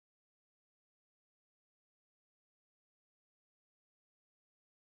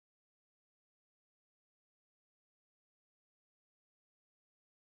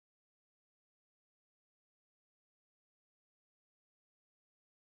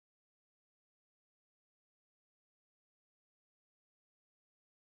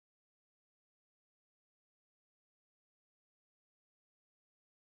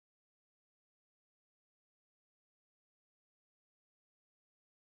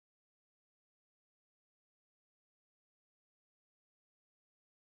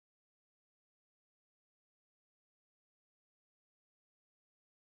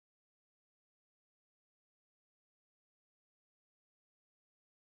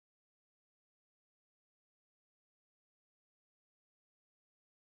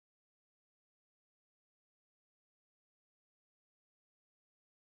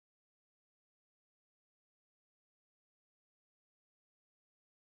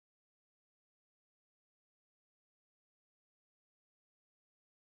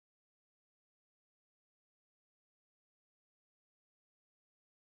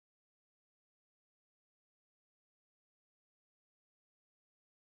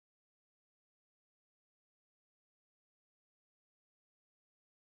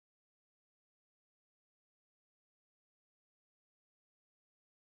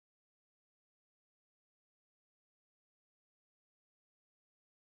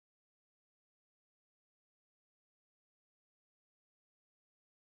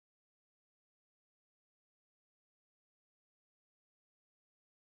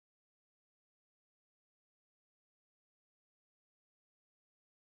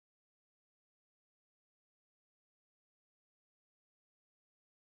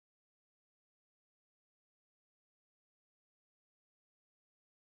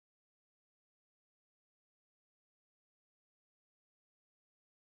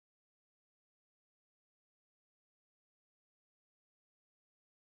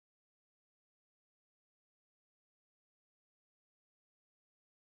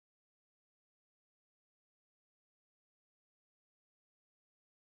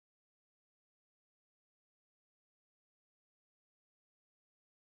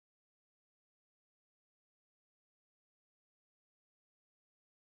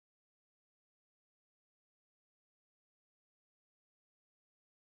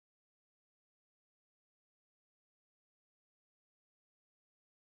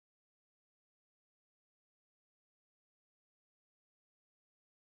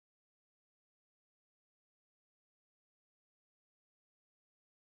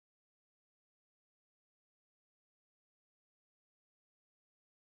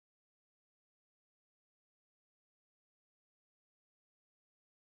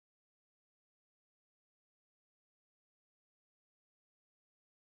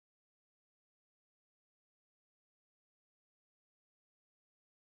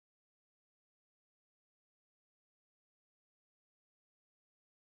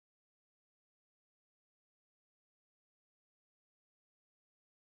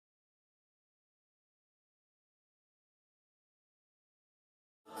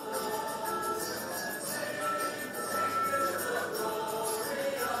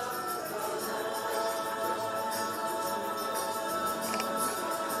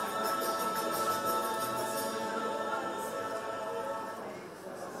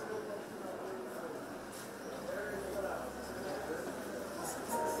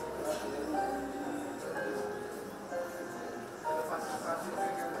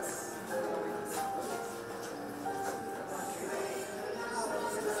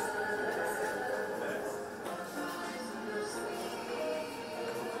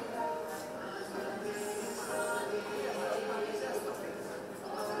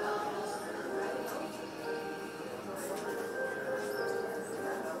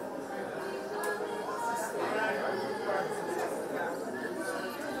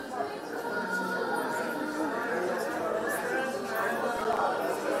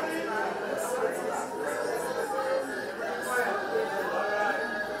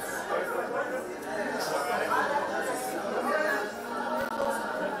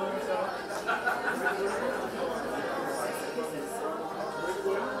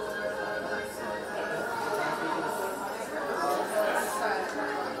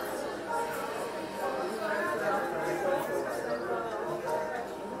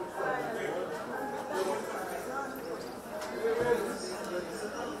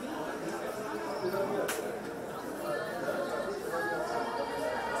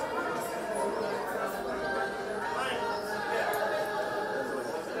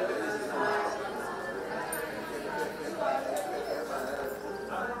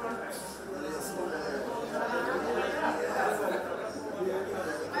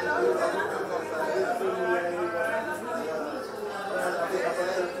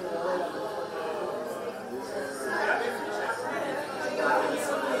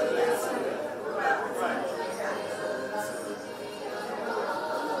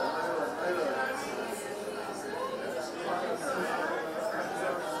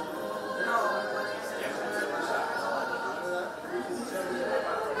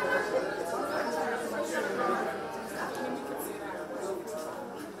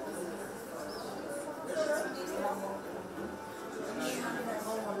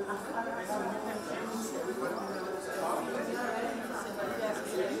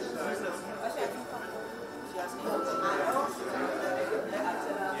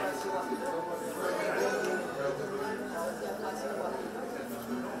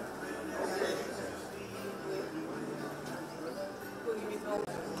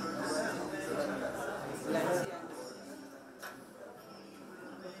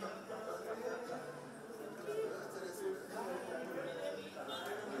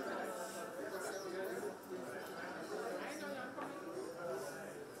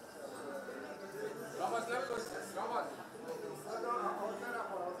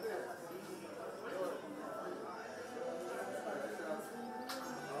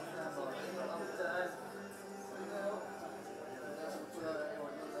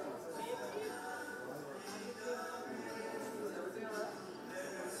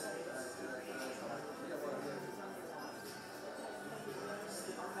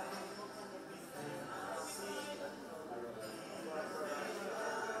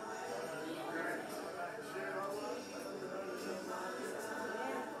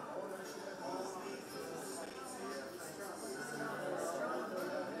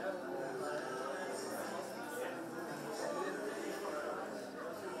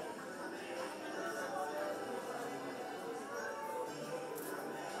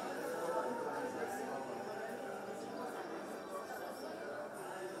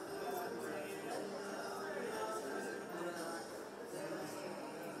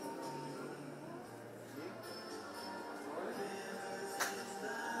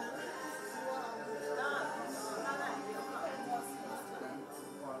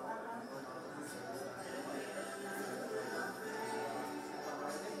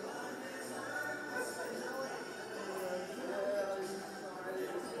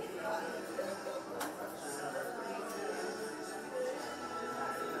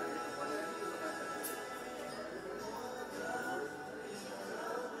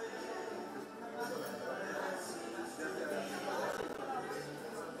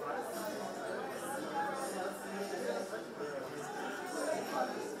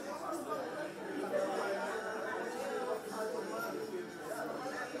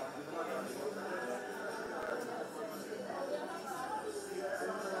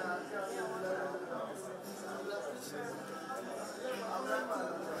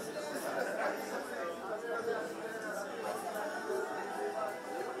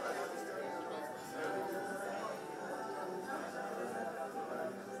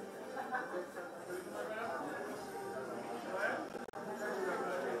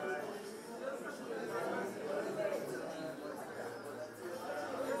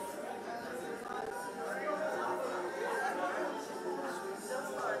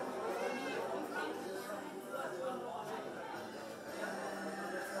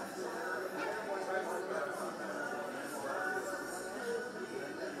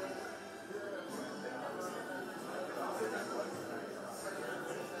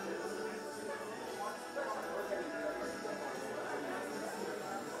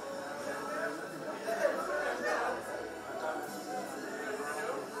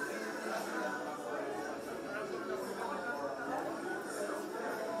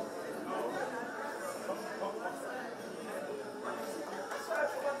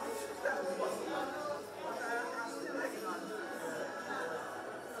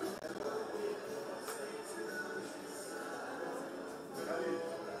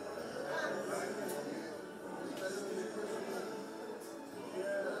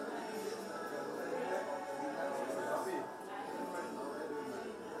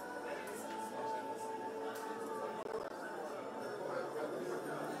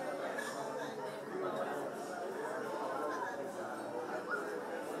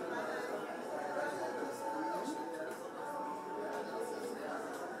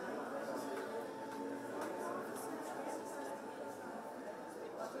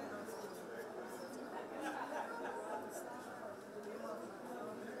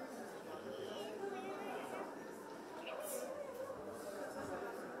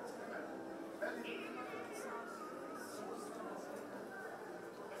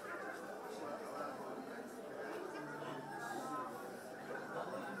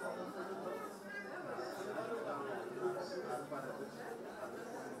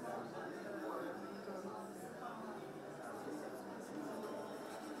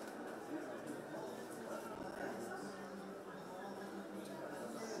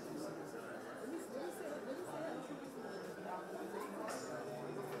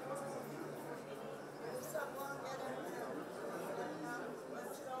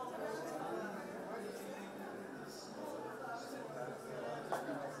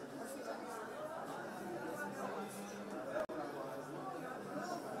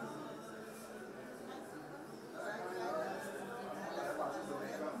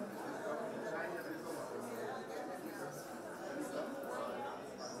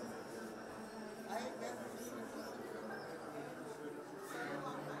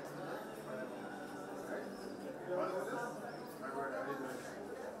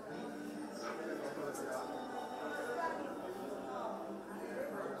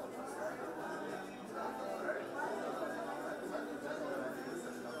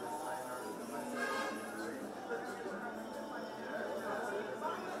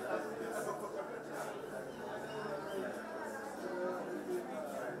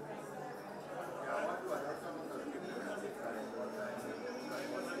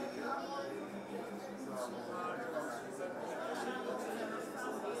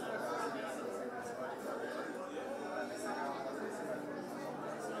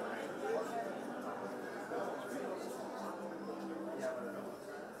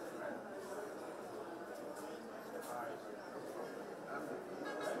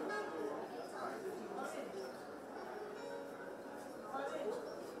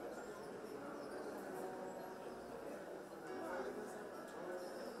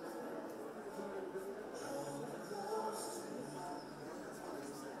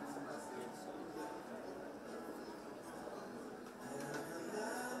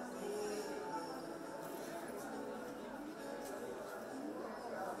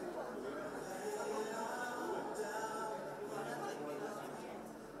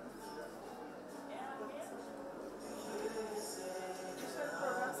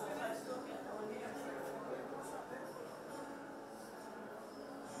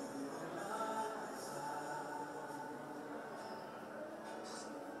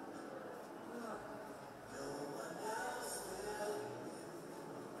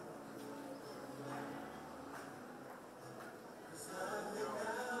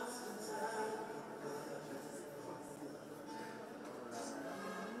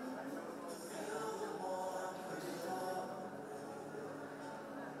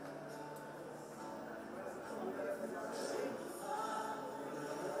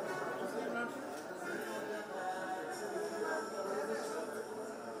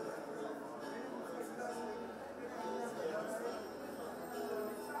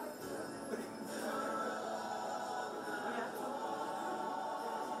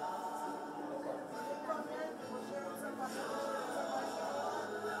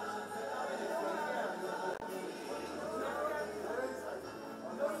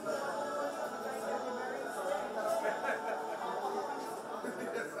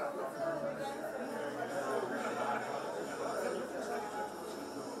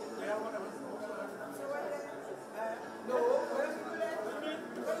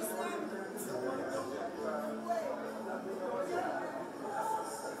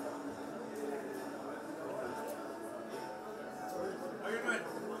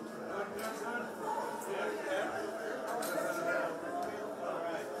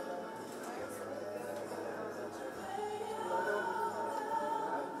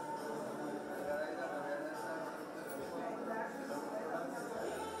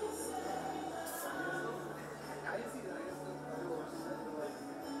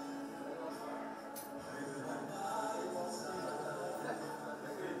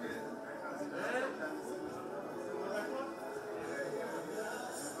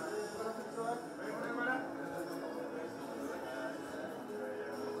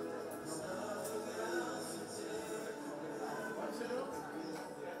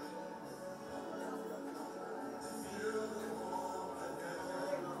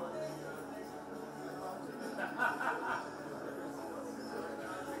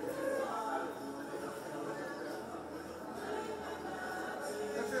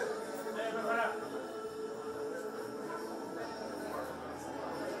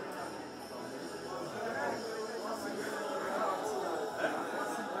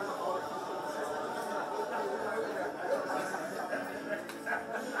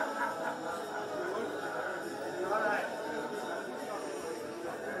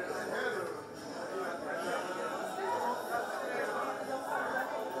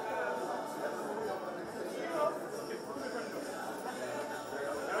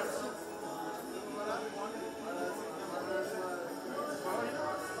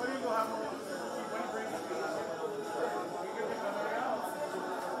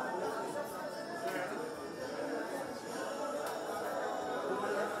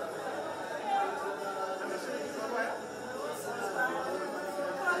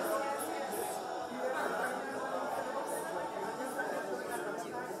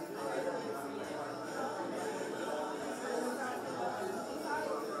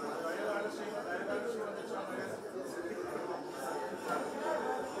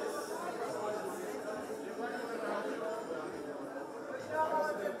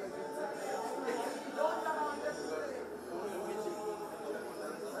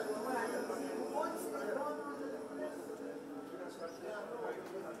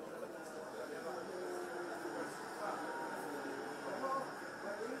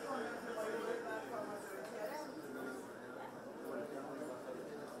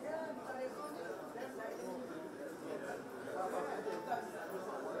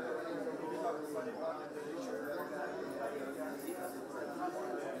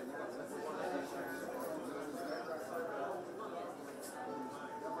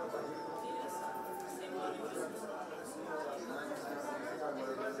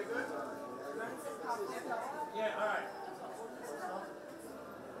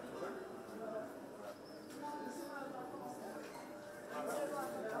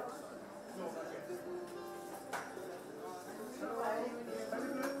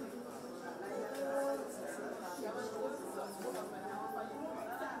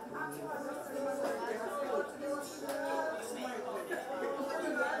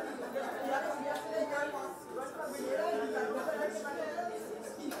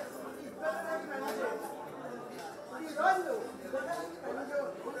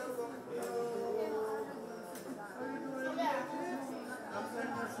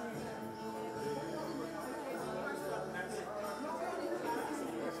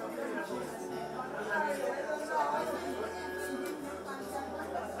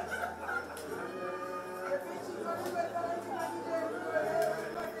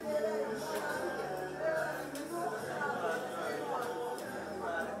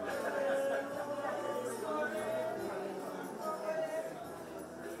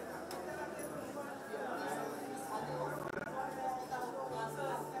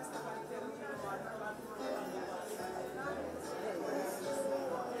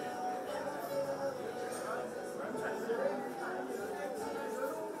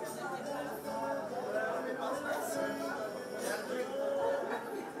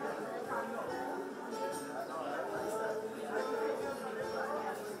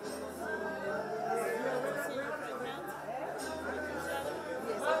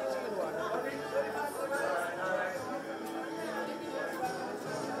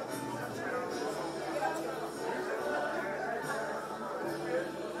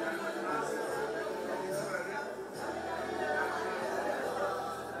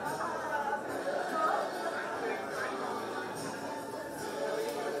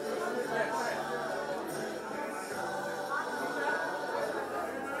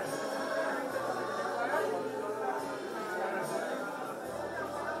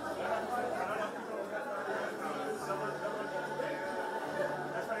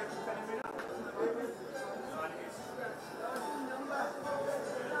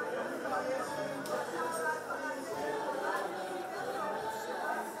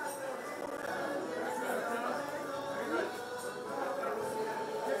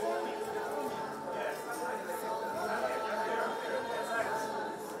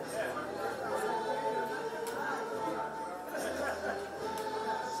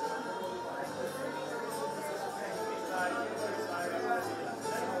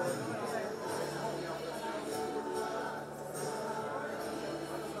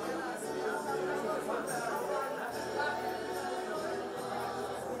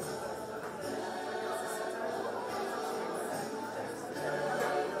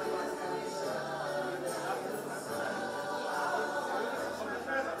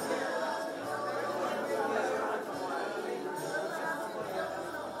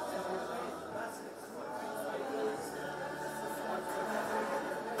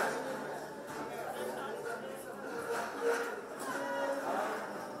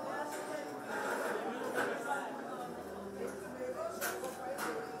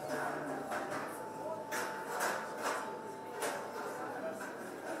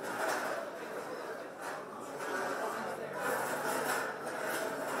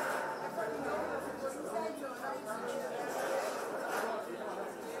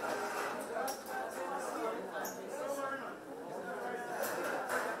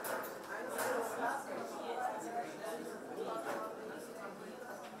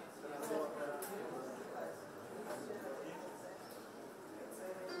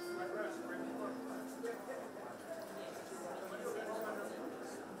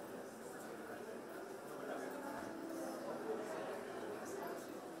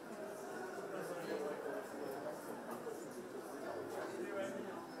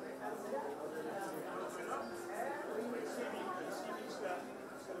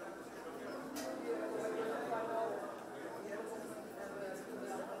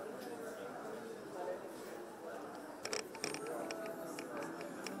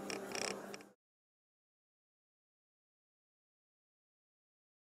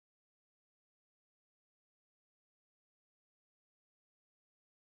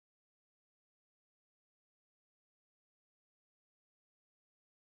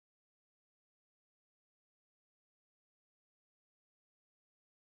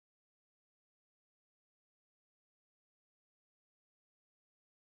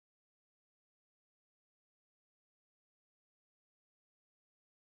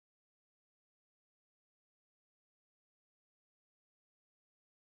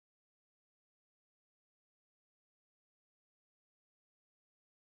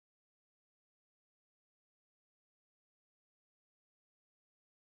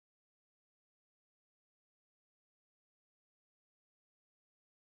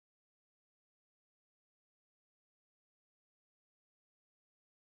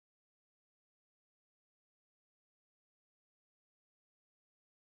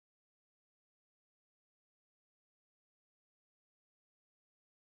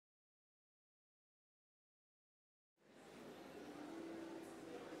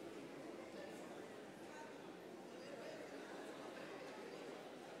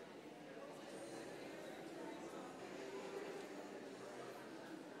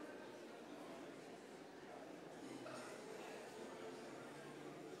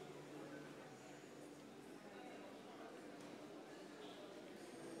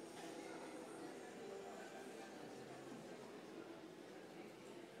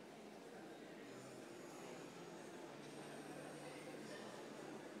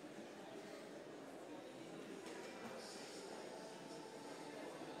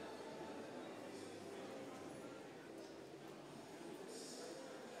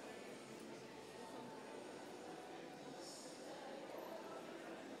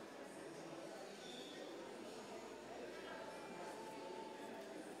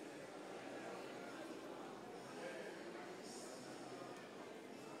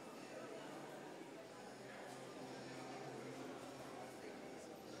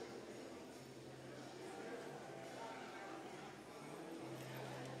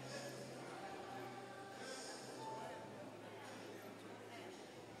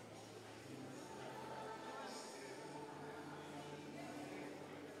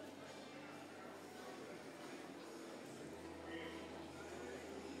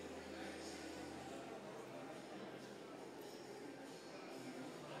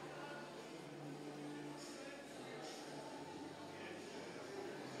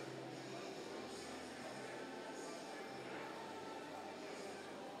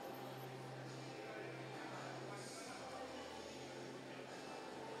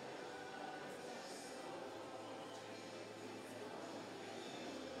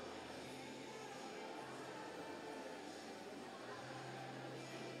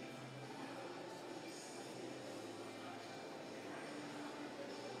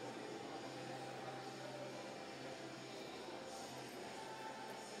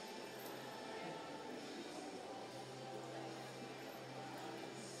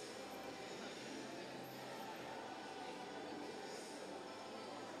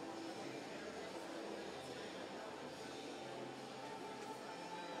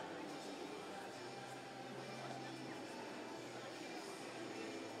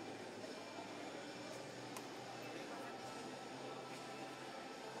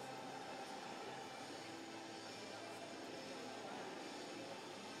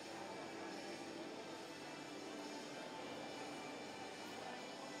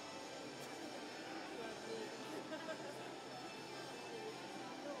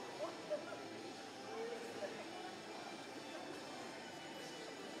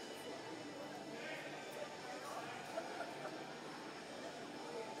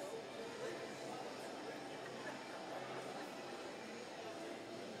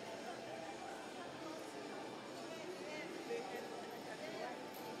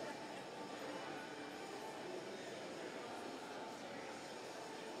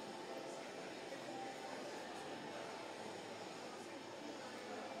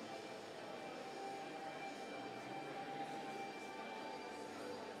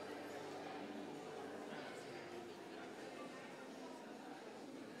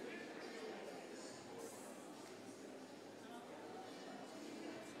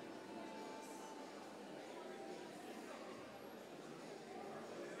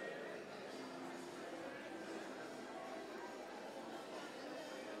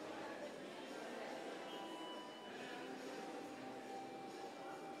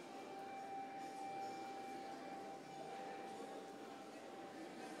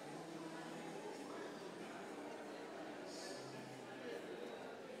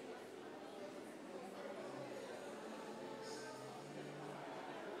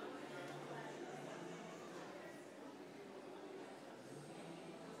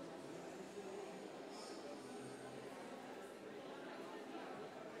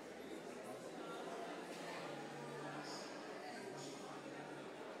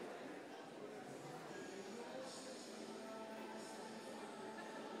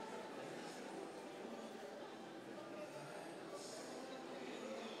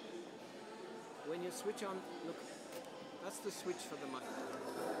you switch on? Look, that's the switch for the mic.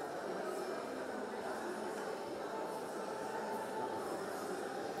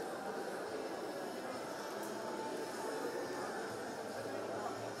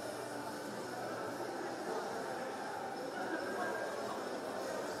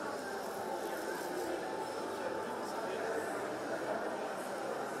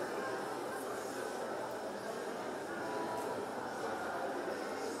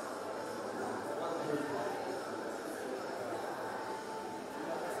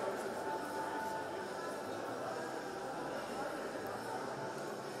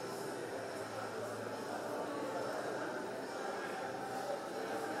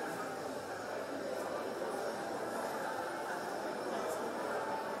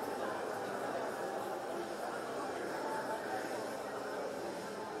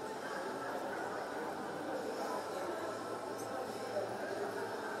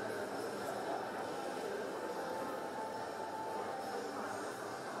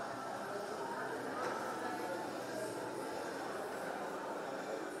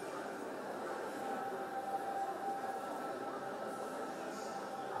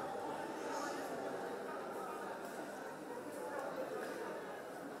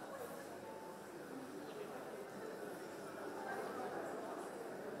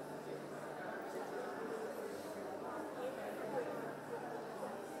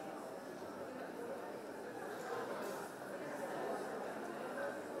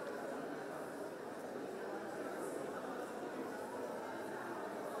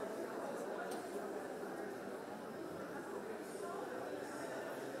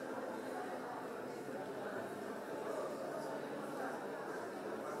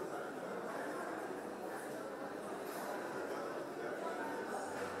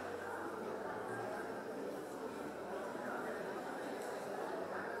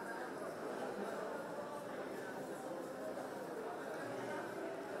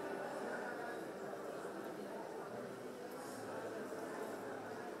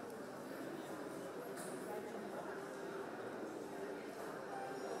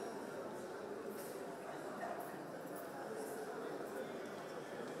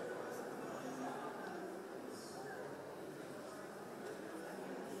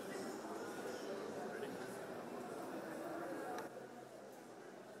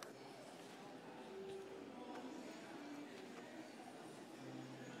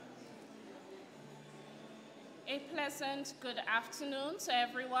 A pleasant good afternoon to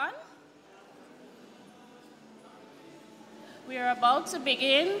everyone. We are about to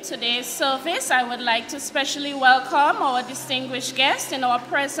begin today's service. I would like to specially welcome our distinguished guest in our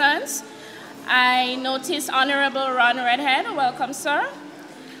presence. I notice Honorable Ron Redhead. Welcome, sir.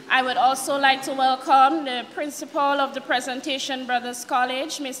 I would also like to welcome the principal of the Presentation Brothers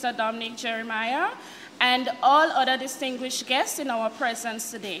College, Mr. Dominic Jeremiah, and all other distinguished guests in our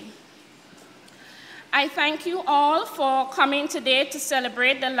presence today. I thank you all for coming today to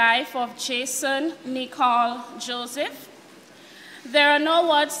celebrate the life of Jason Nicol Joseph. There are no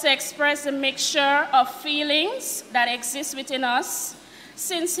words to express the mixture of feelings that exist within us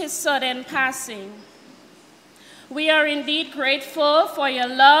since his sudden passing. We are indeed grateful for your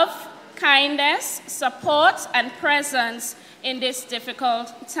love, kindness, support, and presence in this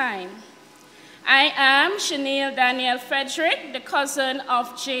difficult time. I am Chanel Daniel Frederick, the cousin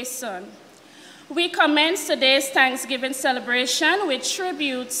of Jason. We commence today's Thanksgiving celebration with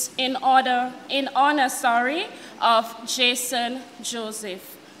tributes in honor of Jason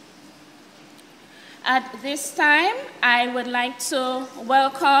Joseph. At this time, I would like to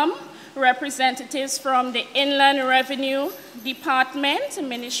welcome representatives from the Inland Revenue Department,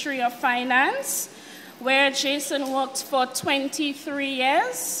 Ministry of Finance, where Jason worked for 23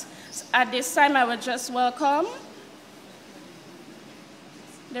 years. At this time, I would just welcome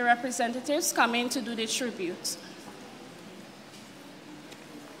the representatives coming to do the tribute.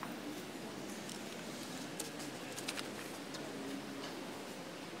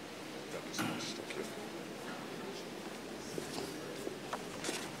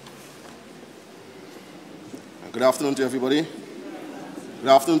 Good afternoon to everybody. Good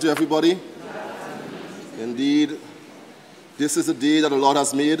afternoon to everybody. Indeed, this is a day that the Lord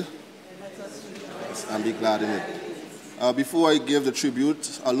has made, and be glad in it. Before I give the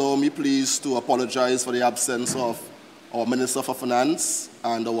tribute, allow me please to apologize for the absence of our Minister for Finance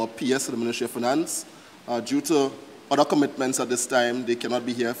and our PS of the Ministry of Finance. Due to other commitments at this time, they cannot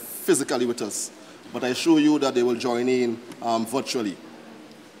be here physically with us, but I assure you that they will join in virtually.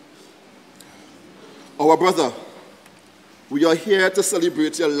 Our brother, we are here to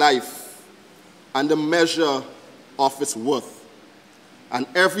celebrate your life and the measure of its worth. and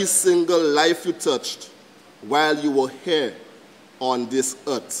every single life you touched while you were here on this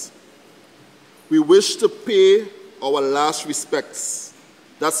earth. We wish to pay our last respects.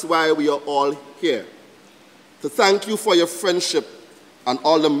 That's why we are all here, to thank you for your friendship and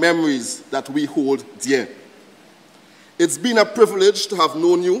all the memories that we hold dear. It's been a privilege to have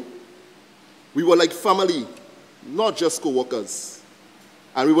known you. We were like family, not just co-workers.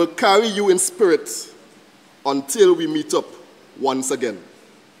 And we will carry you in spirit until we meet up once again.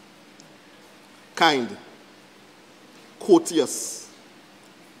 Kind, courteous,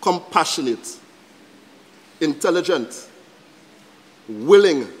 compassionate, intelligent,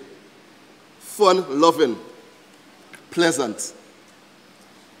 willing, fun-loving, pleasant.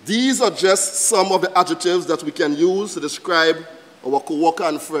 These are just some of the adjectives that we can use to describe our co-worker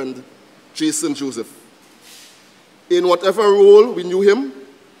and friend, Jason Joseph. In whatever role we knew him,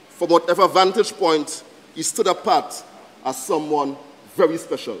 from whatever vantage point, he stood apart as someone very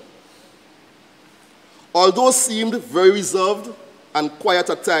special. Although seemed very reserved and quiet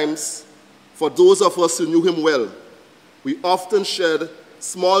at times, for those of us who knew him well, we often shared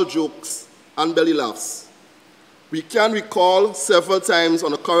small jokes and belly laughs. We can recall several times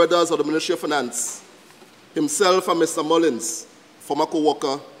on the corridors of the Ministry of Finance, himself and Mr. Mullins, former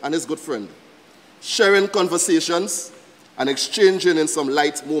co-worker and his good friend, sharing conversations and exchanging in some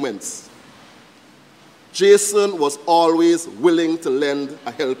light moments. Jason was always willing to lend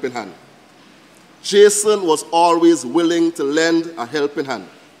a helping hand. Jason was always willing to lend a helping hand.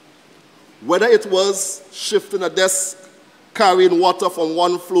 Whether it was shifting a desk, carrying water from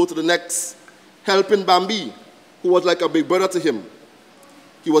one floor to the next, helping Bambi, who was like a big brother to him,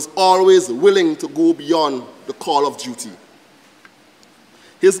 he was always willing to go beyond the call of duty.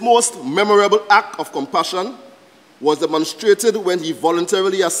 His most memorable act of compassion was demonstrated when he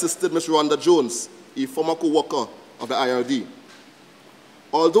voluntarily assisted Ms. Rhonda Jones, a former co-worker of the IRD.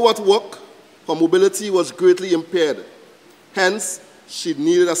 Although at work, her mobility was greatly impaired. Hence, she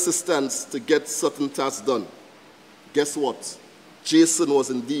needed assistance to get certain tasks done. Guess what? Jason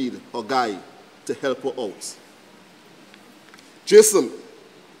was indeed her guy to help her out. Jason,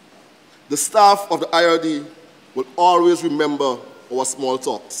 the staff of the IRD will always remember our small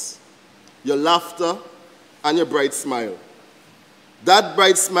talks, your laughter and your bright smile. That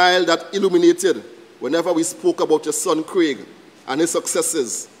bright smile that illuminated whenever we spoke about your son Craig and his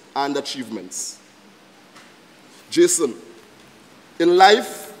successes and achievements. Jason, in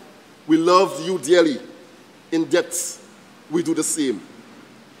life, we loved you dearly. In death, we do the same.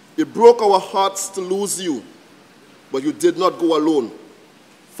 It broke our hearts to lose you, but you did not go alone,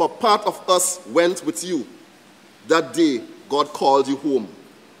 for part of us went with you. That day, God called you home.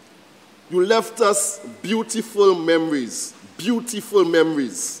 You left us beautiful memories, beautiful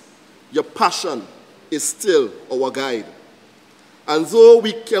memories. Your passion is still our guide. And though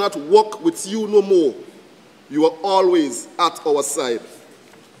we cannot walk with you no more, you are always at our side.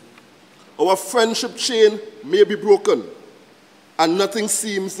 Our friendship chain may be broken, and nothing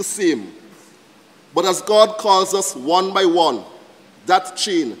seems the same. But as God calls us one by one, that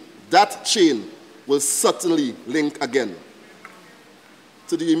chain will certainly link again.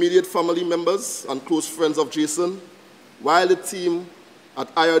 To the immediate family members and close friends of Jason, while the team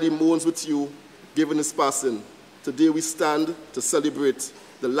at IRD mourns with you, given his passing, today we stand to celebrate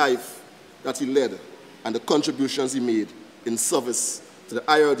the life that he led and the contributions he made in service to the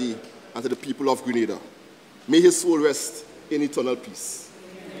IRD and to the people of Grenada. May his soul rest in eternal peace.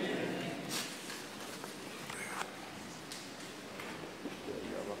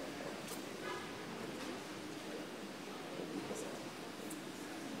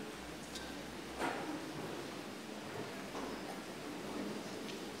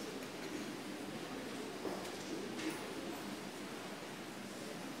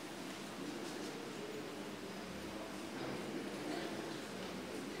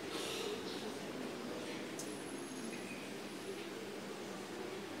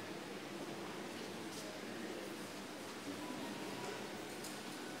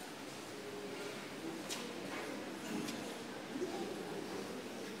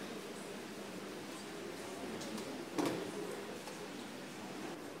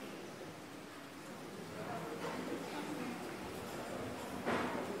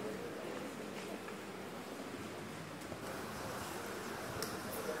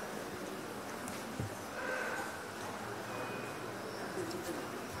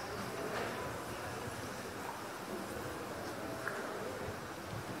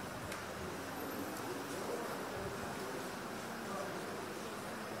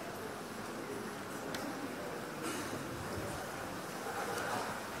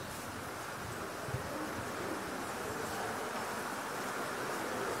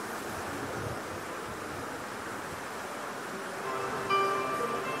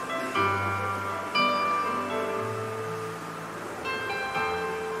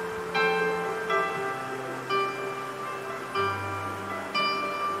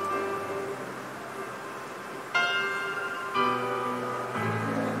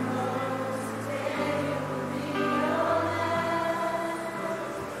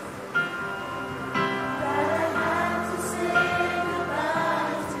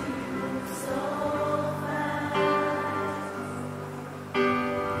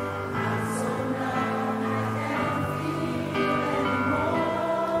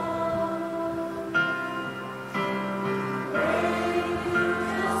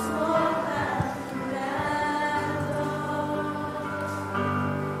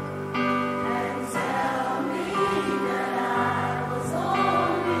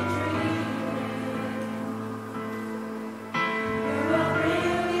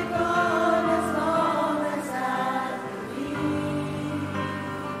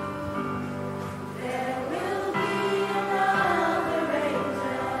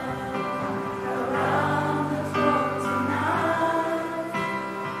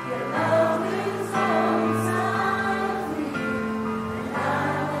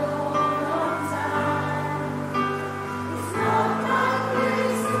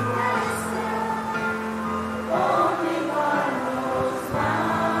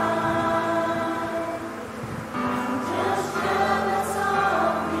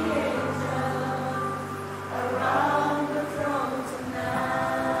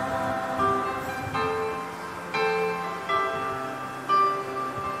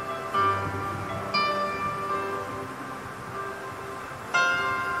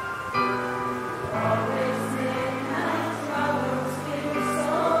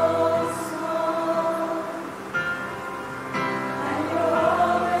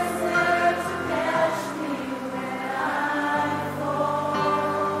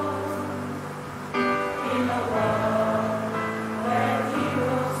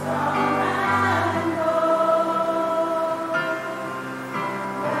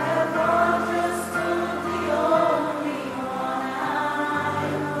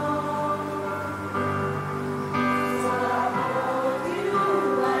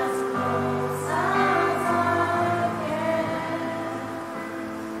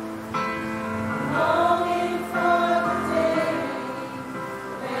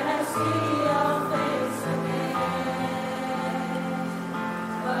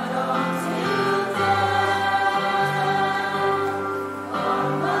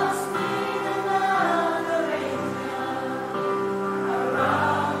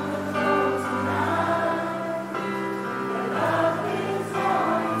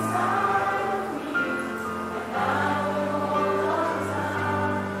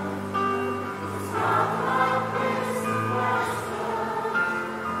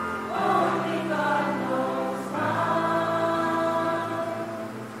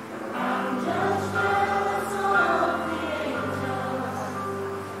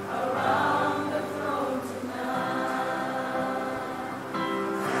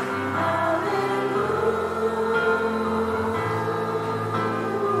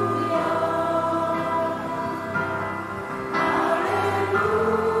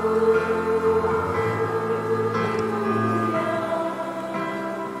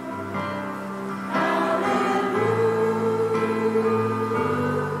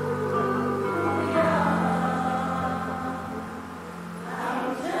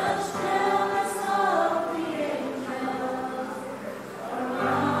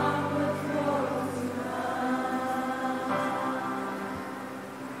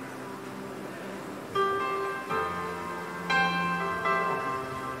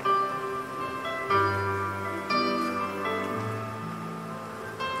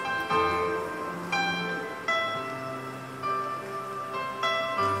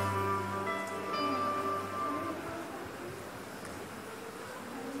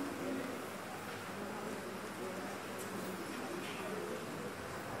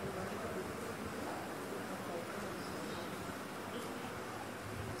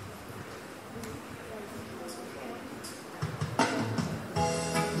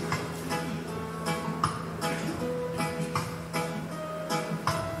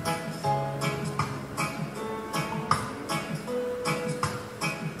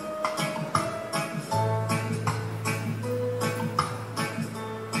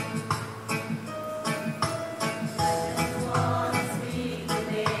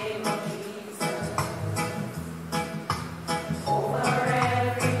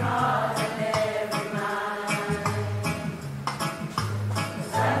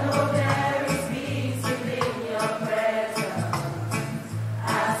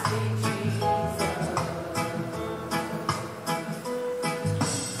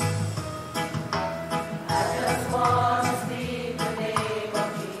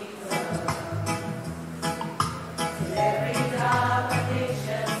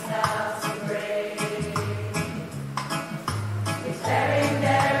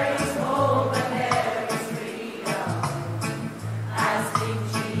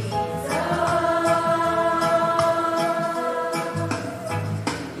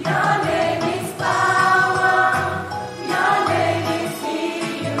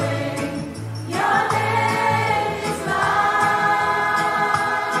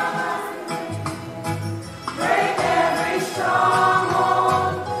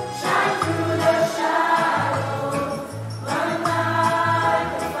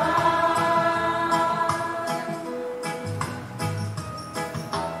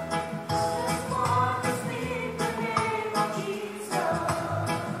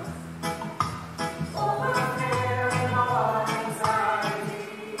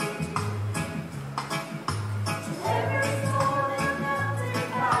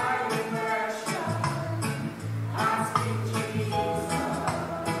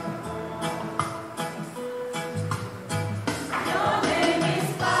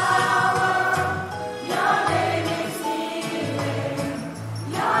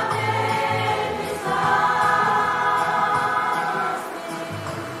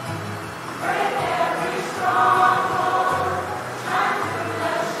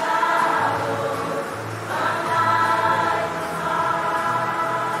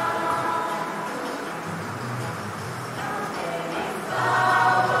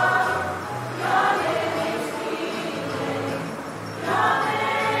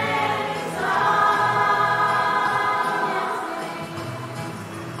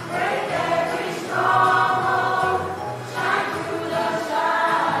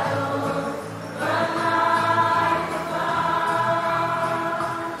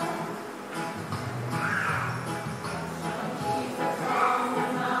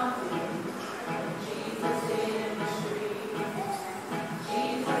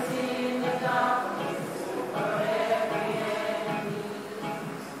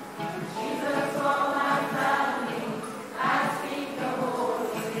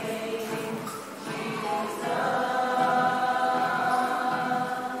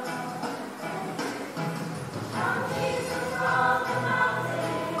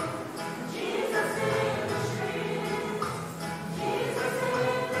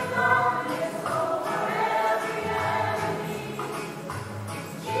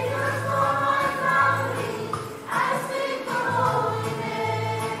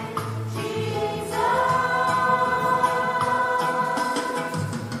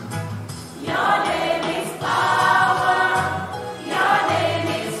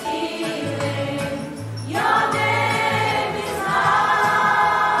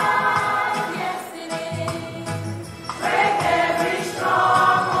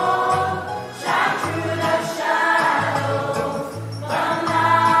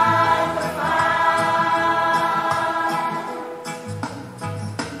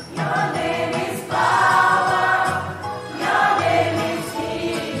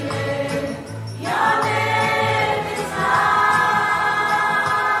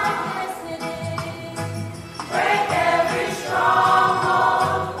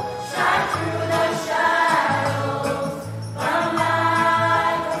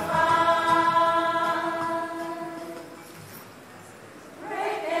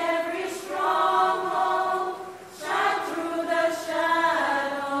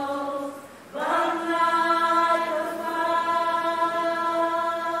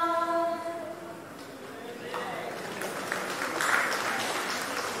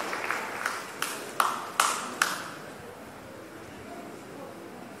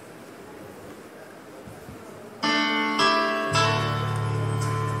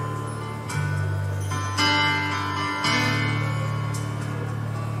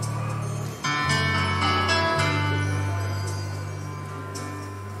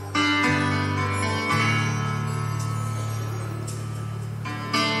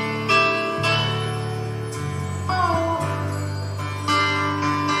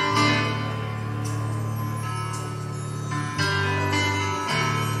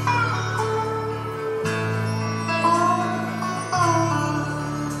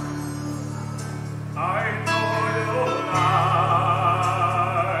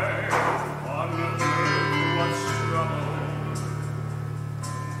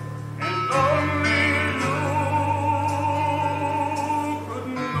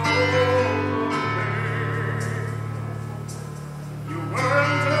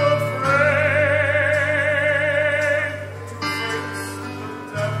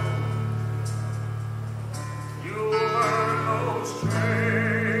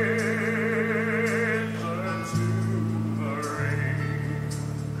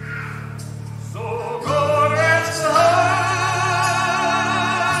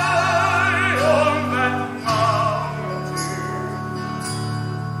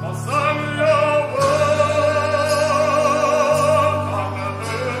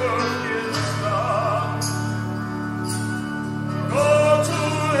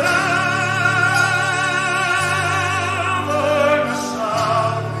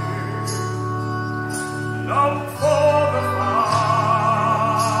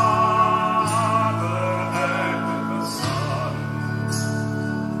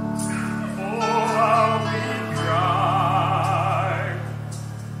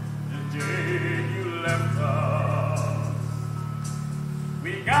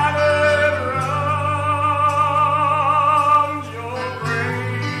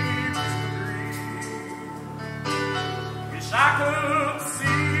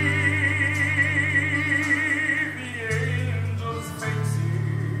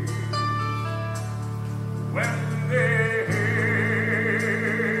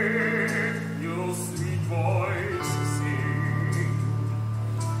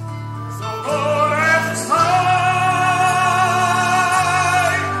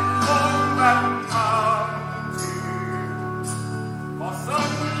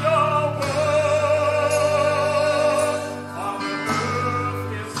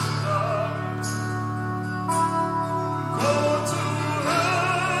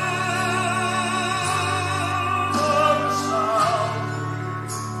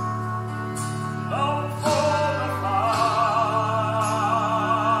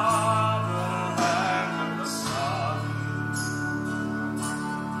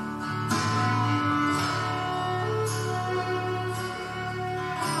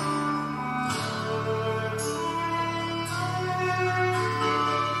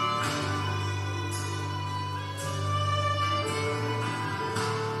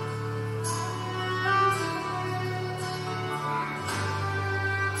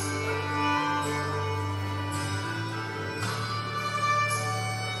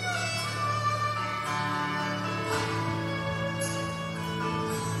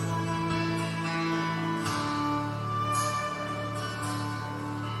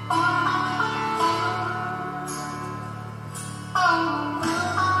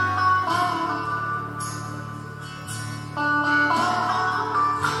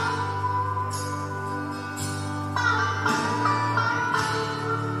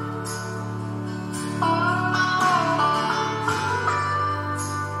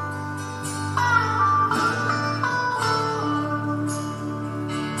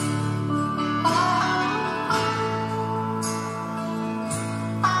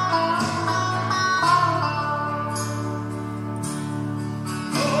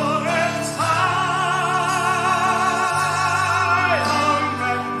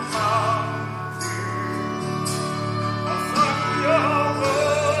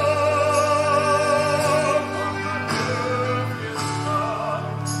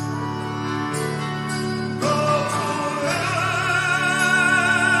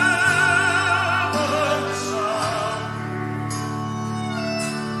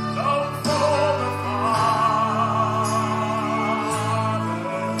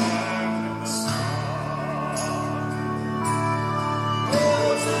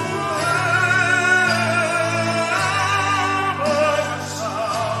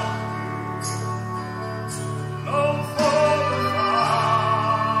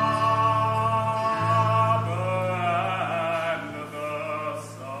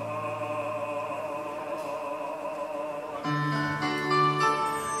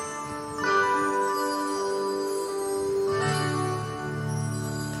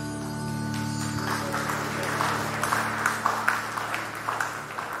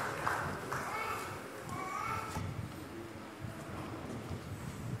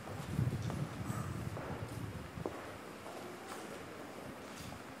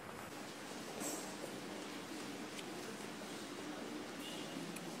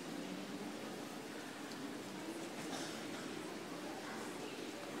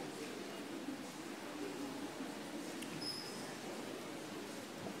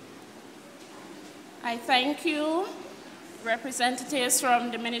 I thank you, representatives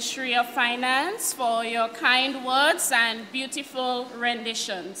from the Ministry of Finance, for your kind words and beautiful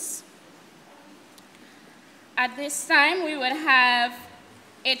renditions. At this time, we will have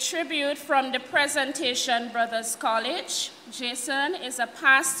a tribute from the Presentation Brothers College. Jason is a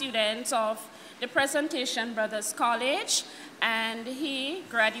past student of the Presentation Brothers College, and he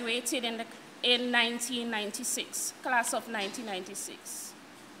graduated in 1996, class of 1996.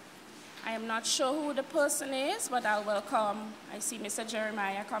 I am not sure who the person is, but I'll welcome. I see Mr.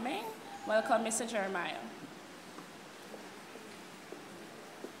 Jeremiah coming. Welcome, Mr. Jeremiah.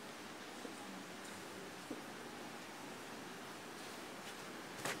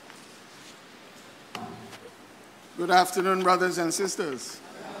 Good afternoon, brothers and sisters.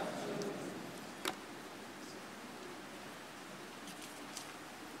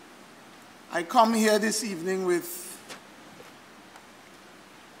 I come here this evening with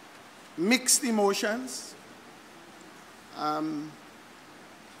mixed emotions.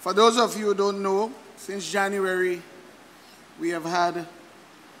 For those of you who don't know, since January, we have had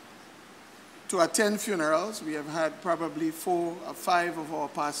to attend funerals. We have had probably 4 or 5 of our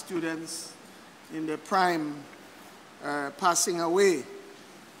past students in the prime passing away.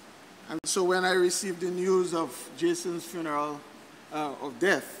 And so when I received the news of Jason's funeral, of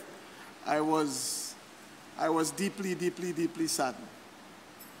death, I was deeply, deeply, deeply saddened.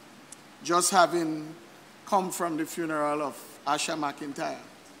 Just having come from the funeral of Asha McIntyre.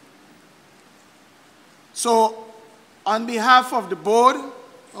 So, on behalf of the board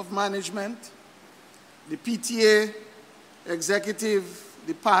of management, the PTA, executive,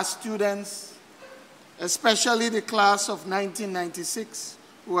 the past students, especially the class of 1996,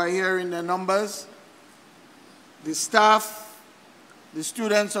 who are here in the numbers, the staff, the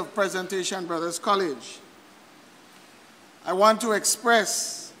students of Presentation Brothers College, I want to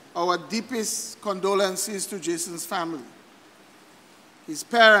express our deepest condolences to Jason's family, his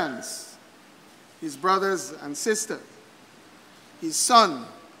parents, his brothers and sisters, his son,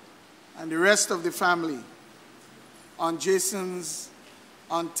 and the rest of the family on Jason's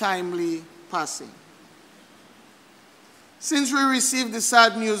untimely passing. Since we received the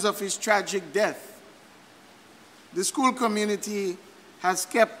sad news of his tragic death, the school community has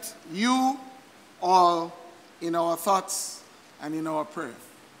kept you all in our thoughts and in our prayer.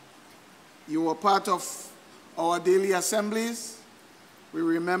 You were part of our daily assemblies. We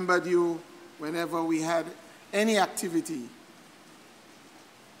remembered you whenever we had any activity.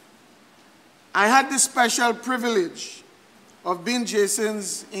 I had the special privilege of being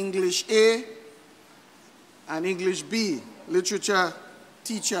Jason's English A and English B literature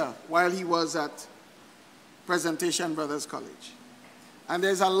teacher while he was at Presentation Brothers College. And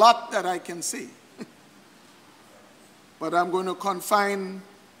there's a lot that I can say. But I'm going to confine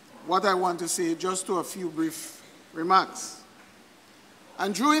what I want to say just to a few brief remarks.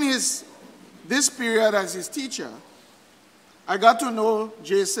 And during this period as his teacher, I got to know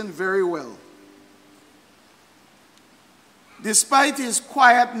Jason very well. Despite his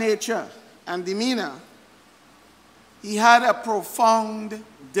quiet nature and demeanor, he had a profound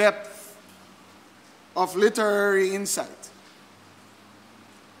depth of literary insight.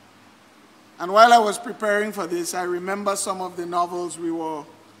 And while I was preparing for this, I remember some of the novels we were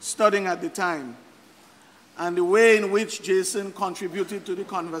studying at the time and the way in which Jason contributed to the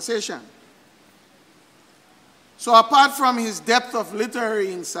conversation. So apart from his depth of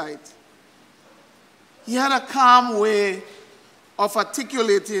literary insight, he had a calm way of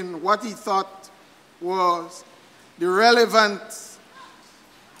articulating what he thought was the relevant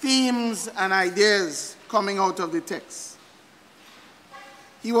themes and ideas coming out of the text.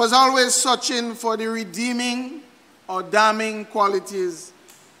 He was always searching for the redeeming or damning qualities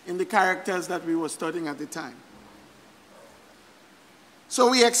in the characters that we were studying at the time. So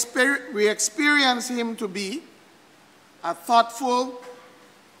we experience him to be a thoughtful,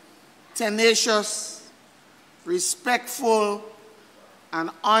 tenacious, respectful, and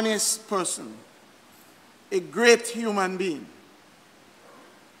honest person, a great human being.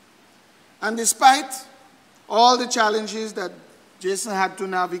 And despite all the challenges that Jason had to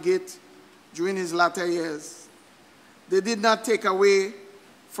navigate during his latter years, they did not take away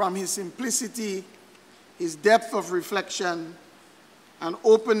from his simplicity, his depth of reflection, and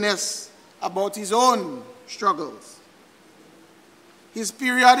openness about his own struggles. His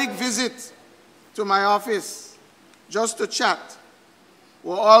periodic visit to my office just to chat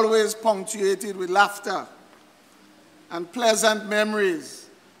were always punctuated with laughter and pleasant memories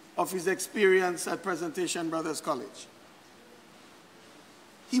of his experience at Presentation Brothers College.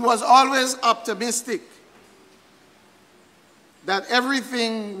 He was always optimistic that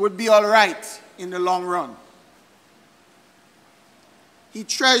everything would be all right in the long run. He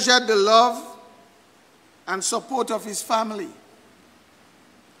treasured the love and support of his family.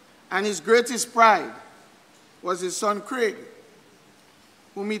 And his greatest pride was his son Craig,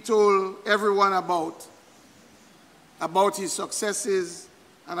 whom he told everyone about his successes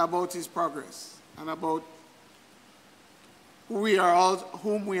and about his progress, and about whom we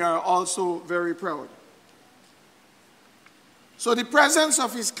are also very proud. So the presence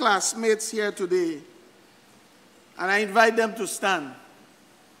of his classmates here today, and I invite them to stand.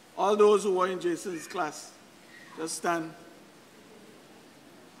 All those who were in Jason's class, just stand.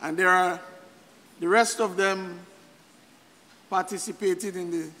 And the rest of them participated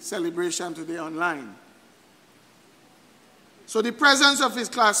in the celebration today online. So the presence of his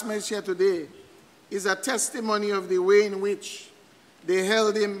classmates here today is a testimony of the way in which they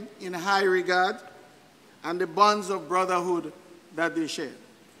held him in high regard and the bonds of brotherhood that they shared.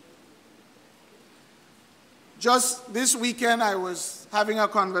 Just this weekend, I was having a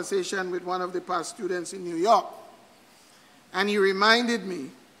conversation with one of the past students in New York, and he reminded me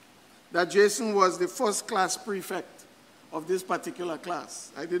that Jason was the first class prefect of this particular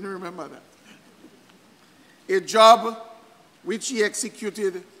class. I didn't remember that. A job which he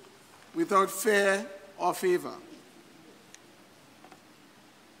executed without fear or favor.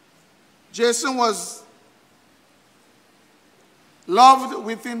 Jason was loved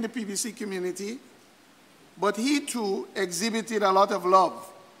within the PBC community, but he too exhibited a lot of love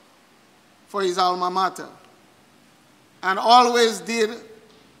for his alma mater and always did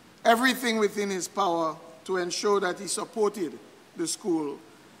everything within his power to ensure that he supported the school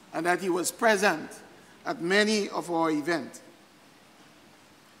and that he was present at many of our events.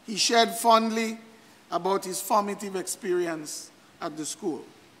 He shared fondly about his formative experience at the school.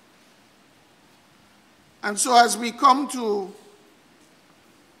 And so as we come to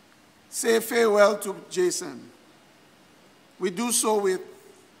say farewell to Jason, we do so with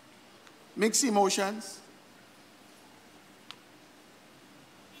mixed emotions.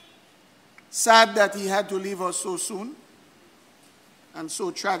 Sad that he had to leave us so soon and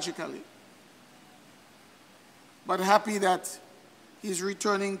so tragically, but happy that he's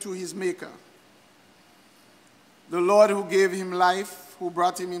returning to his Maker. The Lord who gave him life, who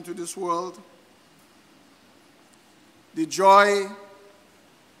brought him into this world, the joy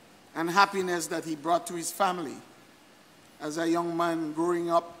and happiness that he brought to his family as a young man growing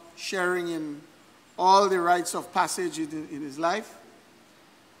up, sharing in all the rites of passage in his life.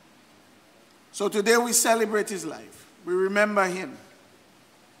 So today we celebrate his life. We remember him.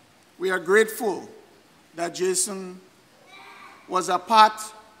 We are grateful that Jason was a part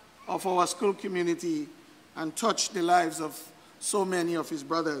of our school community and touched the lives of so many of his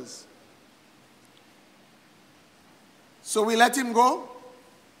brothers. So we let him go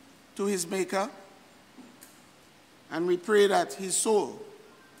to his Maker, and we pray that his soul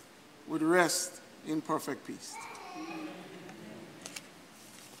would rest in perfect peace.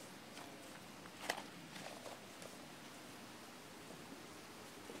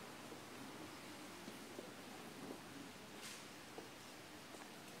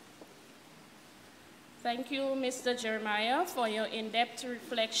 Thank you, Mr. Jeremiah, for your in-depth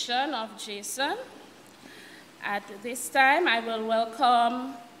reflection of Jason. At this time, I will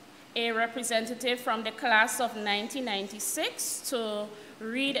welcome a representative from the class of 1996 to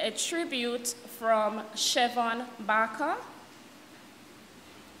read a tribute from Stevon Barker.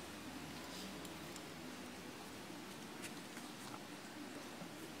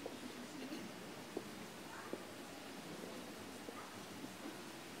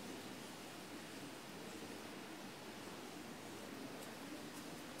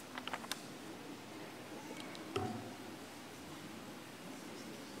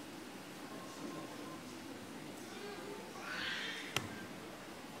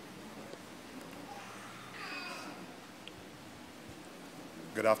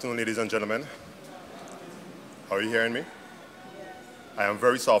 Good afternoon, ladies and gentlemen. How are you hearing me? I am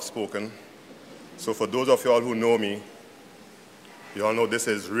very soft-spoken, so for those of you all who know me, you all know this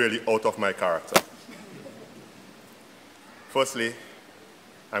is really out of my character. Firstly,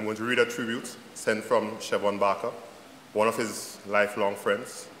 I'm going to read a tribute sent from Stevon Barker, one of his lifelong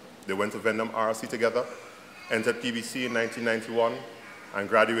friends. They went to Vendome RC together, entered PBC in 1991, and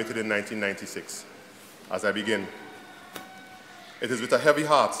graduated in 1996. As I begin, it is with a heavy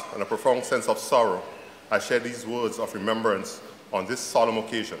heart and a profound sense of sorrow I share these words of remembrance on this solemn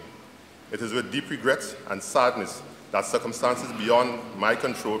occasion. It is with deep regret and sadness that circumstances beyond my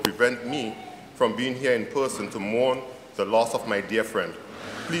control prevent me from being here in person to mourn the loss of my dear friend.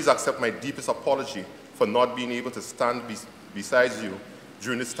 Please accept my deepest apology for not being able to stand beside you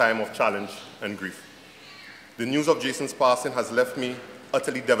during this time of challenge and grief. The news of Jason's passing has left me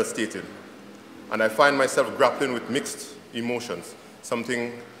utterly devastated, and I find myself grappling with mixed emotions,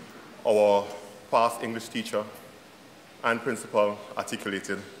 something our past English teacher and principal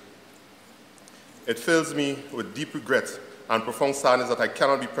articulated. It fills me with deep regret and profound sadness that I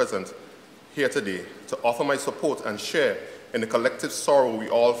cannot be present here today to offer my support and share in the collective sorrow we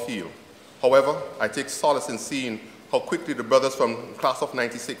all feel. However, I take solace in seeing how quickly the brothers from the class of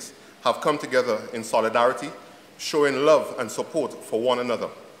 '96 have come together in solidarity, showing love and support for one another.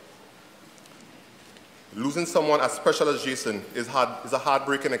 Losing someone as special as Jason is a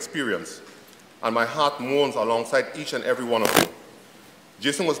heartbreaking experience, and my heart mourns alongside each and every one of you.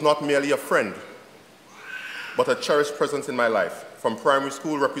 Jason was not merely a friend, but a cherished presence in my life, from primary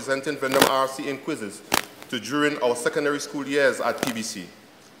school representing Vendome RC in quizzes to during our secondary school years at PBC.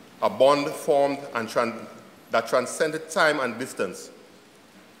 A bond formed and that transcended time and distance.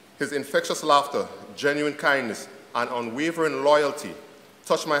 His infectious laughter, genuine kindness, and unwavering loyalty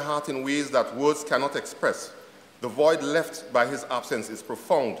touched my heart in ways that words cannot express. The void left by his absence is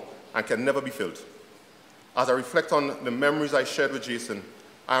profound and can never be filled. As I reflect on the memories I shared with Jason,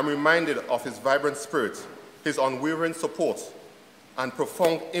 I am reminded of his vibrant spirit, his unwavering support, and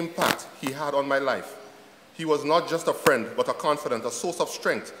profound impact he had on my life. He was not just a friend, but a confidant, a source of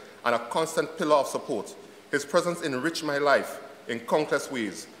strength, and a constant pillar of support. His presence enriched my life in countless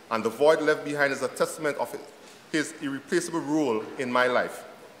ways, and the void left behind is a testament of his irreplaceable role in my life.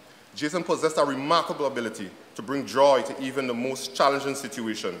 Jason possessed a remarkable ability to bring joy to even the most challenging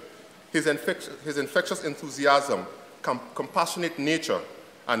situation. His infectious enthusiasm, compassionate nature,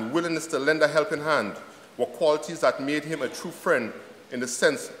 and willingness to lend a helping hand were qualities that made him a true friend in the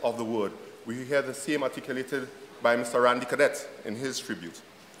sense of the word. We hear the same articulated by Mr. Randy Cadet in his tribute.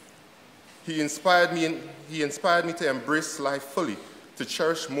 He inspired me to embrace life fully, to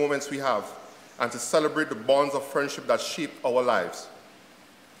cherish moments we have, and to celebrate the bonds of friendship that shape our lives.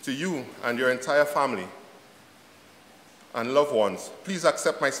 To you and your entire family and loved ones, please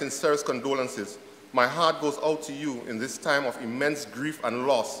accept my sincerest condolences. My heart goes out to you in this time of immense grief and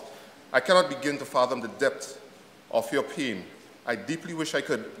loss. I cannot begin to fathom the depth of your pain. I deeply wish I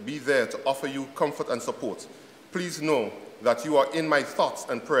could be there to offer you comfort and support. Please know that you are in my thoughts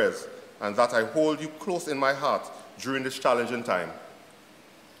and prayers, and that I hold you close in my heart during this challenging time.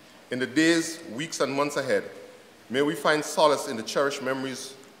 In the days, weeks, and months ahead, may we find solace in the cherished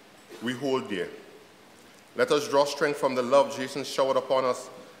memories we hold dear. Let us draw strength from the love Jason showered upon us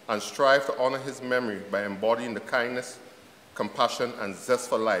and strive to honor his memory by embodying the kindness, compassion, and zest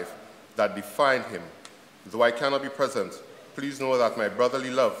for life that defined him. Though I cannot be present, please know that my brotherly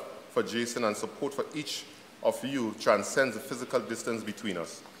love for Jason and support for each of you transcends the physical distance between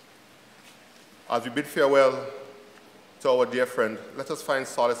us. As we bid farewell to our dear friend, let us find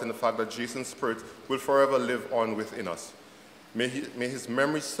solace in the fact that Jason's spirit will forever live on within us. May his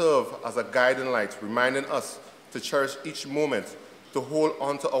memory serve as a guiding light, reminding us to cherish each moment, to hold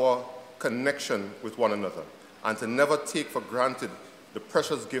on to our connection with one another, and to never take for granted the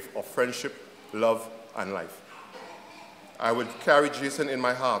precious gift of friendship, love, and life. I will carry Jason in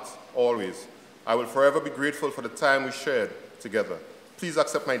my heart always. I will forever be grateful for the time we shared together. Please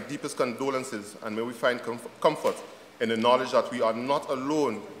accept my deepest condolences, and may we find comfort in the knowledge that we are not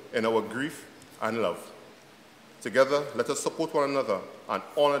alone in our grief and love. Together, let us support one another and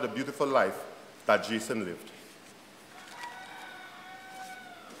honor the beautiful life that Jason lived.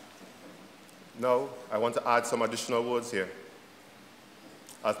 Now, I want to add some additional words here.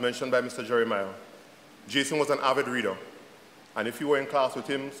 As mentioned by Mr. Jeremiah, Jason was an avid reader, and if you were in class with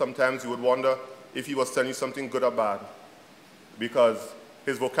him, sometimes you would wonder if he was telling you something good or bad, because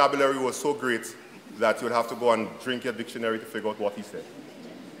his vocabulary was so great that you would have to go and drink your dictionary to figure out what he said.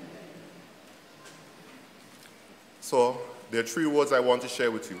 So there are 3 words I want to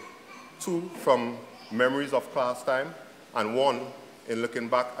share with you. 2 from memories of class time, and 1 in looking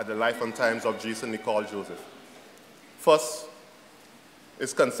back at the life and times of Jason Nicol Joseph. First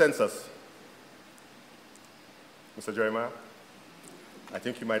is consensus. Mr. Jeremiah, I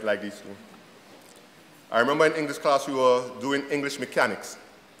think you might like these 2. I remember in English class we were doing English mechanics,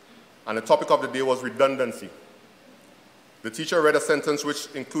 and the topic of the day was redundancy. The teacher read a sentence which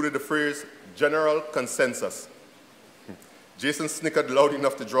included the phrase, general consensus. Jason snickered loud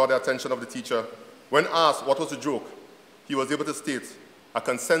enough to draw the attention of the teacher. When asked what was the joke, he was able to state, a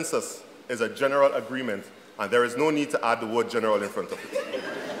consensus is a general agreement, and there is no need to add the word general in front of it.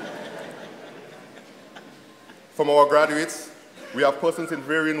 From our graduates, we have persons in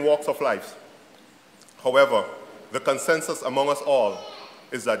varying walks of life. However, the consensus among us all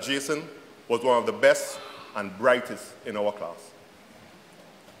is that Jason was one of the best and brightest in our class.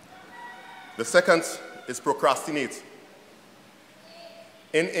 The second is procrastinate.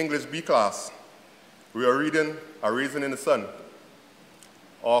 In English B class, we are reading A Raisin in the Sun,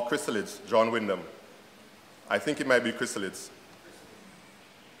 or Chrysalids, John Wyndham. I think it might be Chrysalids,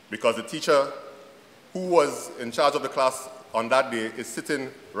 because the teacher who was in charge of the class on that day is sitting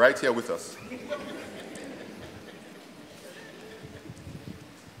right here with us.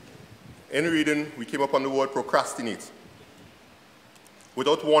 In reading, we came upon the word procrastinate.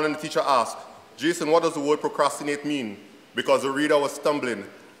 Without warning, the teacher asked, Jason, what does the word procrastinate mean? Because the reader was stumbling.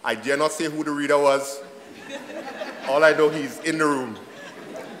 I dare not say who the reader was. All I know, he's in the room.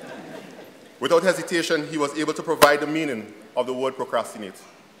 Without hesitation, he was able to provide the meaning of the word procrastinate.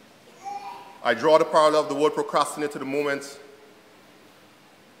 I draw the parallel of the word procrastinate to the moment,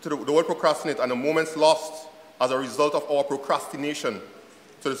 the word procrastinate and the moments lost as a result of our procrastination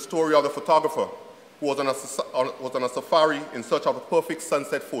to the story of the photographer who was on a safari in search of a perfect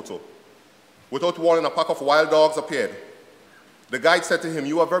sunset photo. Without warning, a pack of wild dogs appeared. The guide said to him,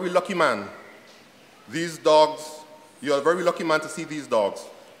 you are a very lucky man. These dogs, you are a very lucky man to see these dogs.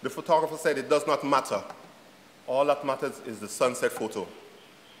 The photographer said, it does not matter. All that matters is the sunset photo.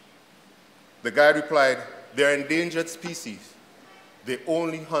 The guide replied, they're endangered species. They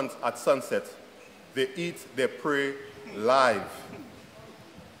only hunt at sunset. They eat their prey live.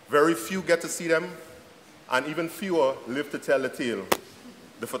 Very few get to see them, and even fewer live to tell the tale.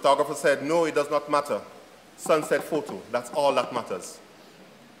 The photographer said, no, it does not matter. Sunset photo, that's all that matters.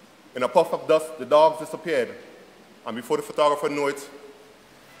 In a puff of dust, the dogs disappeared, and before the photographer knew it,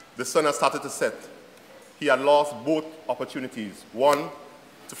 the sun had started to set. He had lost both opportunities. One,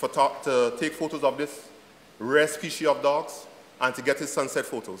 to take photos of this rare species of dogs, and to get his sunset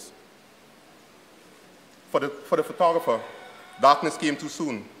photos. For the photographer, darkness came too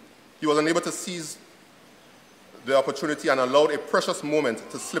soon. He was unable to seize the opportunity and allowed a precious moment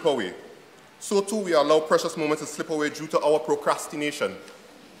to slip away. So too, we allow precious moments to slip away due to our procrastination.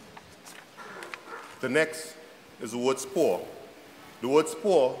 The next is the word spoor. The word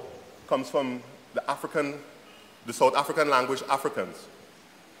spoor comes from the South African language Afrikaans.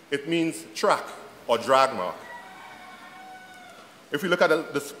 It means track or drag mark. If we look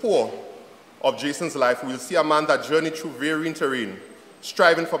at the spoor of Jason's life, we'll see a man that journeyed through varying terrain,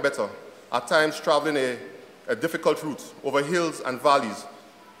 striving for better, at times traveling a difficult route over hills and valleys,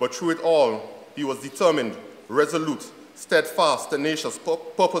 but through it all, he was determined, resolute, steadfast, tenacious,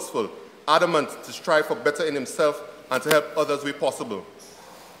 purposeful, adamant to strive for better in himself and to help others where possible,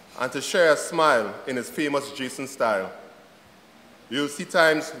 and to share a smile in his famous Jason style. You'll see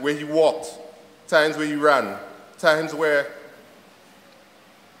times where he walked, times where he ran, times where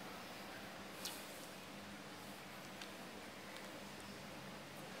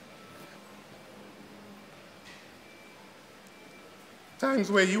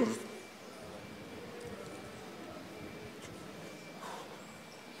he was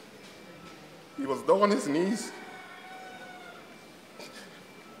down on his knees.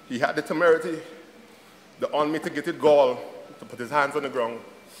 He had the temerity, the unmitigated gall to put his hands on the ground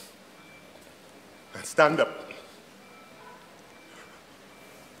and stand up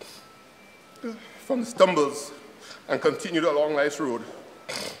from the stumbles and continue along life's road.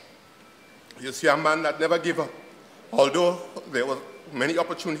 You see a man that never gave up, although there were many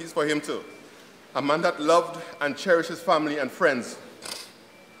opportunities for him to. A man that loved and cherished his family and friends.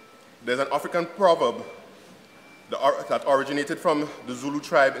 There's an African proverb that originated from the Zulu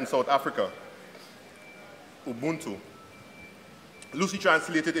tribe in South Africa, Ubuntu. Loosely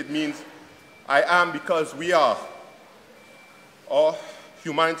translated, it means, I am because we are, or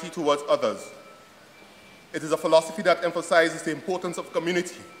humanity towards others. It is a philosophy that emphasizes the importance of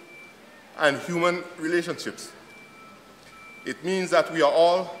community and human relationships. It means that we are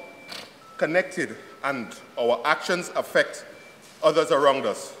all connected and our actions affect others around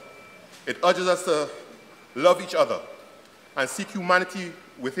us. It urges us to love each other and seek humanity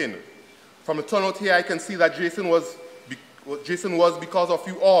within. From the turnout here, I can see that Jason was because of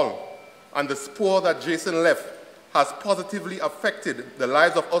you all, and the spoor that Jason left has positively affected the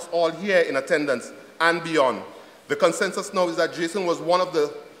lives of us all here in attendance and beyond. The consensus now is that Jason was one of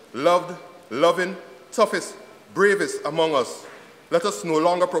the loved, loving, toughest, bravest among us. Let us no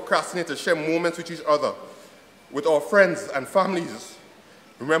longer procrastinate to share moments with each other, with our friends and families.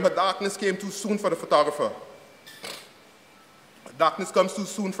 Remember, darkness came too soon for the photographer. Darkness comes too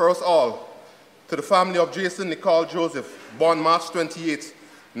soon for us all. To the family of Jason Nicol Joseph, born March 28,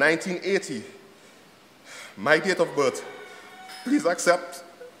 1980, my date of birth, please accept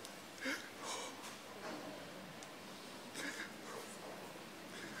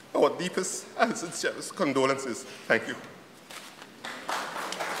our deepest and sincerest condolences. Thank you.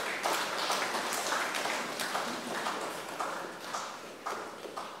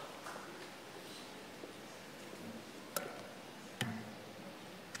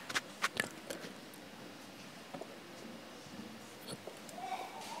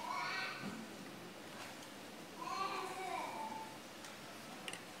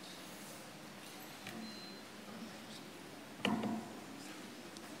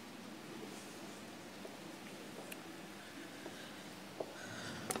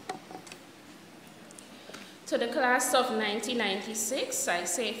 To the class of 1996, I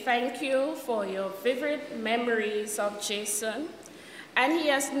say thank you for your vivid memories of Jason, and he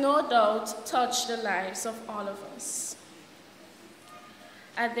has no doubt touched the lives of all of us.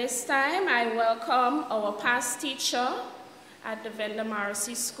 At this time, I welcome our past teacher at the Vendome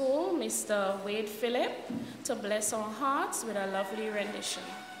RC School, Mr. Wade Phillip, to bless our hearts with a lovely rendition.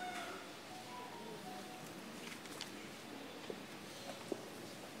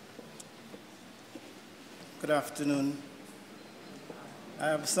 Good afternoon. I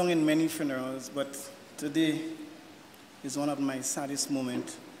have sung in many funerals, but today is one of my saddest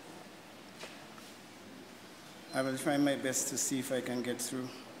moments. I will try my best to see if I can get through.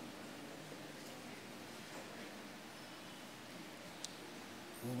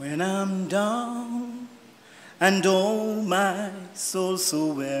 When I'm down and oh my soul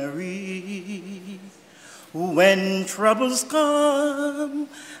so weary, when troubles come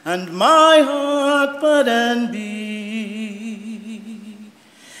and my heart burden be,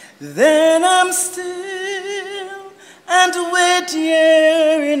 then I'm still and wait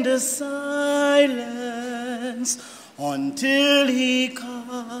here in the silence until he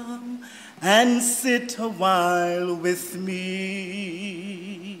come and sit a while with me.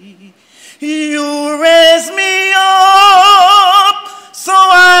 You raise me up so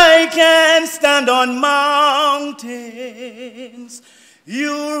I can stand on mountains.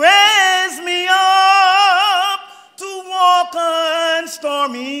 You raise me up to walk on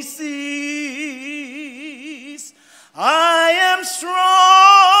stormy seas. I am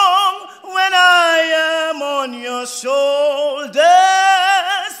strong when I am on your shoulders.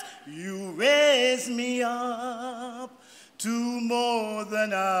 You raise me up to more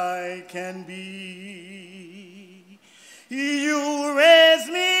than I can be. You raise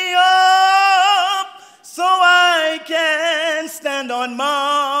me up so I can stand on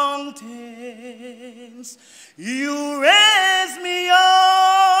mountains. You raise me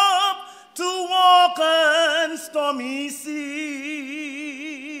up to walk on stormy seas.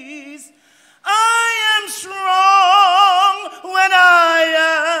 I am strong when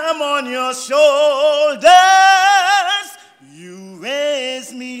I am on your shoulders. You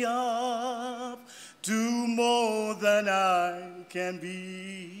raise me up to more than I can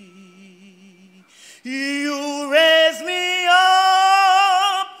be. You raise me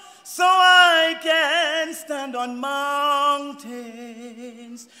up so I can stand on mountains.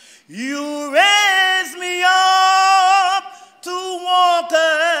 You raise me up to walk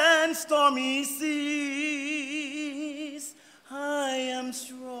on stormy seas. I am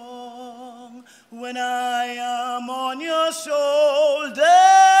strong when I am on your shoulders.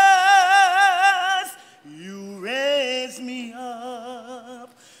 You raise me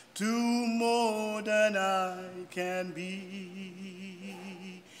up to more than I can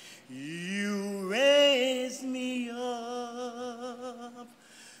be. You raise me up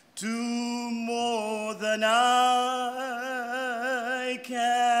to more than I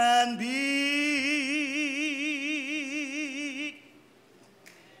can be.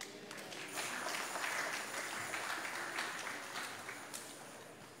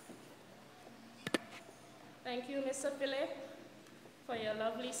 Thank you, Mr. Philip, for your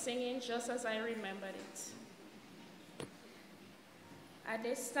lovely singing, just as I remembered it. At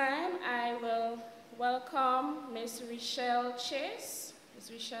this time, I will welcome Miss Rochelle Chase. Is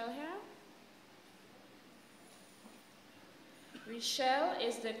Rochelle here? Rochelle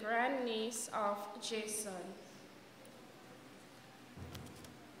is the grandniece of Jason.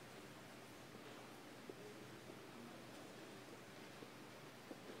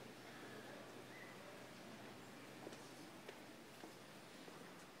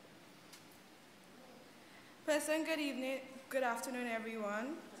 Pleasant good evening, good afternoon,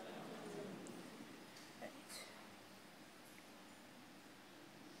 everyone.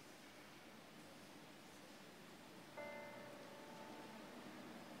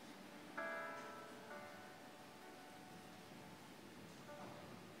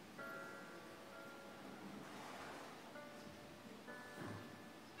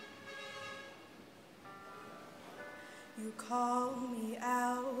 You call me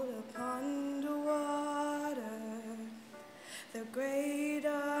out upon the water, the great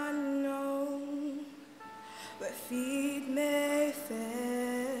unknown, where feet may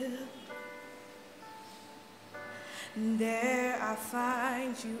fail. And there I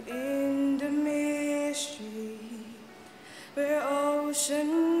find you in the mystery, where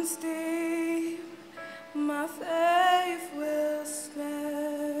oceans deep my faith will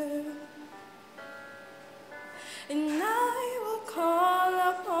stand. And I will call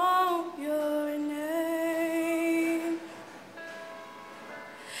upon your name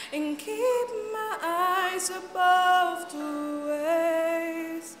and keep my eyes above the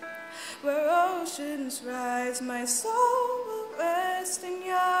waves. Where oceans rise, my soul will rest in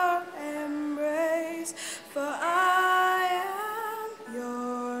your embrace. For I am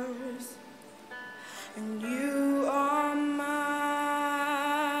yours, and you are mine.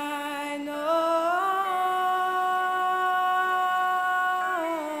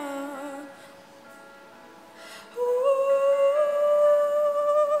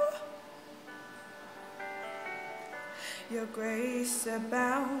 Your grace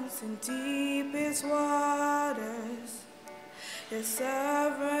abounds in deepest waters. Your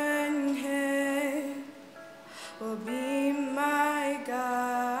sovereign hand will be my guide.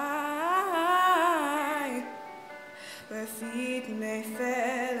 Where feet may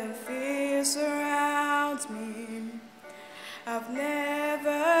fail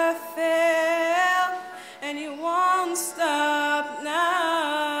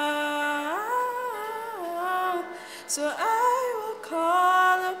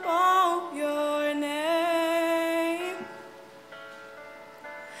upon your name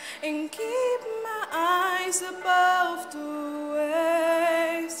and keep my eyes above the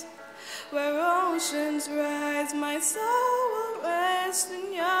waves. Where oceans rise, my soul will rest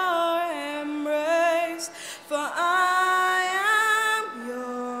in your embrace. For I am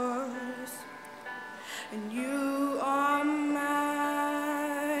yours, and you are mine.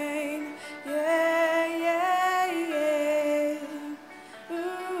 Yeah, yeah, yeah.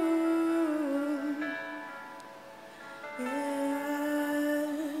 Ooh, yeah.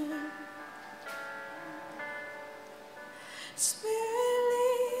 Spirit,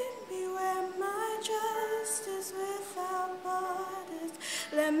 lead me where my trust is without borders.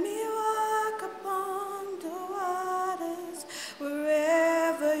 Let me walk upon the waters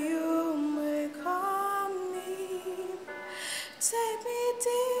wherever you may call me. Take me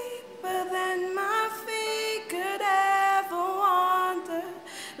deeper than my feet could ever wander.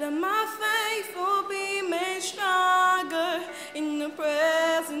 Let my faith will be made stronger in the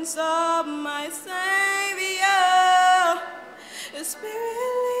presence of my Savior. The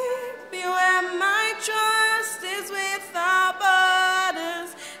Spirit, lead me where my trust is without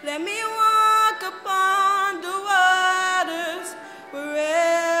borders. Let me walk upon the waters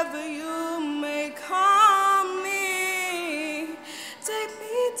wherever you may call me. Take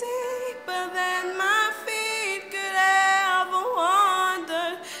me deeper than my feet could ever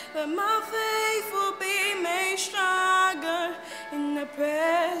wander. Let my faith will be made stronger in the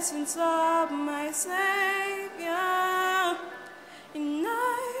presence of my Savior. And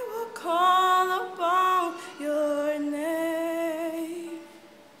I will call upon your name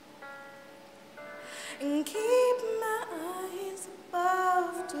and keep my eyes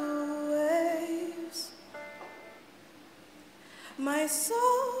above the waves. My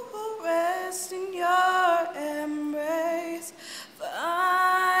soul will rest in your embrace, for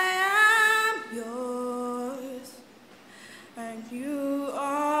I am yours and you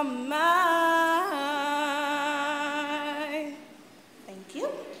are mine. Thank you.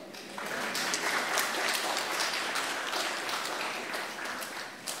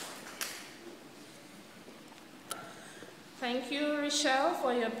 Thank you, Rochelle,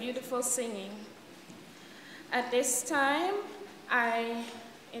 for your beautiful singing. At this time, I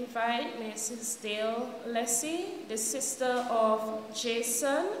invite Mrs. Dale-Lessey, the sister of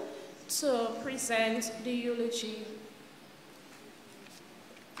Jason, to present the eulogy.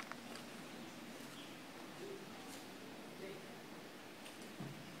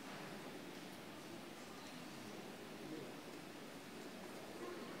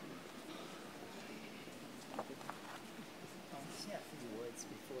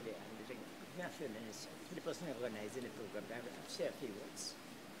 The person organizing the program, I will share a few words.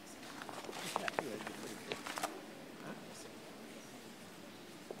 Share a few words before the program.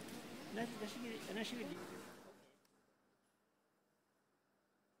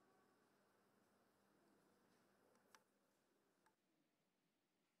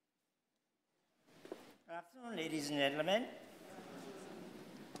 Good afternoon, ladies and gentlemen.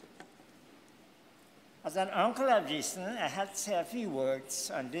 As an uncle of Jason, I had to say a few words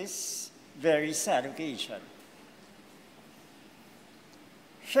on this very sad occasion.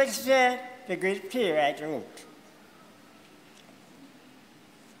 Shakespeare, the great playwright, wrote,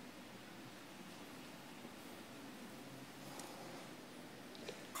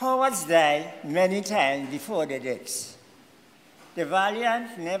 "Cowards die many times before their deaths. The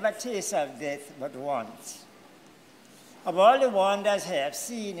valiant never taste of death but once. Of all the wonders I have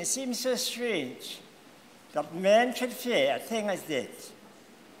seen, it seems so strange that men should fear a thing as death,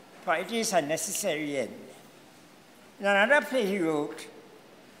 for it is a necessary end." In another play he wrote,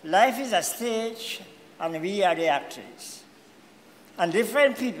 "Life is a stage and we are the actors. And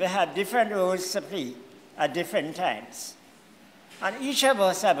different people have different roles to play at different times. And each of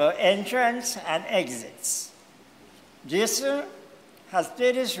us have our entrance and exits. Jason has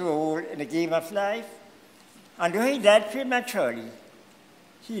played his role in the game of life, and though he died prematurely,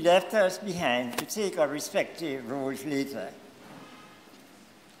 he left us behind to take our respective roles later.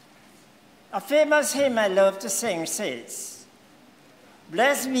 A famous hymn I love to sing says,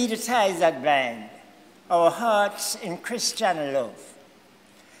 "Blessed be the ties that bind our hearts in Christian love.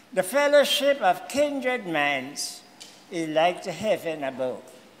 The fellowship of kindred minds is like the heaven above.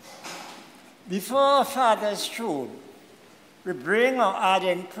 Before our Father's throne, we bring our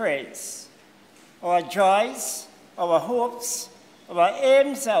ardent praise. Our joys, our hopes, our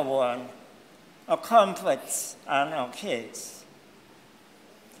aims are one, our comforts and our cares.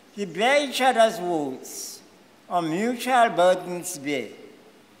 We bear each other's woes, our mutual burdens bear,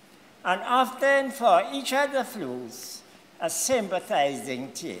 and often for each other flows a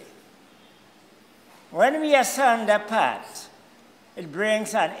sympathizing tear. When we asunder apart, it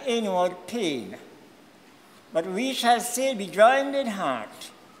brings an inward pain, but we shall still be joined in heart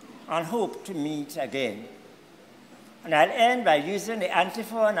and hope to meet again. And I'll end by using the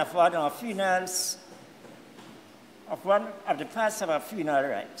antiphon of one of our funerals, of one of the parts of our funeral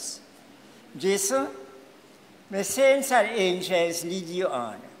rites. Jesus, may saints and angels lead you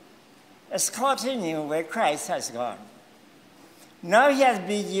on, escorting you where Christ has gone. Now he has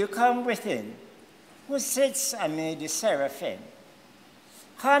bid you come within, who sits amid the seraphim.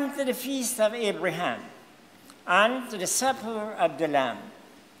 Come to the feast of Abraham, and to the supper of the Lamb.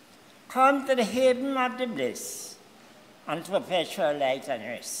 Come to the haven of the bliss, and to perpetual light and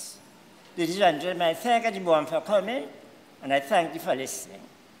rest. Ladies and gentlemen, I thank everyone for coming, and I thank you for listening.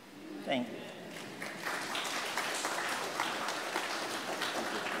 Thank you.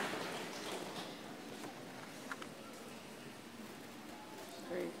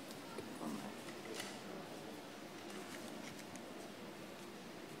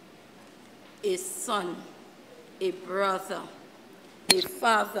 A son, a brother, a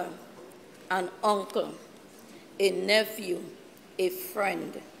father, an uncle, a nephew, a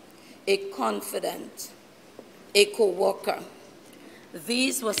friend, a confidant, a co-worker.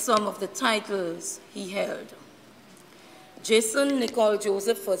 These were some of the titles he held. Jason Nicol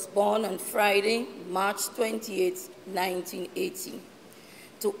Joseph was born on Friday, March 28, 1980,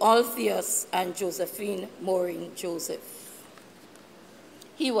 to Altheus and Josephine Maureen Joseph.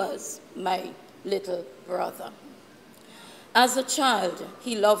 He was my little brother. As a child,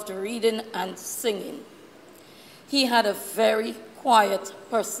 he loved reading and singing. He had a very quiet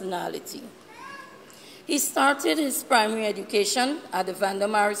personality. He started his primary education at the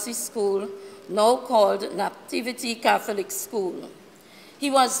Vendome RC School, now called Nativity Catholic School.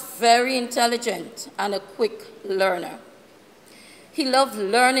 He was very intelligent and a quick learner. He loved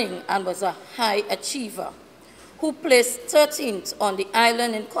learning and was a high achiever, who placed 13th on the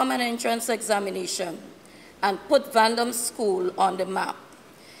island in Common Entrance examination and put Vendome School on the map.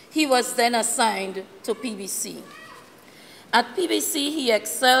 He was then assigned to PBC. At PBC, he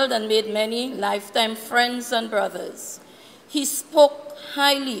excelled and made many lifetime friends and brothers. He spoke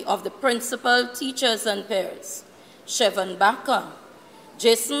highly of the principal, teachers, and peers. Chevon Baker,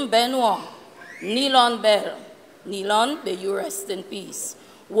 Jason Benoit, Nilon Bell, Nilon, may you rest in peace,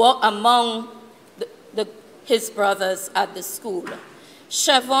 were among his brothers at the school.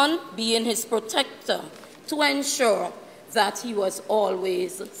 Chevon being his protector to ensure that he was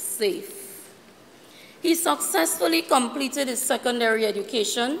always safe. He successfully completed his secondary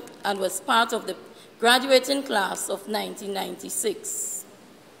education and was part of the graduating class of 1996.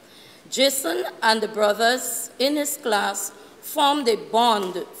 Jason and the brothers in his class formed a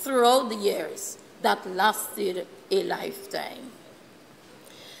bond throughout the years that lasted a lifetime.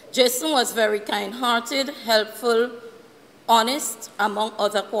 Jason was very kind-hearted, helpful, honest, among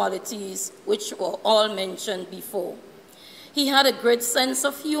other qualities which were all mentioned before. He had a great sense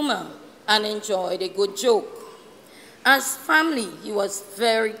of humor and enjoyed a good joke. As family, he was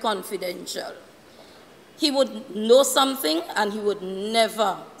very confidential. He would know something and he would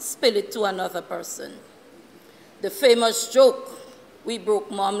never spill it to another person. The famous joke, we broke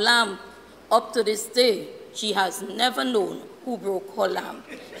Mom's lamp, up to this day, she has never known who broke her lamp.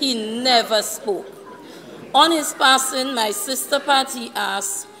 He never spoke. On his passing, my sister Patti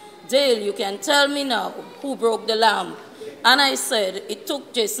asked, "Dale, you can tell me now who broke the lamp." And I said,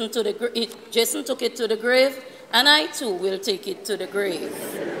 Jason took it to the grave, and I too will take it to the grave.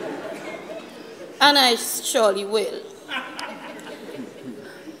 And I surely will.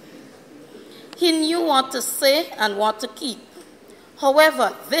 He knew what to say and what to keep.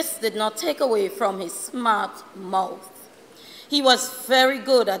 However, this did not take away from his smart mouth. He was very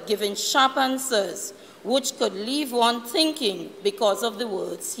good at giving sharp answers, which could leave one thinking because of the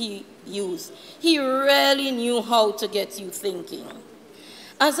words he used. He really knew how to get you thinking.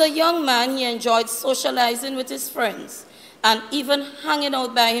 As a young man, he enjoyed socializing with his friends and even hanging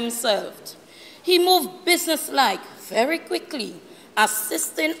out by himself. He moved businesslike very quickly,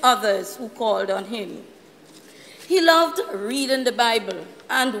 assisting others who called on him. He loved reading the Bible,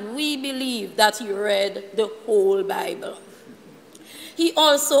 and we believe that he read the whole Bible. He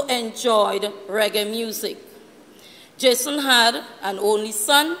also enjoyed reggae music. Jason had an only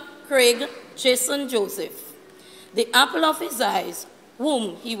son, Craig Jason Joseph, the apple of his eyes,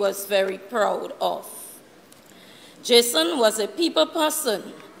 whom he was very proud of. Jason was a people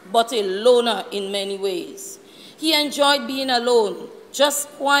person, but a loner in many ways. He enjoyed being alone, just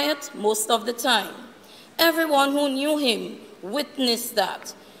quiet most of the time. Everyone who knew him witnessed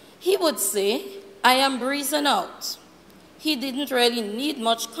that. He would say, "I am breezing out." he didn't really need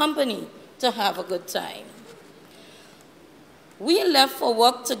much company to have a good time. We left for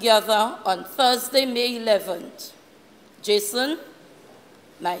work together on Thursday, May 11th. Jason,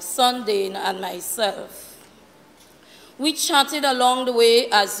 my son Dane, and myself. We chatted along the way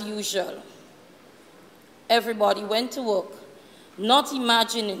as usual. Everybody went to work, not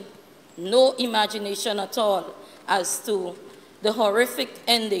imagining, no imagination at all as to the horrific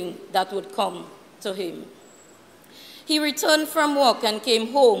ending that would come to him. He returned from work and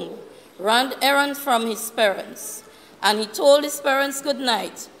came home, ran errands from his parents, and he told his parents good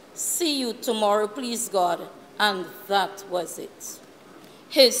night, see you tomorrow, please God, and that was it.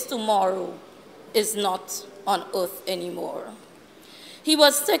 His tomorrow is not on earth anymore. He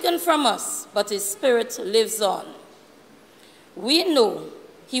was taken from us, but his spirit lives on. We know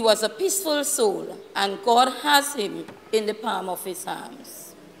he was a peaceful soul, and God has him in the palm of his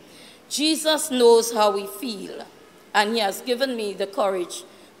hands. Jesus knows how we feel, and he has given me the courage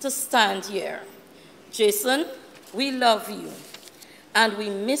to stand here. Jason, we love you, and we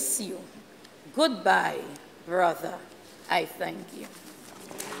miss you. Goodbye, brother. I thank you.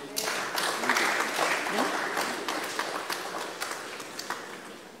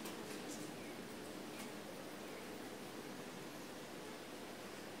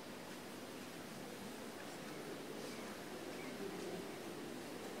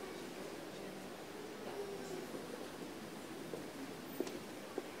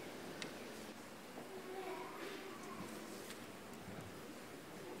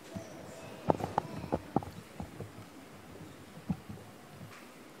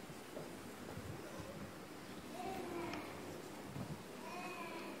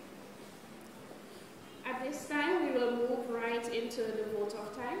 At this time, we will move right into the vote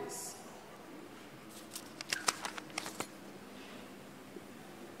of thanks.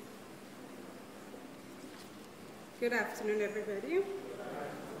 Good afternoon, everybody.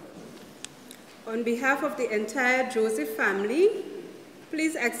 On behalf of the entire Joseph family,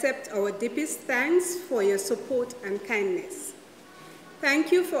 please accept our deepest thanks for your support and kindness.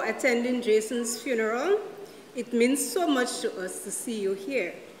 Thank you for attending Jason's funeral. It means so much to us to see you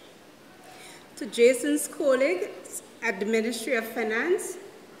here. To Jason's colleagues at the Ministry of Finance,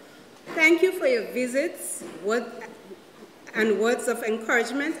 thank you for your visits and words of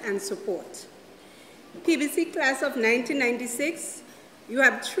encouragement and support. PBC class of 1996, you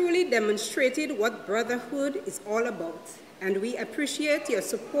have truly demonstrated what brotherhood is all about, and we appreciate your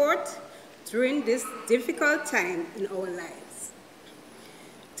support during this difficult time in our lives.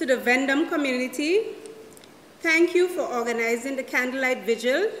 To the Vendome community, thank you for organizing the candlelight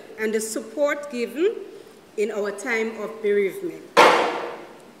vigil and the support given in our time of bereavement.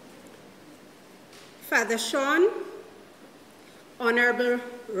 Father Sean, Honorable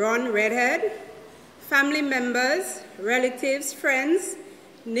Ron Redhead, family members, relatives, friends,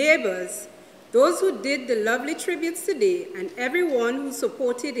 neighbors, those who did the lovely tributes today, and everyone who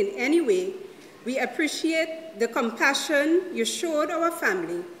supported in any way, we appreciate the compassion you showed our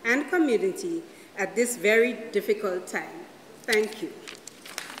family and community at this very difficult time. Thank you.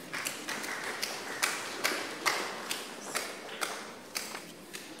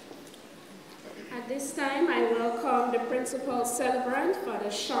 At this time, I welcome the principal celebrant,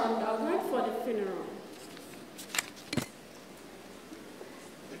 Father Sean Douglas, for the funeral.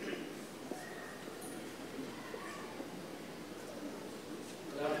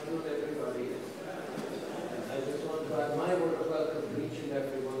 Good afternoon, everybody. I just want to add my word of welcome to each and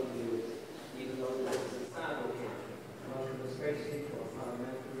every one of you, even though this is a sad occasion. Welcome especially to our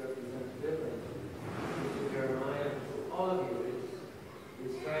parliamentary representative, to Jeremiah, and to all of you,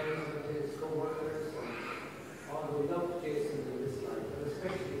 his friends and his co-workers, and all who loved Jason in this life, but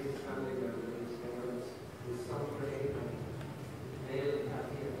especially his family members, his parents, his son Ray, and Dale and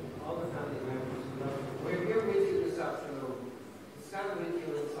Patti, and all the family members who loved him. We're here with you this afternoon to stand with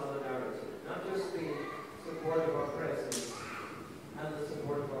you in solidarity, not just the support of our presence and the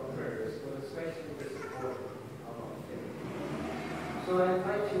support of our prayers, but especially the support of our faith. So I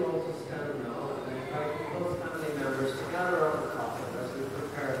invite you all to stand now, and I invite both family members to gather around the coffin as we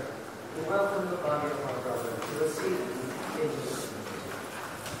prepare to welcome the body of our brother to the seat in his.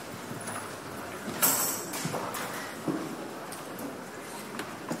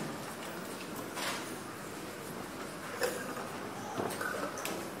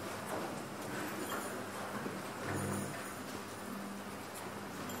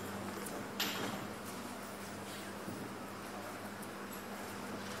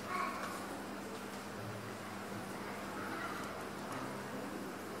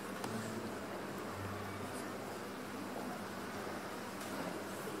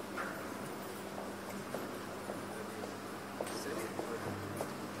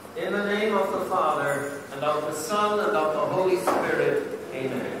 In the name of the Father, and of the Son, and of the Holy Spirit.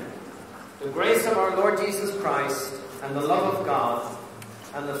 Amen. The grace of our Lord Jesus Christ, and the love of God,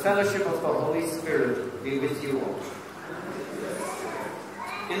 and the fellowship of the Holy Spirit be with you all.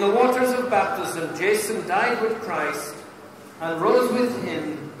 In the waters of baptism, Jason died with Christ and rose with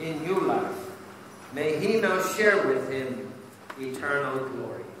him in new life. May he now share with him eternal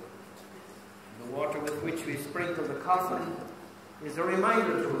glory. The water with which we sprinkle the coffin is a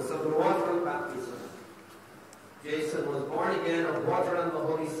reminder to us of the water of baptism. Jason was born again of water and the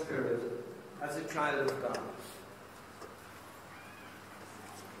Holy Spirit as a child of God.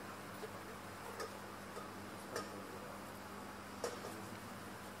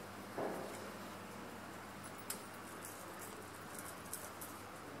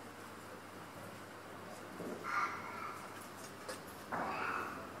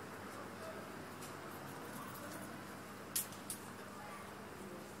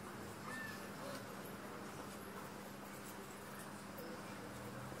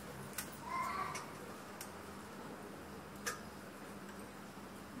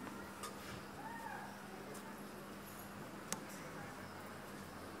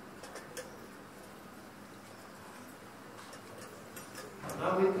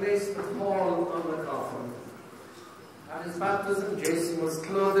 Now we place the pall on the coffin. At his baptism, Jason was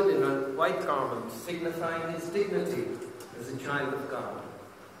clothed in a white garment, signifying his dignity as a child of God.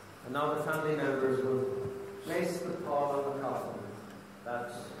 And now the family members will place the pall on the coffin.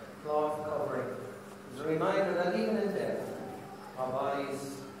 That cloth covering is a reminder that even in death, our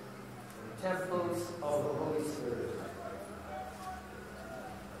bodies are temples of the Holy Spirit.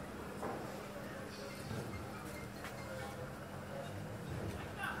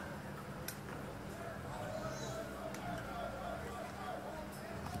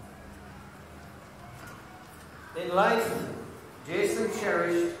 In life, Jason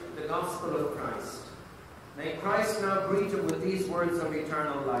cherished the gospel of Christ. May Christ now greet him with these words of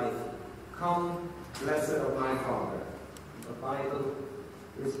eternal life. Come, blessed of my Father. The Bible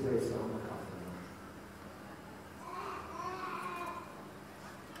is placed on the coffin.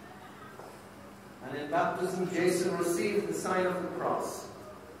 And in baptism, Jason received the sign of the cross.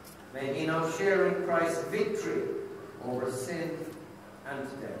 May he now share in Christ's victory over sin and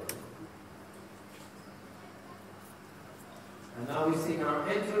death. And now we sing our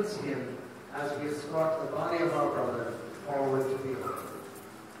entrance hymn as we escort the body of our brother forward to the altar.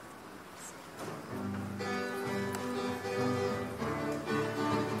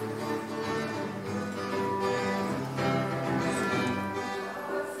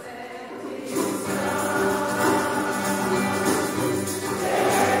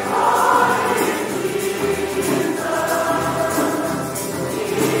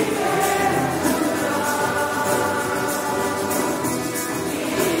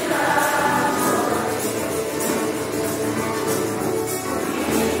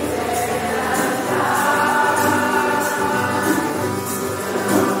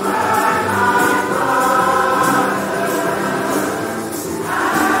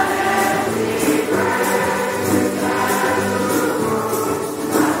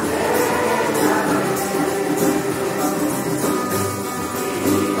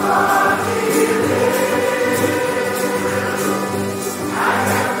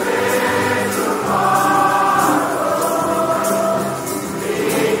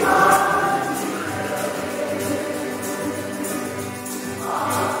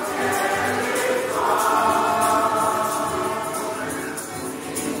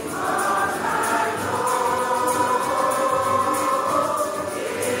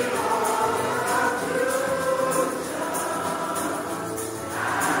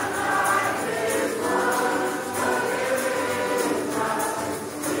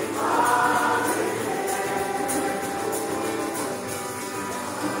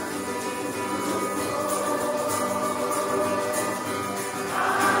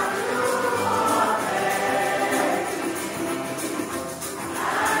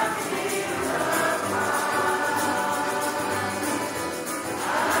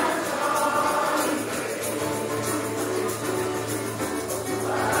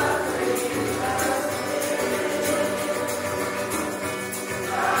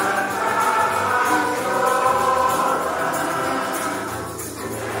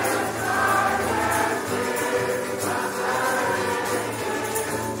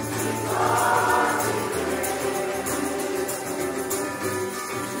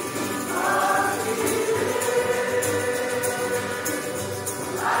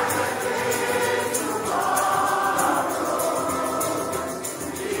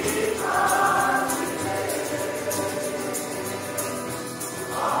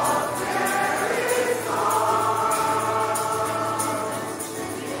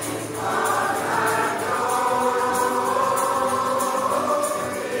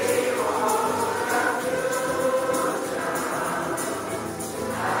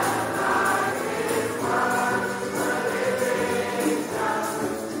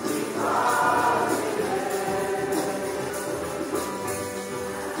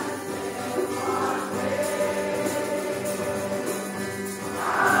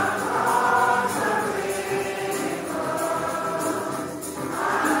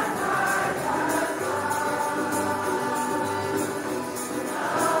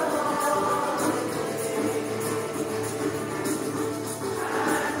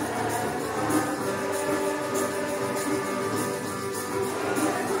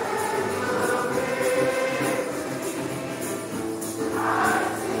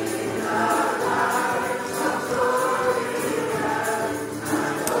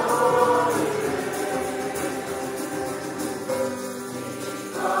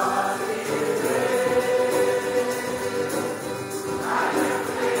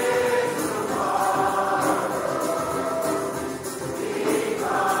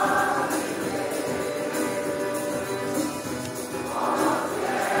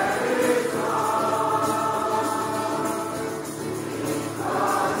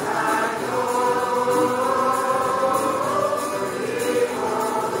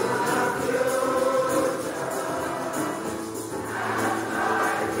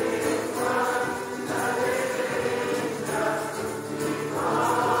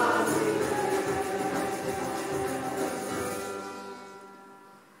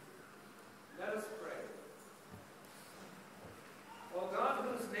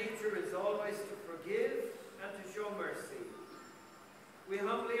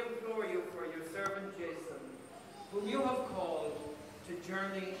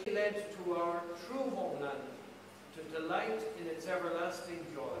 journey led to our true homeland, to delight in its everlasting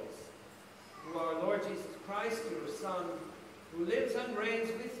joys. Through our Lord Jesus Christ, your Son, who lives and reigns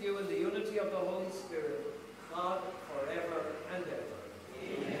with you in the unity of the Holy Spirit, God, forever and ever.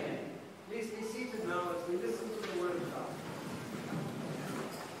 Amen. Please be seated now as we listen to the Word of God.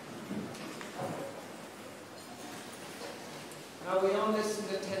 Now we all listened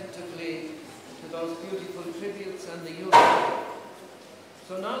attentively to those beautiful tributes and the eulogy.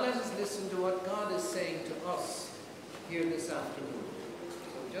 So now let us listen to what God is saying to us here this afternoon.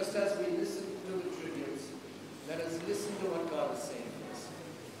 So just as we listen to the tributes, let us listen to what God is saying to us.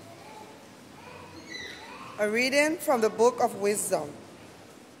 A reading from the Book of Wisdom.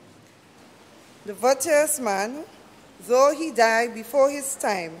 The virtuous man, though he die before his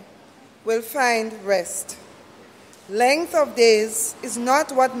time, will find rest. Length of days is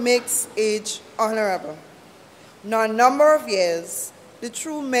not what makes age honorable, nor number of years the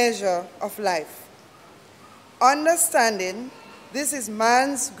true measure of life. Understanding, this is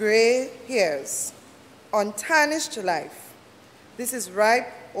man's gray hairs, untarnished life. This is ripe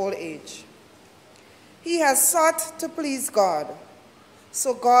old age. He has sought to please God,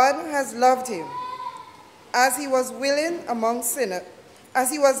 so God has loved him. As he was living among sinners,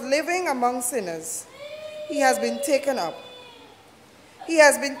 he has been taken up. He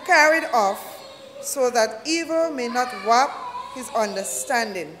has been carried off so that evil may not warp his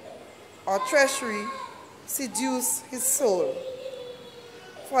understanding or treachery seduce his soul.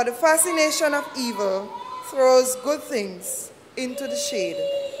 For the fascination of evil throws good things into the shade,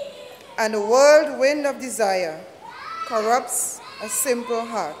 and the whirlwind of desire corrupts a simple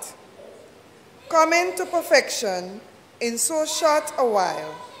heart. Coming to perfection in so short a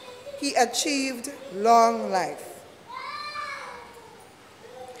while, he achieved long life.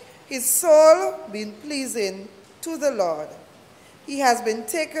 His soul being pleasing to the Lord, he has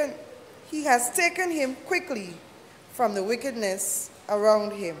taken him quickly from the wickedness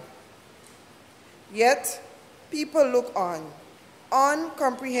around him. Yet people look on,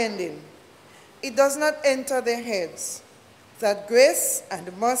 uncomprehending. It does not enter their heads that grace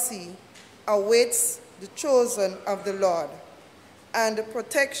and mercy awaits the chosen of the Lord, and the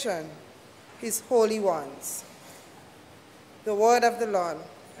protection his holy ones. The word of the Lord.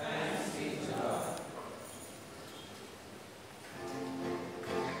 Thanks be to God. Amen.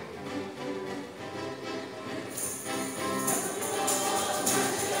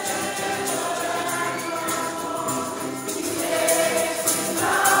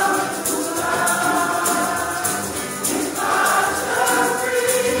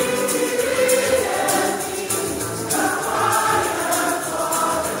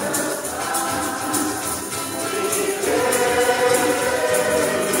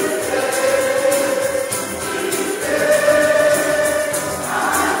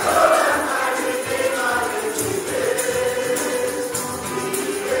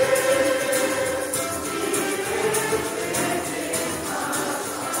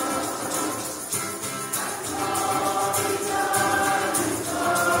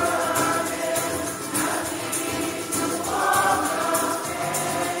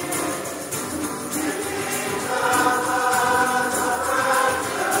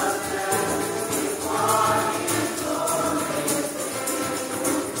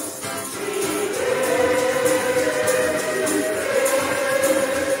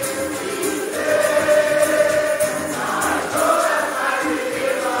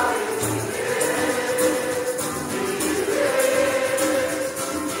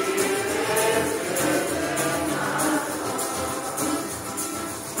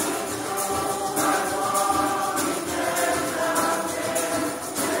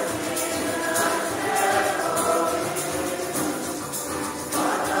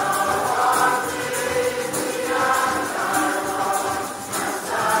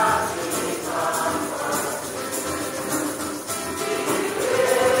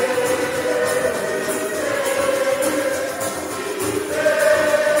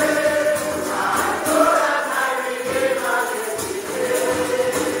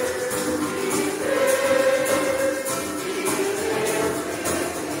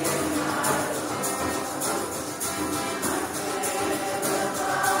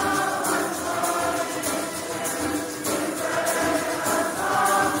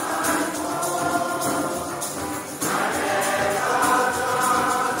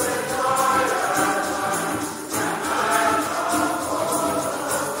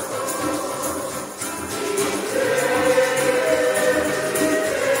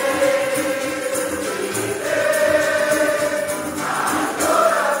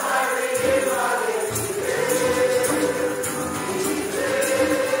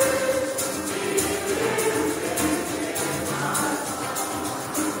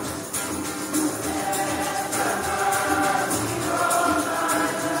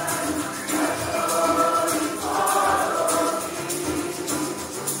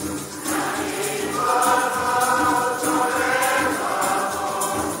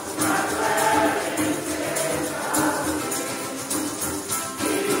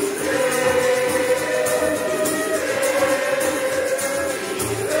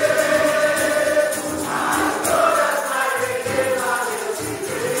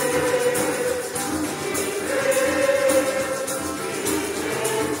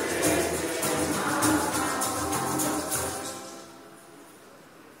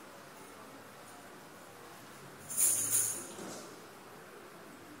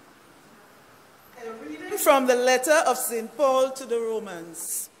 from the letter of St. Paul to the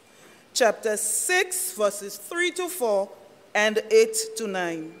Romans, chapter 6, verses 3 to 4 and 8 to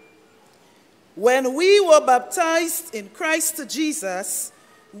 9. When we were baptized in Christ Jesus,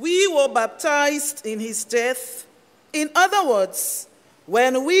 we were baptized in his death. In other words,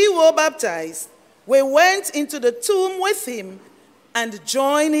 when we were baptized, we went into the tomb with him and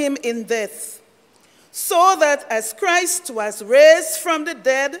joined him in death, so that as Christ was raised from the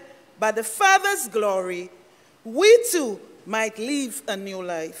dead by the Father's glory, we too might live a new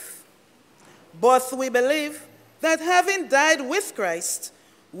life. Both we believe that having died with Christ,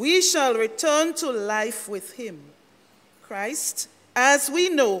 we shall return to life with him. Christ, as we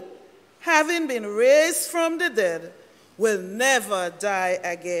know, having been raised from the dead, will never die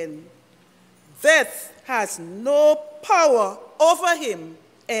again. Death has no power over him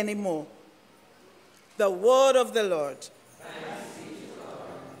anymore. The word of the Lord. Thanks be to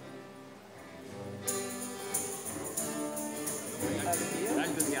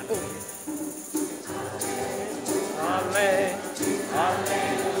God.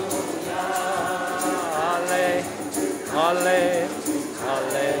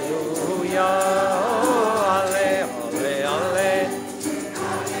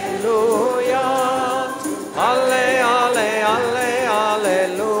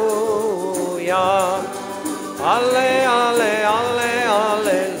 Alleluia, alleluia,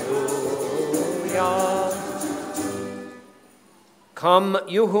 alleluia. Come,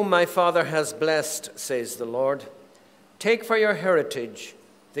 you whom my Father has blessed, says the Lord. Take for your heritage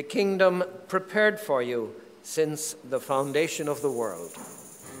the kingdom prepared for you since the foundation of the world.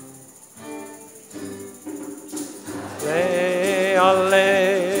 Alleluia,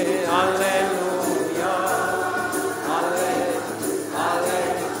 alleluia,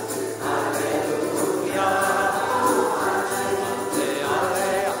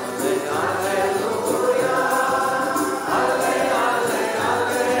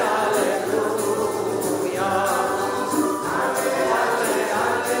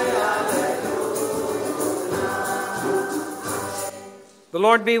 The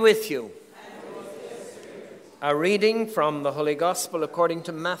Lord be with you. A reading from the Holy Gospel according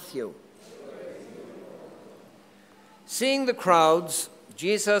to Matthew. Seeing the crowds,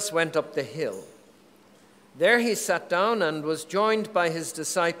 Jesus went up the hill. There he sat down and was joined by his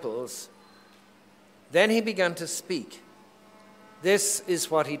disciples. Then he began to speak. This is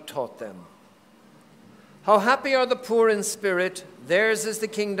what he taught them. How happy are the poor in spirit, theirs is the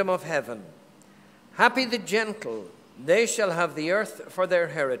kingdom of heaven. Happy the gentle, they shall have the earth for their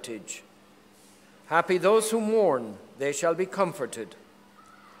heritage. Happy those who mourn, they shall be comforted.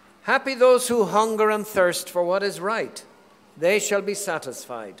 Happy those who hunger and thirst for what is right, they shall be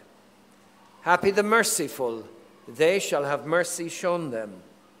satisfied. Happy the merciful, they shall have mercy shown them.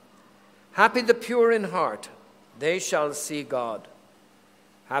 Happy the pure in heart, they shall see God.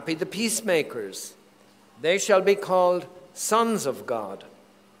 Happy the peacemakers, they shall be called sons of God.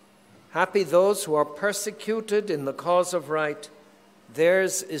 Happy those who are persecuted in the cause of right,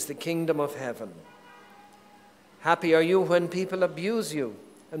 theirs is the kingdom of heaven. Happy are you when people abuse you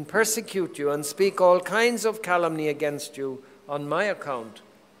and persecute you and speak all kinds of calumny against you on my account.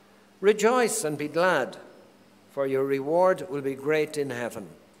 Rejoice and be glad, for your reward will be great in heaven.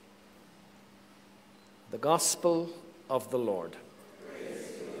 The Gospel of the Lord. Praise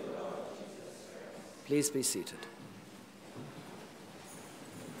to you, Lord Jesus Christ. Please be seated.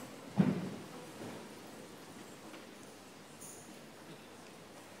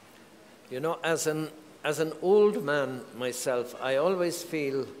 You know, as an old man myself, I always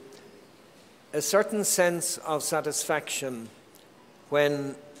feel a certain sense of satisfaction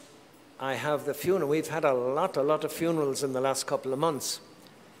when I have the funeral. We've had a lot of funerals in the last couple of months.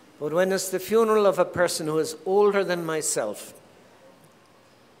 But when it's the funeral of a person who is older than myself,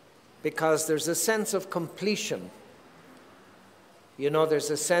 because there's a sense of completion. You know, there's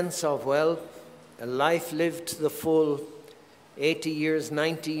a sense of, well, a life lived to the full, 80 years,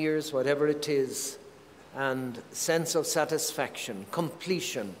 90 years, whatever it is, and sense of satisfaction,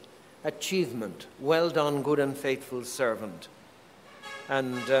 completion, achievement. Well done, good and faithful servant.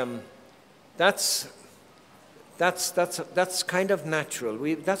 And that's kind of natural.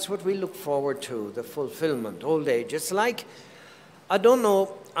 That's what we look forward to, the fulfillment, old age. It's like, I don't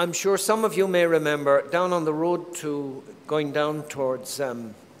know, I'm sure some of you may remember, down on the road to going down towards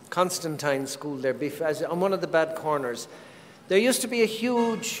Constantine School there, on one of the bad corners, there used to be a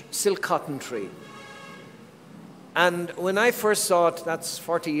huge silk cotton tree. And when I first saw it, that's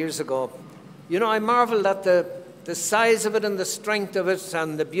 40 years ago, you know, I marveled at the size of it and the strength of it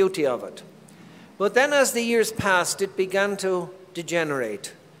and the beauty of it. But then as the years passed, it began to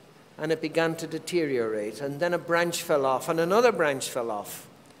degenerate. and it began to deteriorate, and then a branch fell off, and another branch fell off,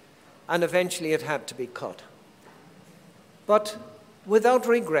 and eventually it had to be cut. But without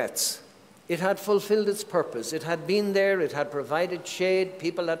regrets, it had fulfilled its purpose. It had been there, it had provided shade,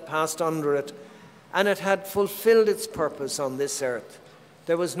 people had passed under it, and it had fulfilled its purpose on this earth.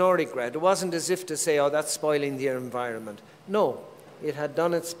 There was no regret. It wasn't as if to say, oh, that's spoiling the environment. No, it had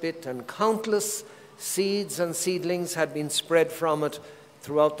done its bit, and countless seeds and seedlings had been spread from it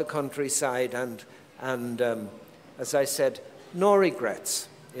throughout the countryside, and as I said, no regrets.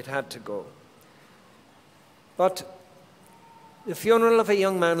 It had to go. But the funeral of a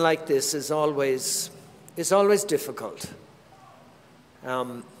young man like this is always difficult.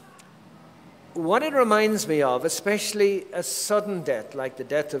 What it reminds me of, especially a sudden death like the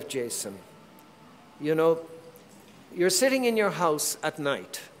death of Jason, you know, you're sitting in your house at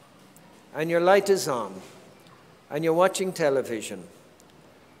night and your light is on and you're watching television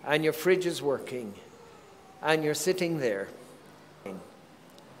and your fridge is working and you're sitting there,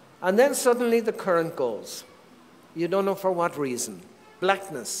 and then suddenly the current goes. You don't know for what reason.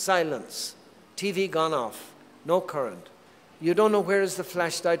 Blackness, silence, TV gone off, no current. You don't know where is the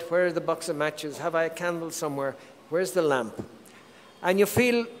flashlight, where are the box of matches, have I a candle somewhere, where's the lamp? And you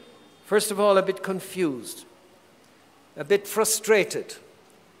feel, first of all, a bit confused, a bit frustrated,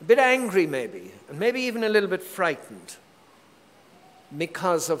 a bit angry maybe, and maybe even a little bit frightened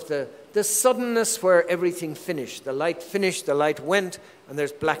because of the suddenness where everything finished. The light went, and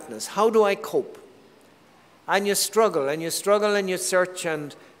there's blackness. How do I cope? And you struggle, and you struggle, and you search,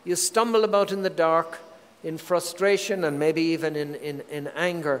 and you stumble about in the dark, in frustration and maybe even in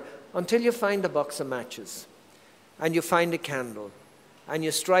anger, until you find a box of matches and you find a candle and you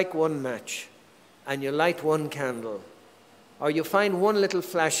strike one match and you light one candle, or you find one little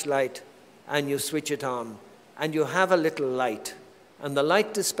flashlight and you switch it on and you have a little light, and the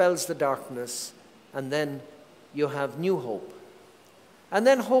light dispels the darkness, and then you have new hope. And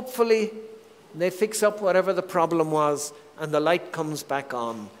then hopefully they fix up whatever the problem was and the light comes back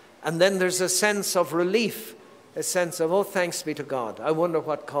on. And then there's a sense of relief, a sense of, oh, thanks be to God. I wonder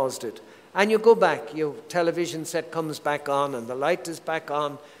what caused it. And you go back, your television set comes back on, and the light is back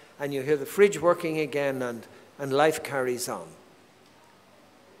on, and you hear the fridge working again, and life carries on.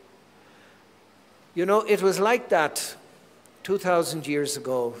 You know, it was like that 2,000 years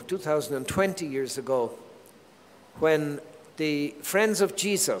ago, 2,020 years ago, when the friends of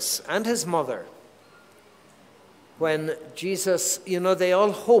Jesus and his mother, when Jesus, you know, they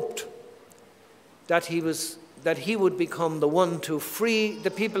all hoped that he would become the one to free the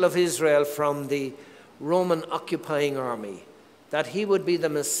people of Israel from the Roman occupying army, that he would be the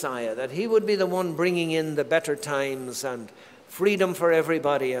Messiah, that he would be the one bringing in the better times and freedom for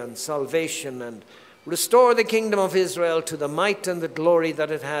everybody and salvation, and restore the kingdom of Israel to the might and the glory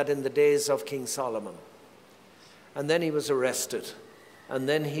that it had in the days of King Solomon. And then he was arrested, and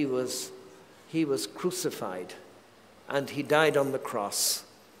then he was crucified. And he died on the cross.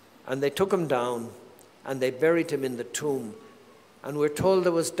 And they took him down, and they buried him in the tomb. And we're told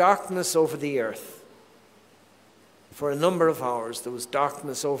there was darkness over the earth. For a number of hours, there was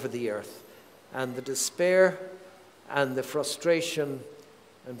darkness over the earth. And the despair and the frustration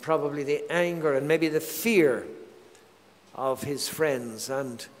and probably the anger and maybe the fear of his friends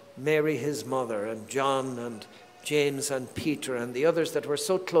and Mary, his mother, and John and James and Peter and the others that were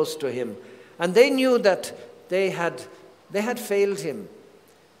so close to him. And they knew that they had failed him,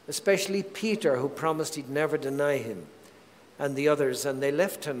 especially Peter, who promised he'd never deny him, and the others, and they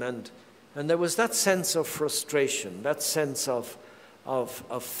left him, and there was that sense of frustration, that sense of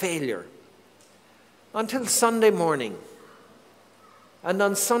failure, until Sunday morning. And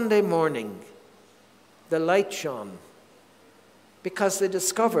on Sunday morning, the light shone, because they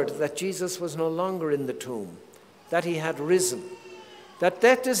discovered that Jesus was no longer in the tomb, that he had risen, that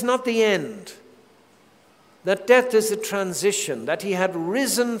death is not the end, that death is a transition, that he had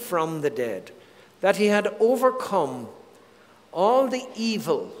risen from the dead, that he had overcome all the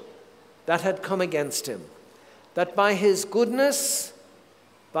evil that had come against him, that by his goodness,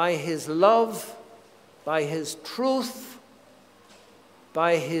 by his love, by his truth,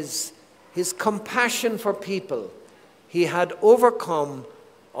 by his compassion for people, he had overcome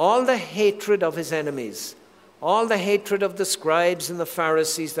all the hatred of his enemies, all the hatred of the scribes and the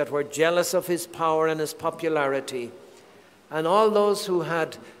Pharisees that were jealous of his power and his popularity, and all those who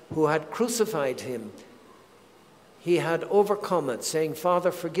had crucified him. He had overcome it, saying,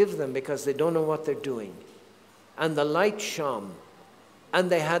 Father, forgive them because they don't know what they're doing. And the light shone, and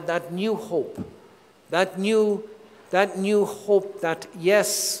they had that new hope, that new hope that,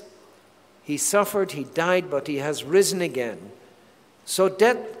 yes, he suffered, he died, but he has risen again. So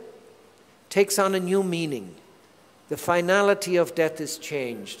death takes on a new meaning. The finality of death is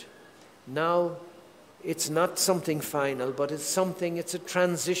changed. Now it's not something final, but it's a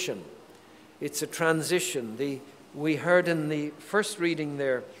transition. It's a transition. We heard in the first reading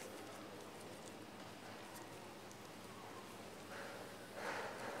there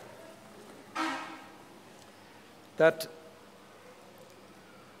that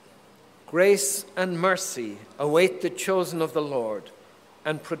grace and mercy await the chosen of the Lord,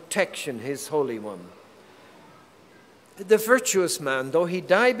 and protection his Holy One. The virtuous man, though he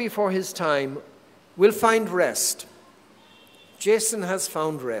die before his time, will find rest. Jason has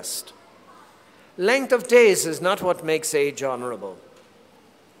found rest. Length of days is not what makes age honorable.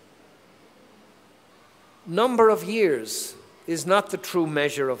 Number of years is not the true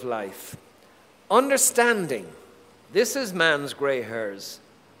measure of life. Understanding, this is man's gray hairs.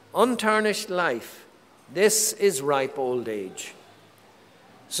 Untarnished life, this is ripe old age.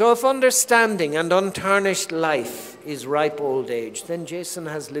 So if understanding and untarnished life is ripe old age, then Jason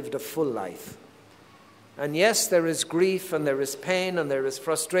has lived a full life. And yes, there is grief and there is pain and there is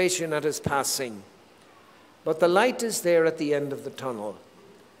frustration at his passing. But the light is there at the end of the tunnel.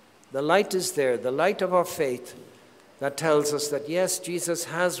 The light is there, the light of our faith that tells us that yes, Jesus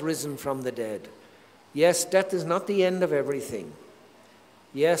has risen from the dead. Yes, death is not the end of everything.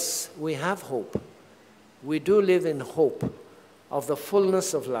 Yes, we have hope. We do live in hope of the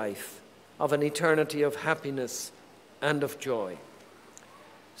fullness of life, of an eternity of happiness and of joy.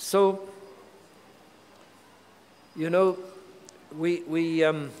 So, you know, we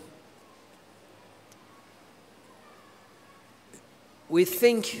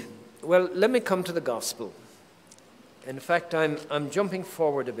think, well, let me come to the gospel. In fact, I'm jumping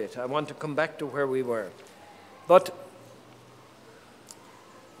forward a bit. I want to come back to where we were. But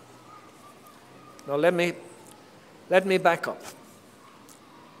now let me back up.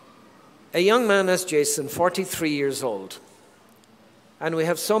 A young man as Jason, 43 years old, and we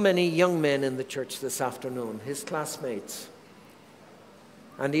have so many young men in the church this afternoon, his classmates,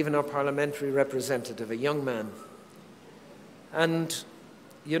 and even our parliamentary representative, a young man. And,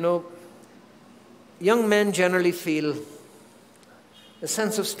 you know, young men generally feel a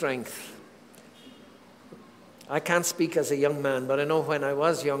sense of strength. I can't speak as a young man, but I know when I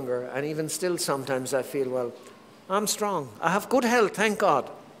was younger, and even still sometimes I feel, well, I'm strong. I have good health, thank God.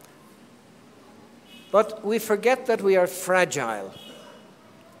 But we forget that we are fragile.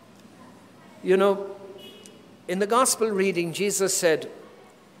 You know, in the gospel reading, Jesus said,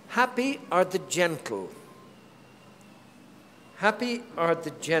 "Happy are the gentle. Happy are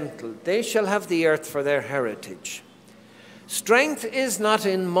the gentle. They shall have the earth for their heritage." Strength is not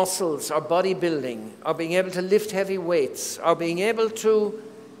in muscles or bodybuilding or being able to lift heavy weights or being able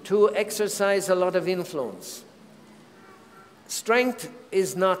to exercise a lot of influence. Strength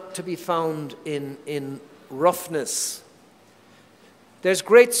is not to be found in roughness. There's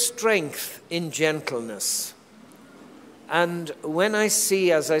great strength in gentleness. And when I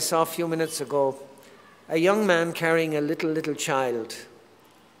see, as I saw a few minutes ago, a young man carrying a little child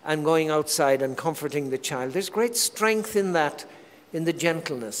and going outside and comforting the child, there's great strength in that, in the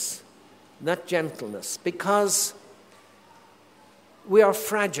gentleness, that gentleness, because we are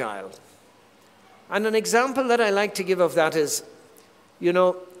fragile. And an example that I like to give of that is, you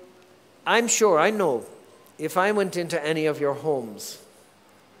know, I know, if I went into any of your homes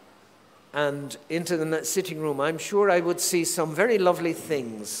and into the sitting room, I'm sure I would see some very lovely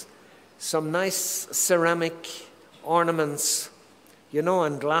things, some nice ceramic ornaments, you know,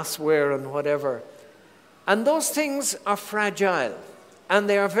 and glassware and whatever. And those things are fragile and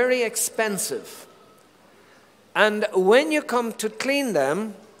they are very expensive. And when you come to clean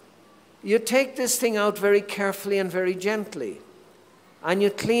them, you take this thing out very carefully and very gently. And you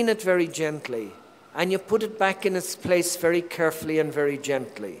clean it very gently. And you put it back in its place very carefully and very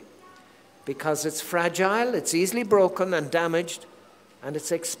gently. Because it's fragile, it's easily broken and damaged, and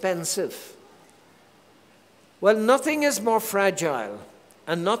it's expensive. Well, nothing is more fragile,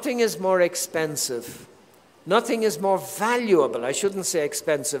 and nothing is more expensive. Nothing is more valuable, I shouldn't say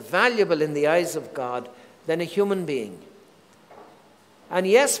expensive, valuable in the eyes of God than a human being. And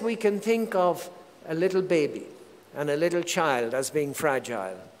yes, we can think of a little baby and a little child as being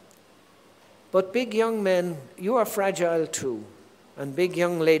fragile. But big young men, you are fragile too. And big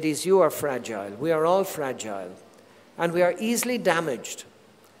young ladies, you are fragile. We are all fragile. And we are easily damaged.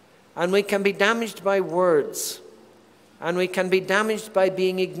 And we can be damaged by words. And we can be damaged by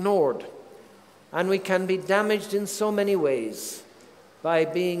being ignored. And we can be damaged in so many ways. By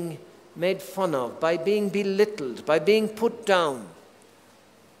being made fun of, by being belittled, by being put down.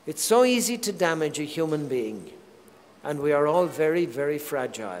 It's so easy to damage a human being. And we are all very, very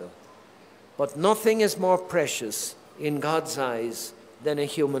fragile. but nothing is more precious in God's eyes than a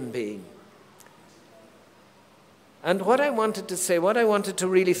human being. And what I wanted to say, what I wanted to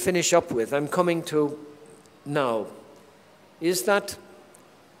really finish up with, I'm coming to now, is that,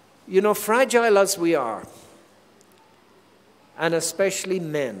 you know, fragile as we are, and especially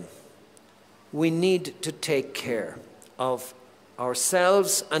men, we need to take care of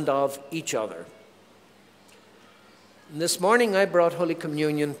ourselves and of each other. And this morning I brought Holy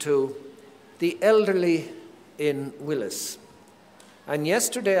Communion to the elderly in Willis. And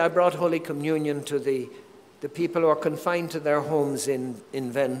yesterday I brought Holy Communion to the people who are confined to their homes in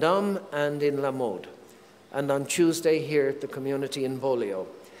Vendome and in Lamode. And on Tuesday here at the community in Bolio.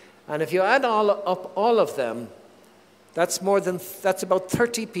 And if you add up all of them, that's about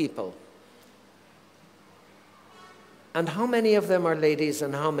 30 people. And how many of them are ladies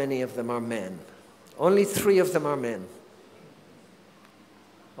and how many of them are men? Only 3 of them are men.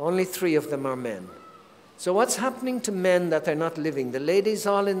 Only 3 of them are men. So what's happening to men that they're not living? The ladies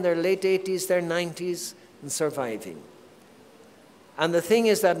all in their late 80s, their 90s, and surviving. And the thing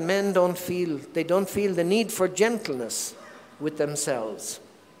is that men don't feel the need for gentleness with themselves.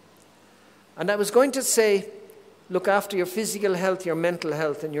 And I was going to say, look after your physical health, your mental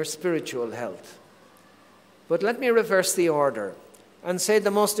health, and your spiritual health. But let me reverse the order and say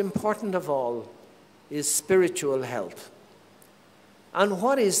the most important of all is spiritual health. And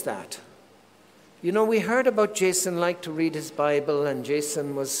what is that? You know, we heard about Jason liked to read his Bible, and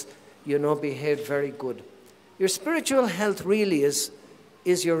Jason was, you know, behaved very good. Your spiritual health really is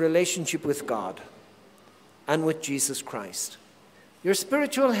your relationship with God and with Jesus Christ. Your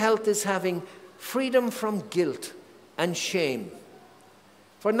spiritual health is having freedom from guilt and shame,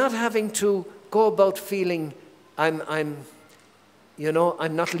 for not having to go about feeling I'm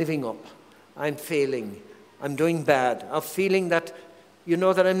not living up, I'm failing, I'm doing bad, of feeling that, you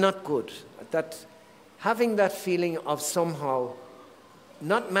know, that I'm not good, that having that feeling of somehow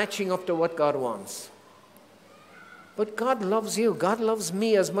not matching up to what God wants. But God loves you, God loves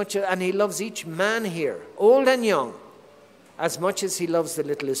me as much, and he loves each man here, old and young, as much as he loves the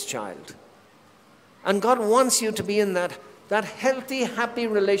littlest child. And God wants you to be in that healthy, happy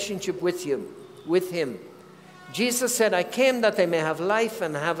relationship with him. Jesus said, I came that they may have life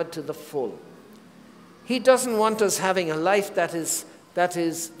and have it to the full. He doesn't want us having a life that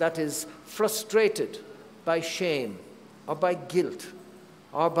is frustrated by shame or by guilt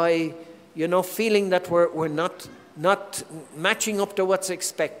or by, you know, feeling that we're not matching up to what's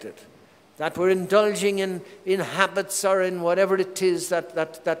expected, that we're indulging in habits or in whatever it is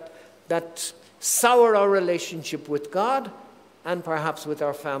that sour our relationship with God and perhaps with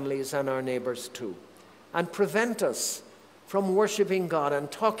our families and our neighbors too, and prevent us from worshiping God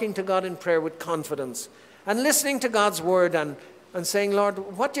and talking to God in prayer with confidence and listening to God's word and saying, Lord,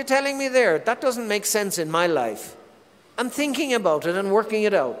 what you're telling me there, that doesn't make sense in my life. I'm thinking about it and working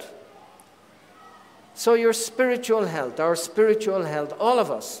it out. So your spiritual health, our spiritual health, all of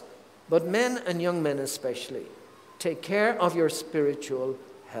us, but men and young men especially, take care of your spiritual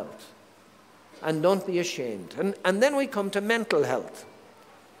health. And don't be ashamed. And then we come to mental health.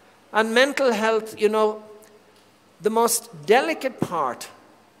 And mental health, you know, the most delicate part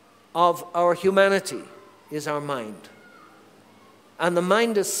of our humanity is our mind. And the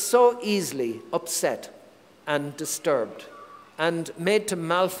mind is so easily upset and disturbed and made to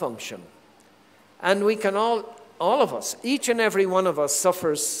malfunction. And we can all of us, each and every one of us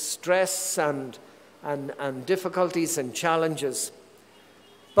suffers stress and difficulties and challenges.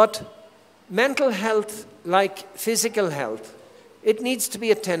 But mental health, like physical health, it needs to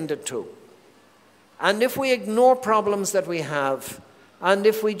be attended to. And if we ignore problems that we have, and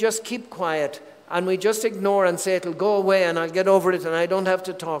if we just keep quiet, and we just ignore and say it'll go away and I'll get over it and I don't have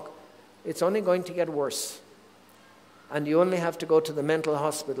to talk, it's only going to get worse. And you only have to go to the mental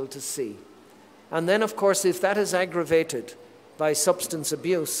hospital to see. And then, of course, if that is aggravated by substance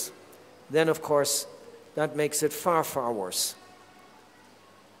abuse, then, of course, that makes it far, far worse.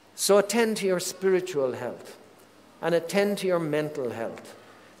 So attend to your spiritual health and attend to your mental health.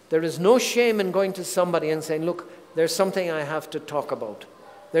 There is no shame in going to somebody and saying, look, there's something I have to talk about.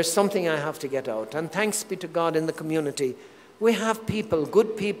 There's something I have to get out. And thanks be to God in the community, we have people,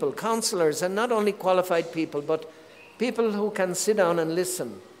 good people, counselors, and not only qualified people, but people who can sit down and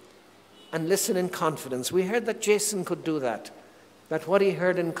listen in confidence. We heard that Jason could do that what he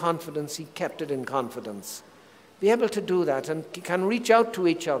heard in confidence, he kept it in confidence. Be able to do that and can reach out to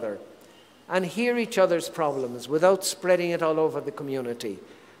each other and hear each other's problems without spreading it all over the community.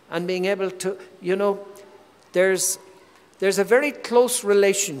 And being able to, you know, there's a very close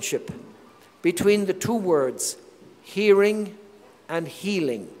relationship between the two words, hearing and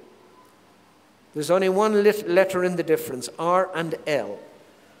healing. There's only one letter in the difference, R and L.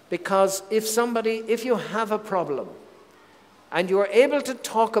 Because if you have a problem and you are able to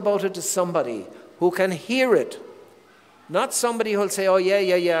talk about it to somebody who can hear it, not somebody who will say, oh,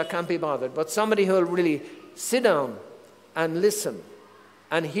 yeah, I can't be bothered, but somebody who will really sit down and listen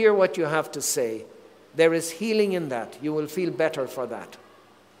and hear what you have to say, there is healing in that. You will feel better for that.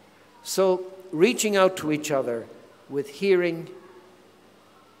 So reaching out to each other with hearing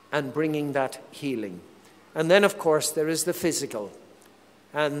and bringing that healing. And then, of course, there is the physical.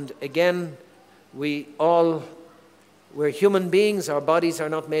 And again, we're human beings. Our bodies are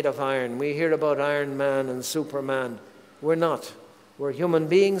not made of iron. We hear about Iron Man and Superman. We're not. We're human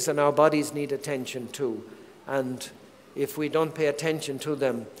beings, and our bodies need attention too. And if we don't pay attention to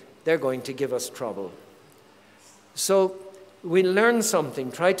them, they're going to give us trouble. So we learn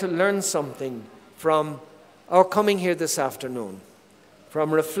something, try to learn something from our coming here this afternoon,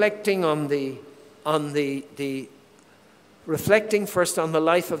 from reflecting reflecting first on the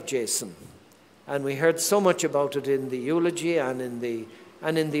life of Jason. And we heard so much about it in the eulogy and in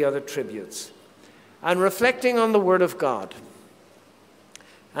the other tributes. And reflecting on the Word of God.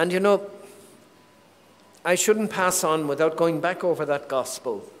 And you know, I shouldn't pass on without going back over that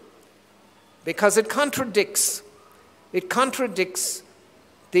gospel, because it contradicts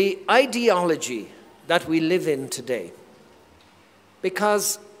the ideology that we live in today.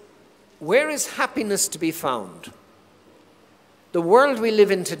 Because where is happiness to be found? The world we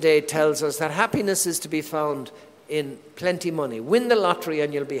live in today tells us that happiness is to be found in plenty money. Win the lottery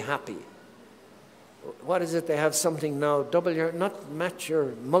and you'll be happy. What is it? They have something now,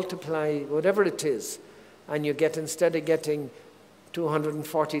 multiply, whatever it is. And you get, instead of getting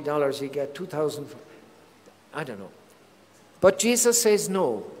 $240, you get $2,000. I don't know. But Jesus says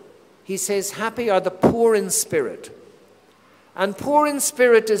no. He says, happy are the poor in spirit. And poor in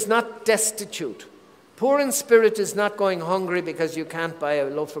spirit is not destitute. Poor in spirit is not going hungry because you can't buy a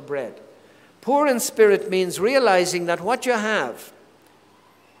loaf of bread. Poor in spirit means realizing that what you have,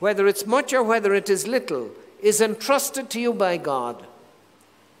 whether it's much or whether it is little, is entrusted to you by God.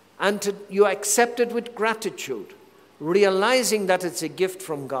 And you accept it with gratitude, realizing that it's a gift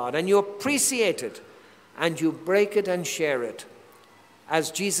from God. And you appreciate it, and you break it and share it.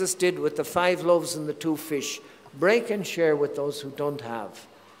 As Jesus did with the 5 loaves and the 2 fish. Break and share with those who don't have.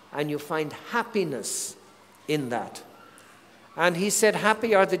 And you find happiness in that. And he said,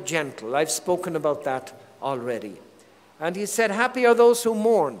 happy are the gentle. I've spoken about that already. And he said, happy are those who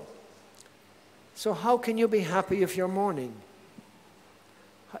mourn. So how can you be happy if you're mourning?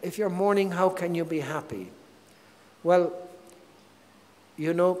 If you're mourning, how can you be happy? Well,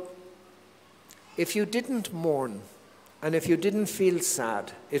 you know, if you didn't mourn and if you didn't feel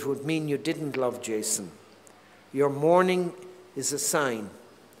sad, it would mean you didn't love Jason. Your mourning is a sign.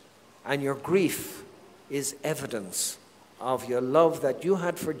 And your grief is evidence of your love that you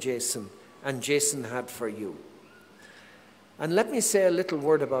had for Jason and Jason had for you. And let me say a little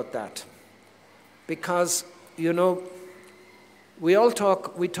word about that. Because, you know, we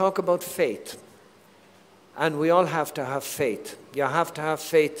talk about faith. And we all have to have faith. You have to have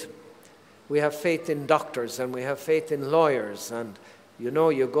faith. We have faith in doctors and we have faith in lawyers. And, you know,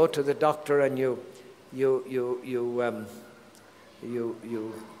 you go to the doctor and you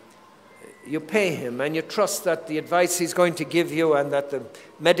pay him and you trust that the advice he's going to give you and that the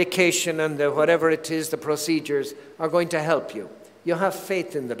medication and the whatever it is, the procedures, are going to help you. You have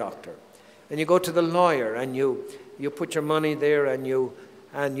faith in the doctor. And you go to the lawyer and you put your money there and you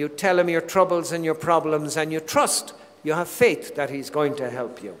tell him your troubles and your problems and you trust, you have faith that he's going to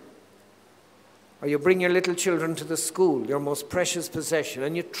help you. Or you bring your little children to the school, your most precious possession,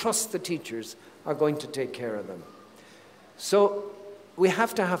 and you trust the teachers are going to take care of them. So we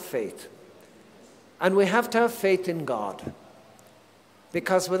have to have faith. And we have to have faith in God.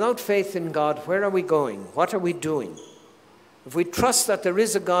 Because without faith in God, where are we going? What are we doing? If we trust that there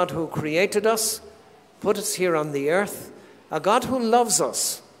is a God who created us, put us here on the earth, a God who loves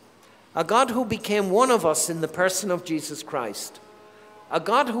us, a God who became one of us in the person of Jesus Christ, a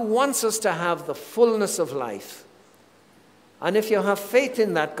God who wants us to have the fullness of life. And if you have faith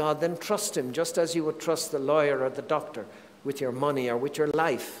in that God, then trust him, just as you would trust the lawyer or the doctor with your money or with your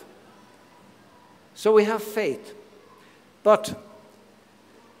life. So we have faith. But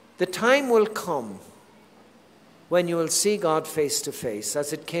the time will come when you will see God face to face,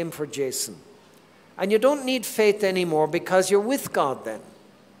 as it came for Jason. And you don't need faith anymore because you're with God then.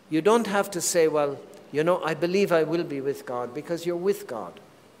 You don't have to say, well, you know, I believe I will be with God, because you're with God.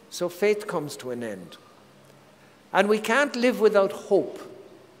 So faith comes to an end. And we can't live without hope.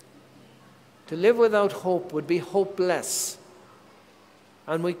 To live without hope would be hopeless.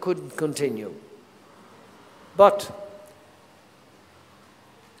 And we couldn't continue. But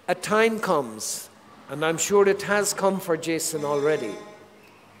a time comes, and I'm sure it has come for Jason already,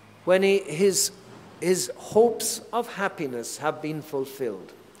 when his hopes of happiness have been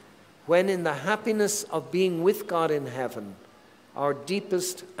fulfilled. When in the happiness of being with God in heaven, our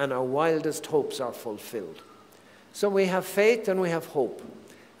deepest and our wildest hopes are fulfilled. So we have faith and we have hope,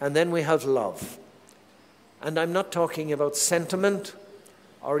 and then we have love. And I'm not talking about sentiment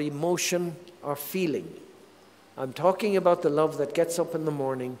or emotion or feeling. I'm talking about the love that gets up in the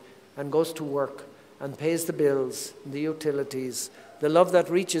morning and goes to work and pays the bills, the utilities, the love that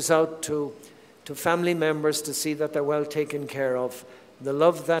reaches out to family members to see that they're well taken care of, the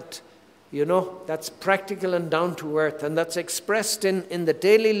love that, that's practical and down to earth, and that's expressed in the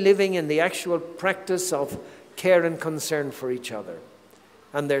daily living, in the actual practice of care and concern for each other.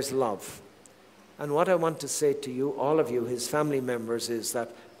 And there's love. And what I want to say to you, all of you, his family members, is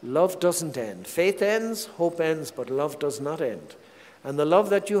that love doesn't end. Faith ends, hope ends, but love does not end. And the love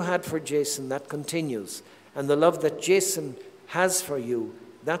that you had for Jason, that continues. And the love that Jason has for you,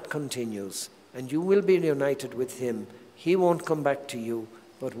 that continues. And you will be united with him. He won't come back to you,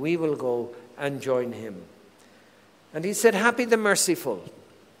 but we will go and join him. And he said, happy the merciful.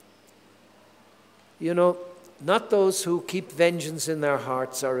 Not those who keep vengeance in their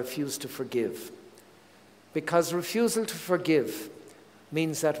hearts or refuse to forgive. Because refusal to forgive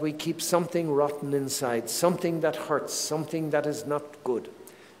means that we keep something rotten inside, something that hurts, something that is not good,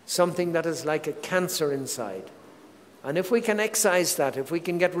 something that is like a cancer inside. And if we can excise that, if we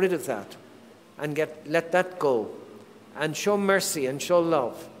can get rid of that, and let that go, and show mercy and show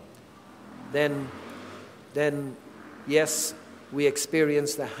love, then yes, we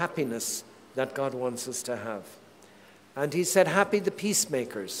experience the happiness that God wants us to have. And he said, happy the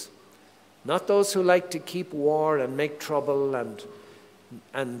peacemakers, not those who like to keep war and make trouble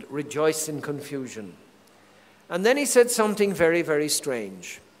and rejoice in confusion. And then he said something very, very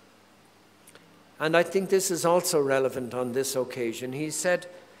strange. And I think this is also relevant on this occasion. He said,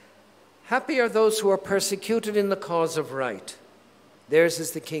 happy are those who are persecuted in the cause of right. Theirs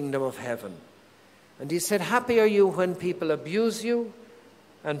is the kingdom of heaven. And he said, happy are you when people abuse you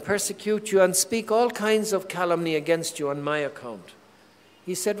and persecute you and speak all kinds of calumny against you on my account.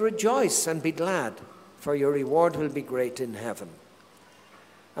 He said, rejoice and be glad, for your reward will be great in heaven.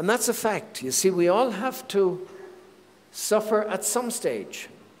 And that's a fact. You see, we all have to suffer at some stage.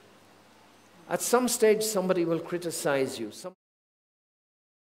 At some stage, somebody will criticize you.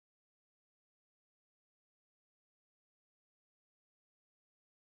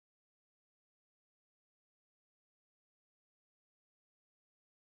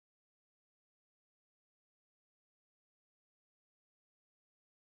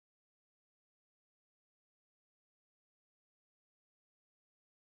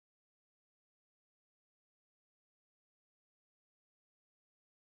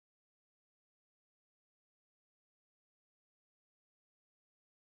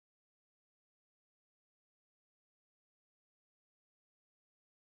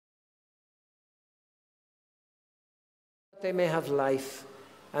 They may have life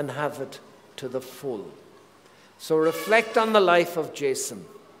and have it to the full. So reflect on the life of Jason,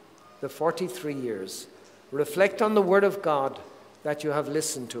 the 43 years. Reflect on the word of God that you have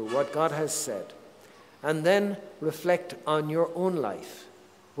listened to, what God has said. And then reflect on your own life.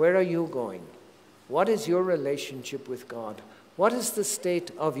 Where are you going? What is your relationship with God? What is the state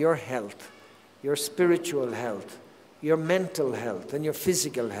of your health, your spiritual health, your mental health, and your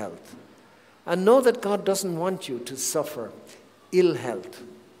physical health? And know that God doesn't want you to suffer ill health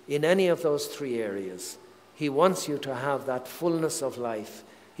in any of those three areas. He wants you to have that fullness of life.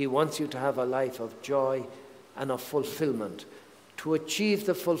 He wants you to have a life of joy and of fulfillment. To achieve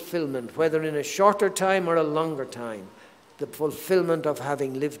the fulfillment, whether in a shorter time or a longer time, the fulfillment of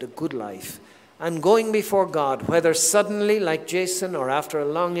having lived a good life. And going before God, whether suddenly like Jason or after a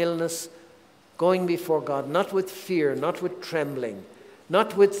long illness, going before God, not with fear, not with trembling,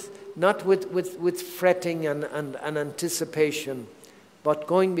 not with fretting and anticipation, but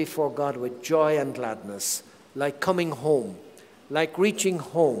going before God with joy and gladness, like coming home, like reaching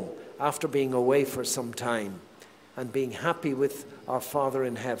home after being away for some time, and being happy with our Father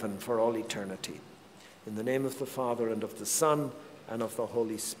in heaven for all eternity. In the name of the Father, and of the Son, and of the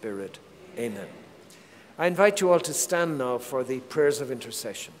Holy Spirit. Amen. I invite you all to stand now for the prayers of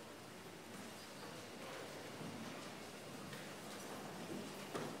intercession.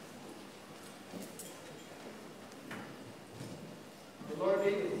 Lord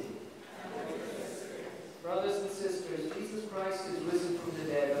be with you. Brothers and sisters, Jesus Christ is risen from the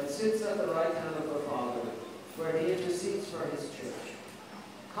dead and sits at the right hand of the Father, where he intercedes for his church.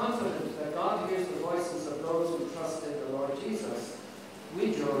 Confident that God hears the voices of those who trust in the Lord Jesus,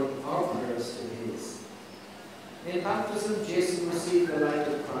 we join our prayers to his. In baptism, Jason received the light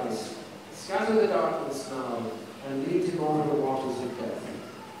of Christ. Scatter the darkness now and lead him over the waters of death.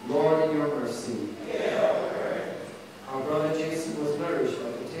 Lord, in your mercy. Our brother Jason was nourished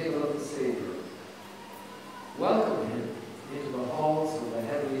at the table of the Savior. Welcome him into the halls of the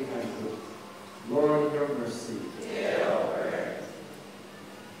heavenly banquet. Lord, in your mercy.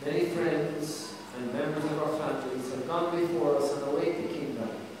 Many friends and members of our families have gone before us and await the kingdom.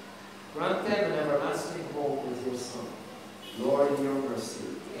 Grant them an everlasting home with your Son. Lord, in your mercy.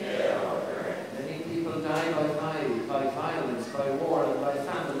 Many people die by violence, by war, and by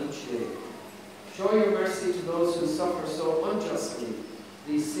famine each day. Show your mercy to those who suffer so unjustly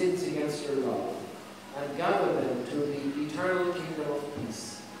these sins against your love, and gather them to the eternal kingdom of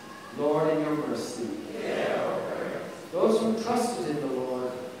peace. Lord, in your mercy. Those who trusted in the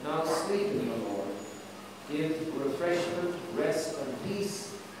Lord now sleep in the Lord. Give refreshment, rest, and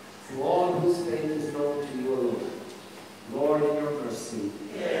peace to all whose faith is known to you alone. Lord, in your mercy.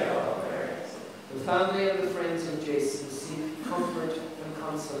 The family and the friends of Jason seek comfort and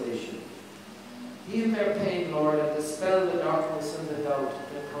consolation. Heal their pain, Lord, and dispel the darkness and the doubt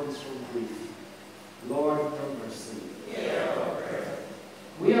that comes from grief. Lord, in your mercy.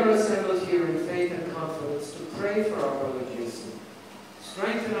 We are assembled here in faith and confidence to pray for our brother Jason.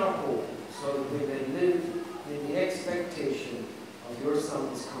 Strengthen our hope so that we may live in the expectation of your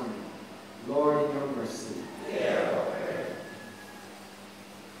Son's coming. Lord, in your mercy.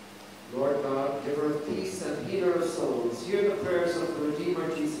 Lord God, giver of peace and healer of souls, hear the prayers of the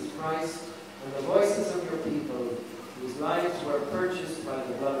Redeemer Jesus Christ and the voices of your people whose lives were purchased by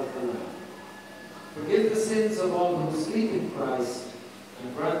the blood of the Lamb. Forgive the sins of all who sleep in Christ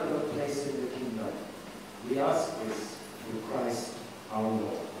and grant them a place in the kingdom. We ask this through Christ our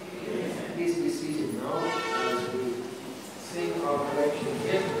Lord. Please be seated now as we sing our collection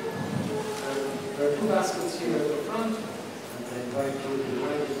hymn. And there are two baskets here at the front. I invite you to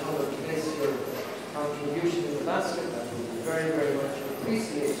write the number, place your contribution in the basket. That would be very, very much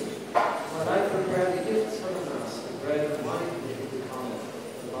appreciated. When I prepare the gifts for the Mass, the bread and wine, they will become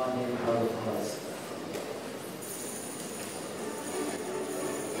the body and blood of Christ.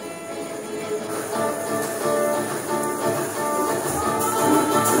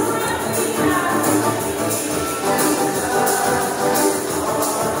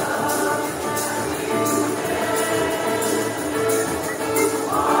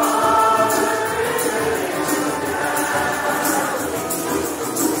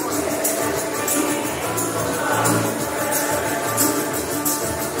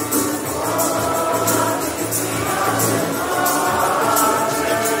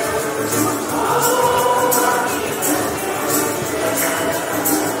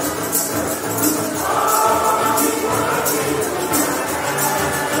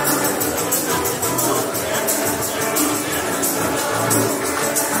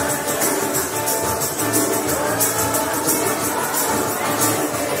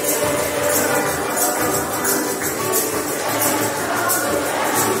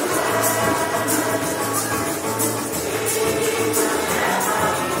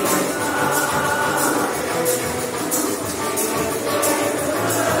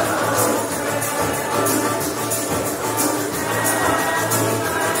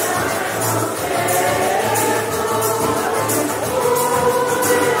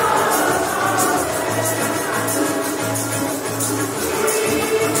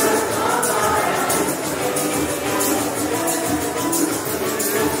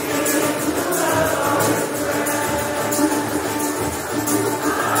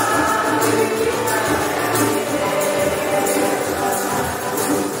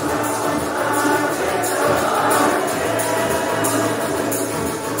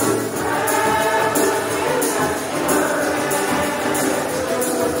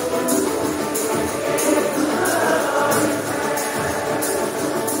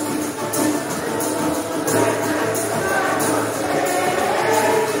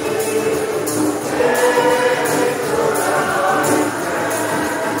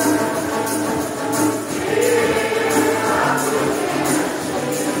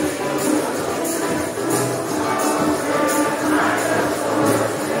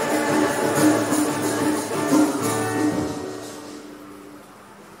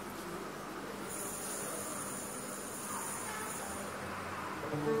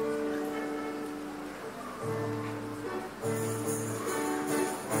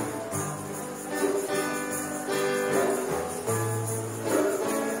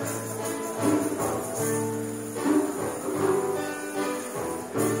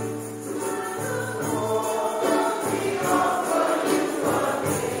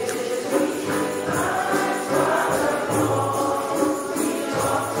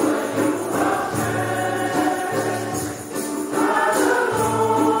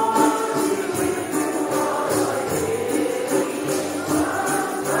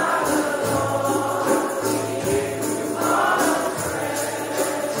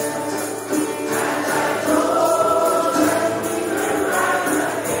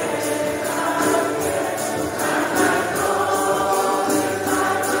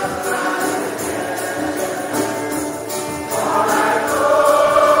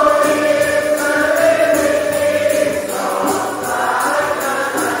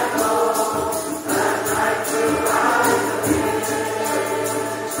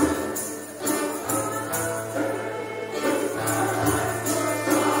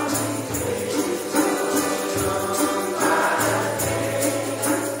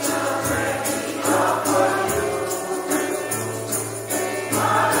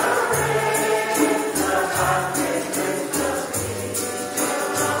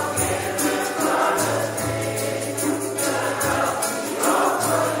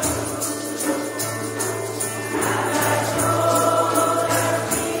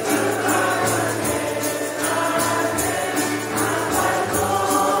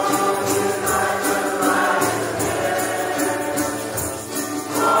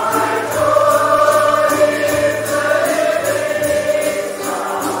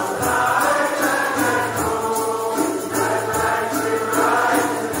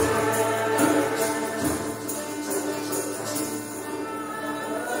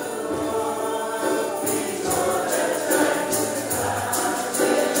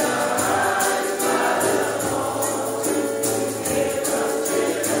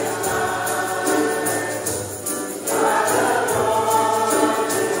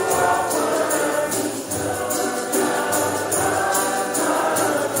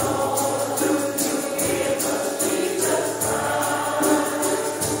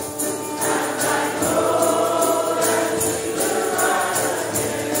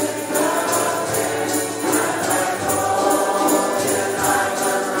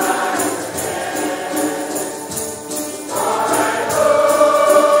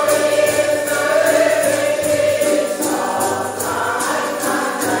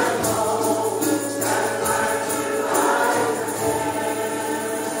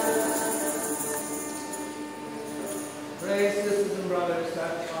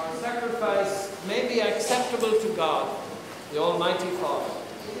 acceptable to God, the Almighty Father.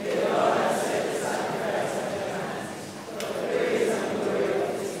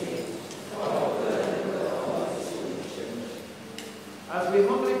 As we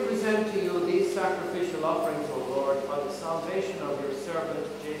humbly present to you these sacrificial offerings, O Lord, for the salvation of your servant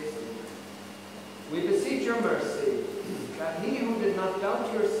Jason, we beseech your mercy that he who did not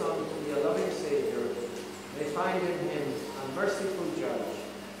doubt your Son to be a loving Savior may find in him a merciful Judge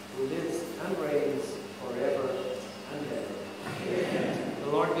who lives and reigns forever and ever. Amen. The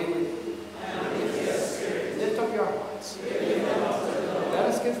Lord be with you. And with your spirit. Lift up your hearts. Let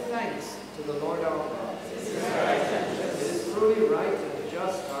us give thanks to the Lord our God. It is truly right and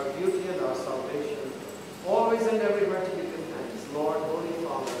just, our duty and our salvation, always and everywhere to give you thanks, Lord, Holy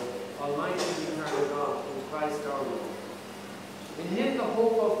Father, Almighty and eternal God, in Christ our Lord. In him the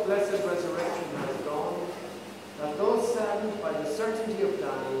hope of blessed resurrection has dawned, that those saddened by the certainty of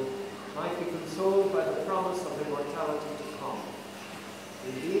dying might be consoled by the promise of immortality to come.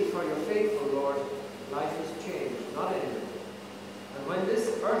 Indeed, for your faithful Lord, life is changed, not ended. And when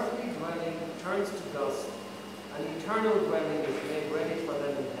this earthly dwelling turns to dust, an eternal dwelling is made ready for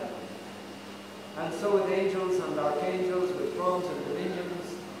them in heaven. And so with angels and archangels, with thrones and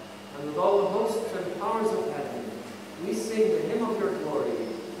dominions, and with all the hosts and powers of heaven, we sing the hymn of your glory,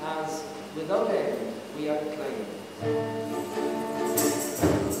 as, without end, we acclaim.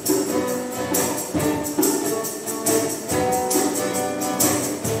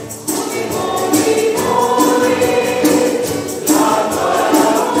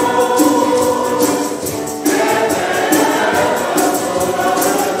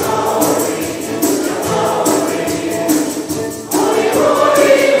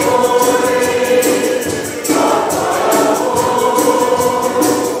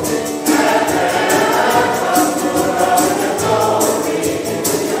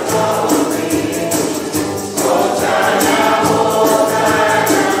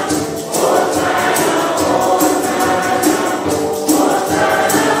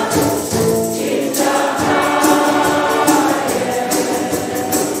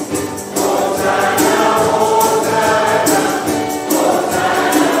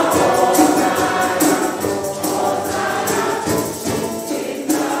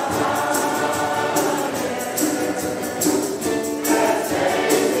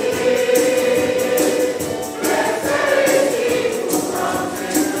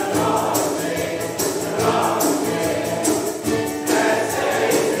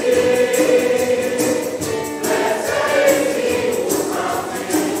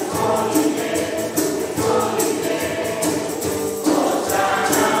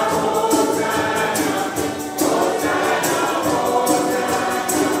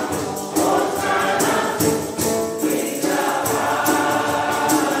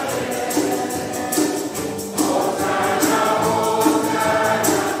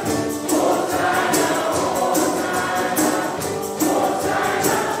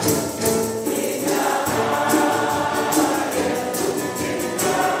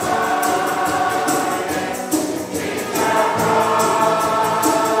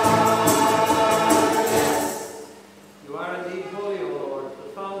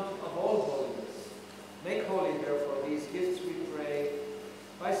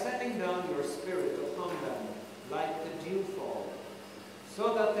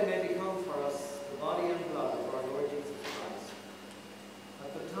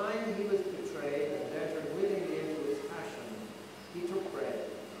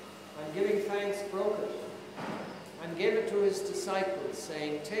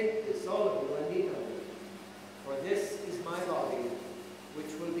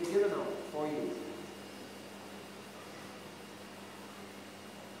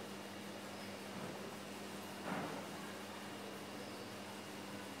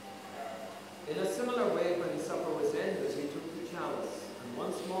 In a similar way, when supper was ended, he took the chalice, and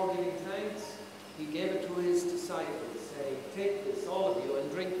once more giving thanks, he gave it to his disciples, saying, "Take this, all of you, and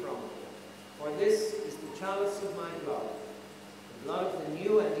drink from it. For this is the chalice of my blood, the blood of the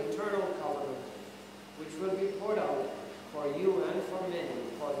new and eternal covenant, which will be poured out for you and for many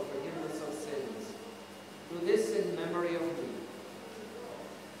for the forgiveness of sins. Do this in memory of me."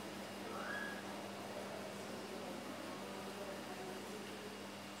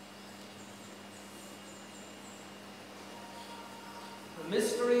 The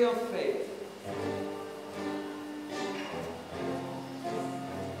mystery of faith.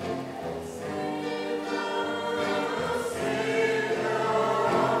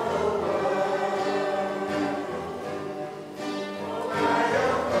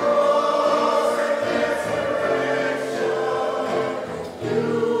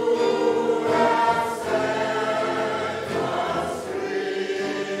 You have said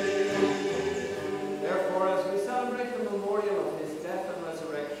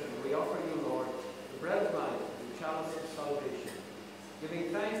giving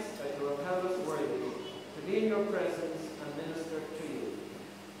thanks that you have held us worthy to be in your presence and minister to you.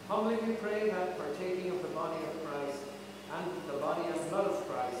 Humbly we pray that, partaking of the body of Christ and the body and blood of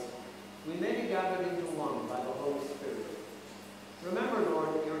Christ, we may be gathered into one by the Holy Spirit. Remember,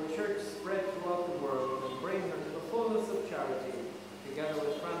 Lord, your church spread throughout the world and bring her to the fullness of charity, together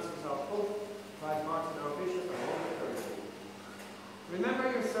with Francis our Pope, Clive Martin our Bishop, and all the clergy.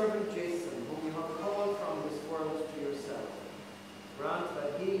 Remember your servant Jason, whom you have called from this world to yourself. Grant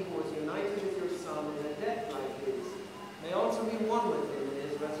that he who was united with your Son in a death like his may also be one with him in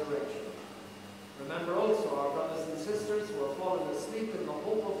his resurrection. Remember also our brothers and sisters who have fallen asleep in the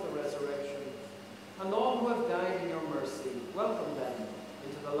hope of the resurrection, and all who have died in your mercy. Welcome them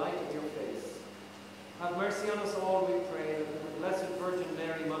into the light of your face. Have mercy on us all, we pray, with the Blessed Virgin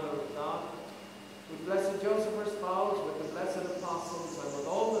Mary, Mother of God, with blessed Joseph, her spouse, with the blessed apostles, and with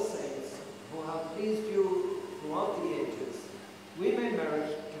all the saints who have pleased you throughout the ages, we may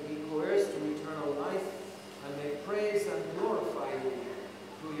merit to be co-heirs to eternal life, and may praise and glorify you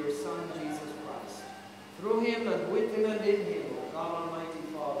through your Son, Jesus Christ. Through him and with him and in him, O God Almighty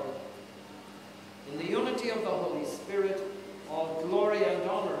Father, in the unity of the Holy Spirit, all glory and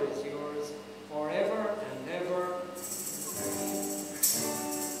honor is yours forever and ever.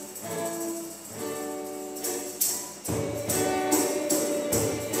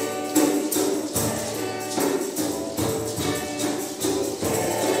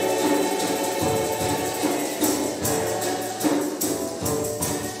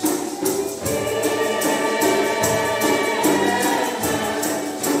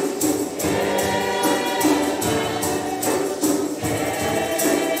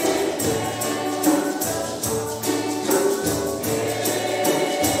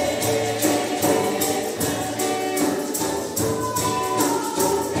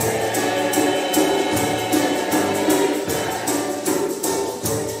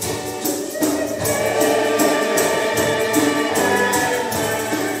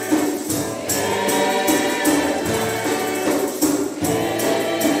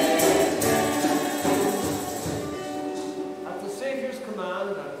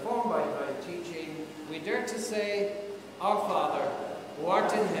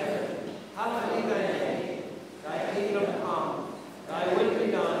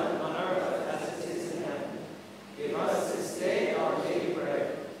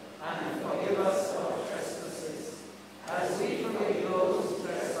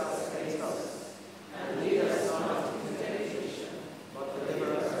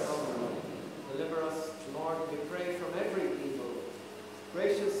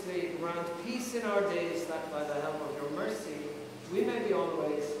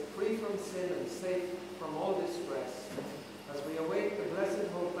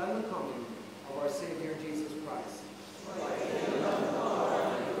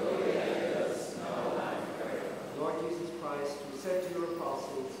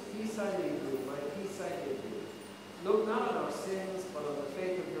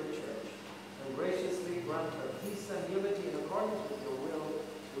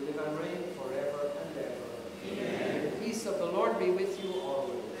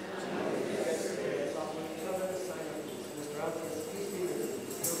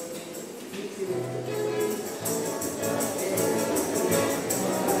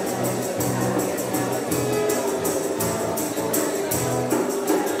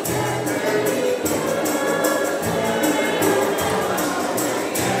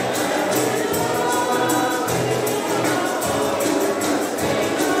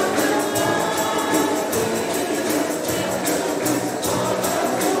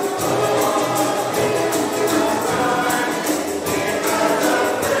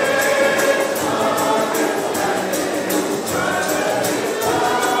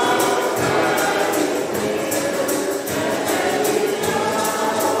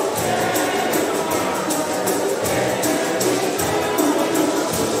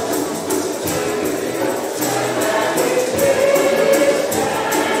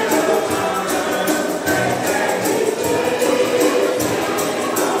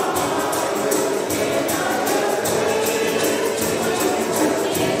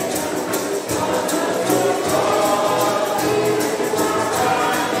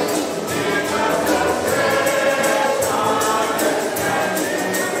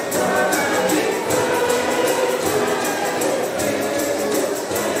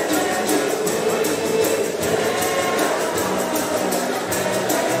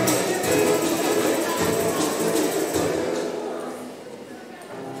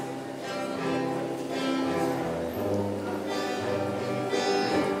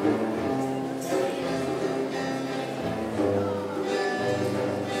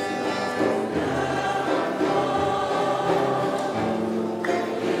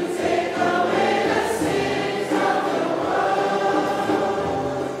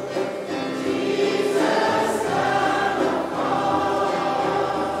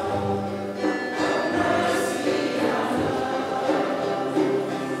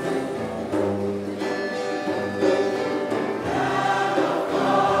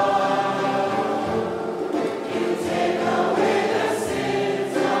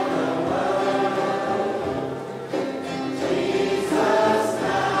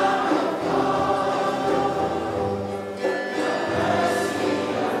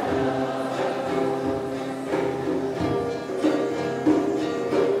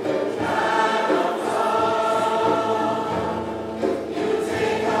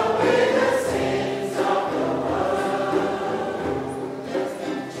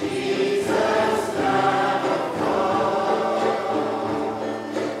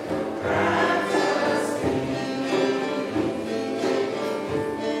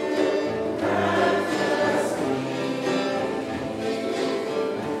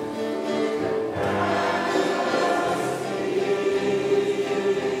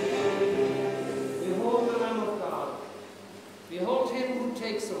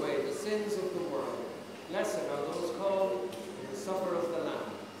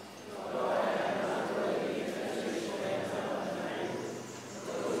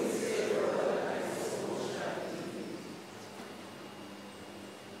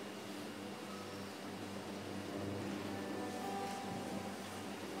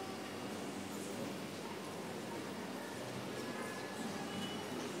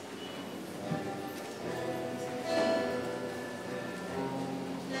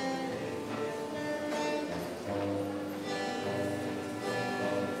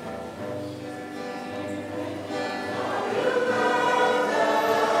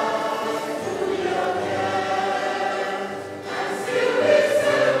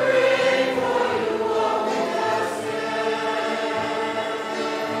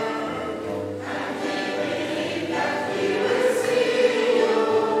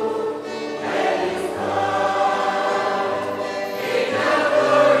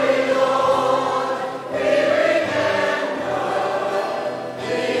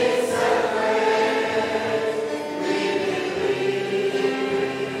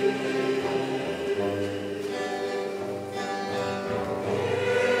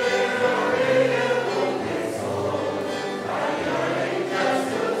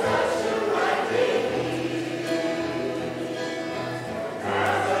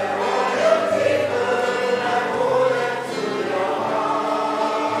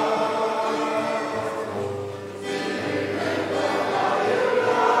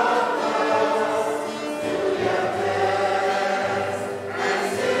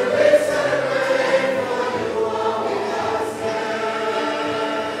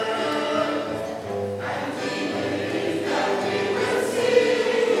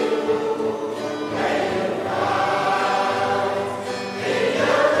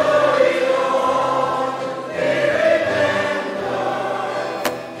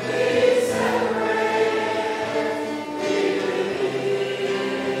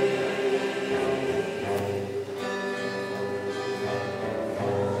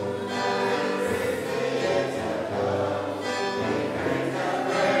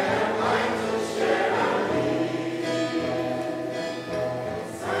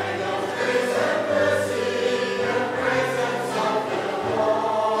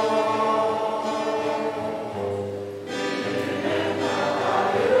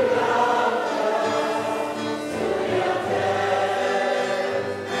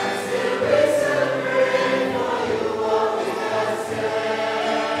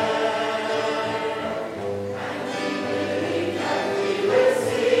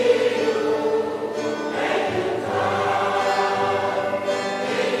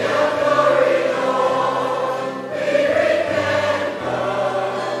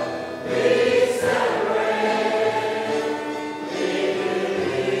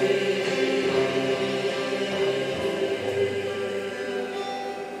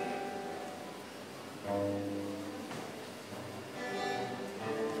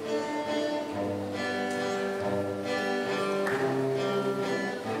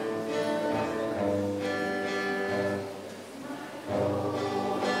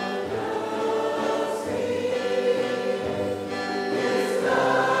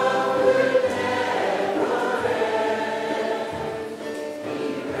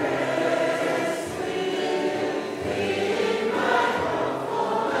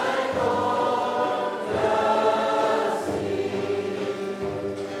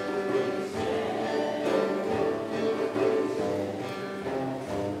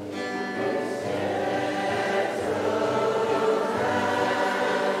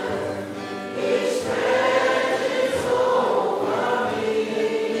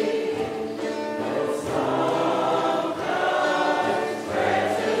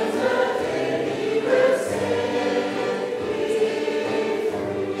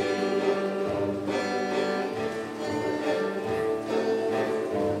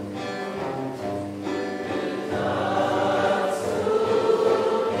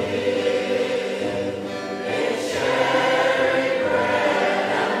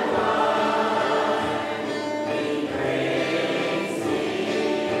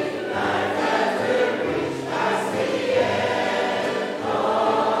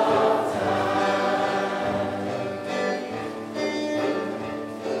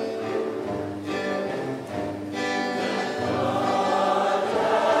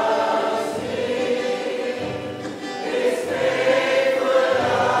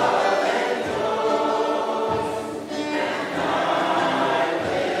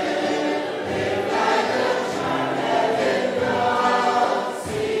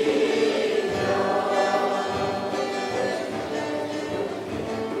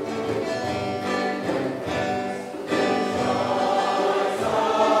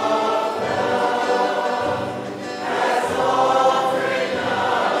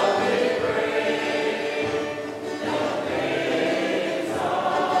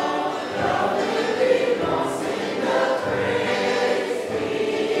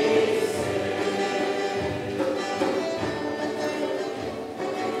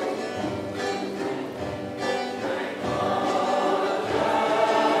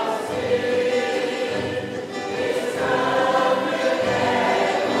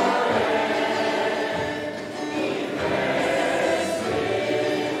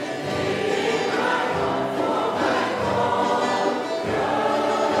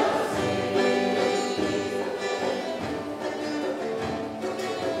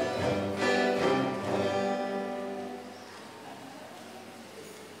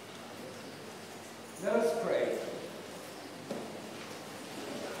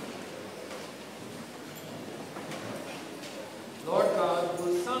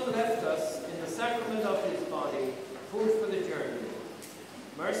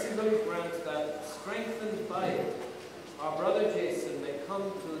 mercifully grant that, strengthened by it, our brother Jason may come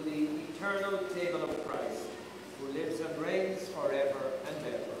to the eternal table of Christ, who lives and reigns forever and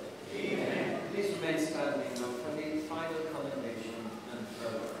ever. Amen. Please remain standing now for the final condemnation and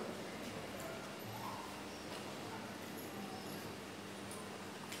farewell.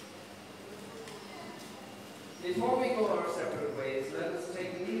 Before we go our separate ways, let us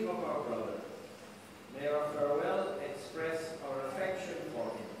take leave of our brother. May our farewell express our affection for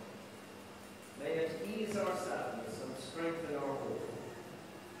him. May it ease our sadness and strengthen our hope.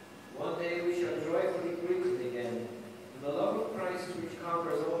 One day we shall joyfully greet him again, and the love of Christ which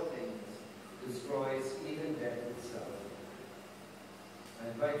conquers all things destroys even death itself. I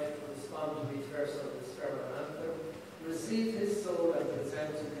invite you to respond to each verse of this farewell anthem. Receive his soul and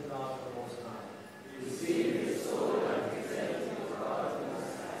present to the God the Most High. Receive his soul and present to the God the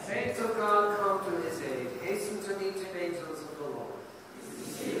Most High. Saints of God, come to his aid. Hasten to meet him, angels of the Lord.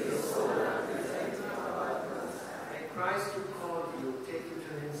 Receive his soul and present to the God the Most High. May Christ who called you take you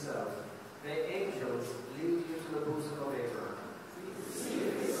to himself. May angels lead you to the bosom of Abraham.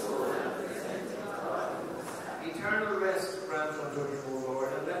 Receive his soul and present to the God the Most High. Eternal rest grant unto him, O Lord,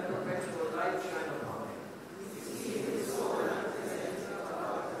 and let perpetual light shine upon him. Receive his soul and present to the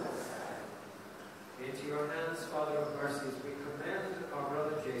God the Most High. Into your hands, Father of mercies, we commend our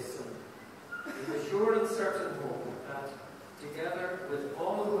brother Jason in the sure and certain hope that, together with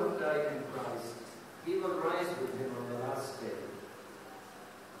all who have died in Christ, he will rise with him on the last day.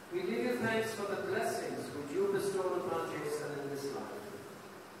 We give you thanks for the blessings which you bestowed upon Jason in this life.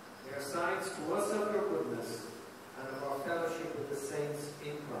 They are signs to us of your goodness and of our fellowship with the saints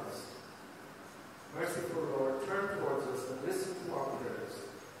in Christ. Merciful Lord, turn towards us and listen to our prayers.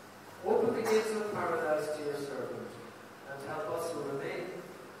 Open the gates of paradise to your servant, and help us who remain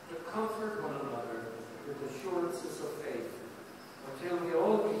to comfort one another with assurances of faith, until we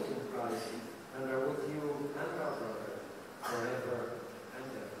all meet in Christ and are with you and our brother forever and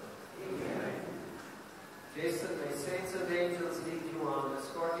ever. Amen. Jason, may saints and angels lead you on,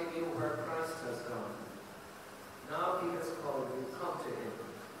 escorting you where Christ has gone. Now he has called you, come to him,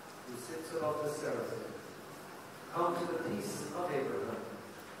 who sits above the seraphim. Come to the peace of Abraham,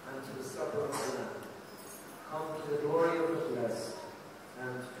 and to the supper of the Lamb. Come to the glory of the blessed,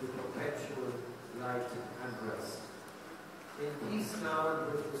 and to perpetual light and rest. In peace now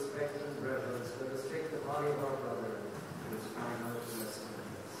and with respect and reverence, let us take the body of our brother to his final blessing and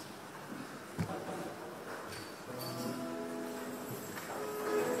rest. Thank you.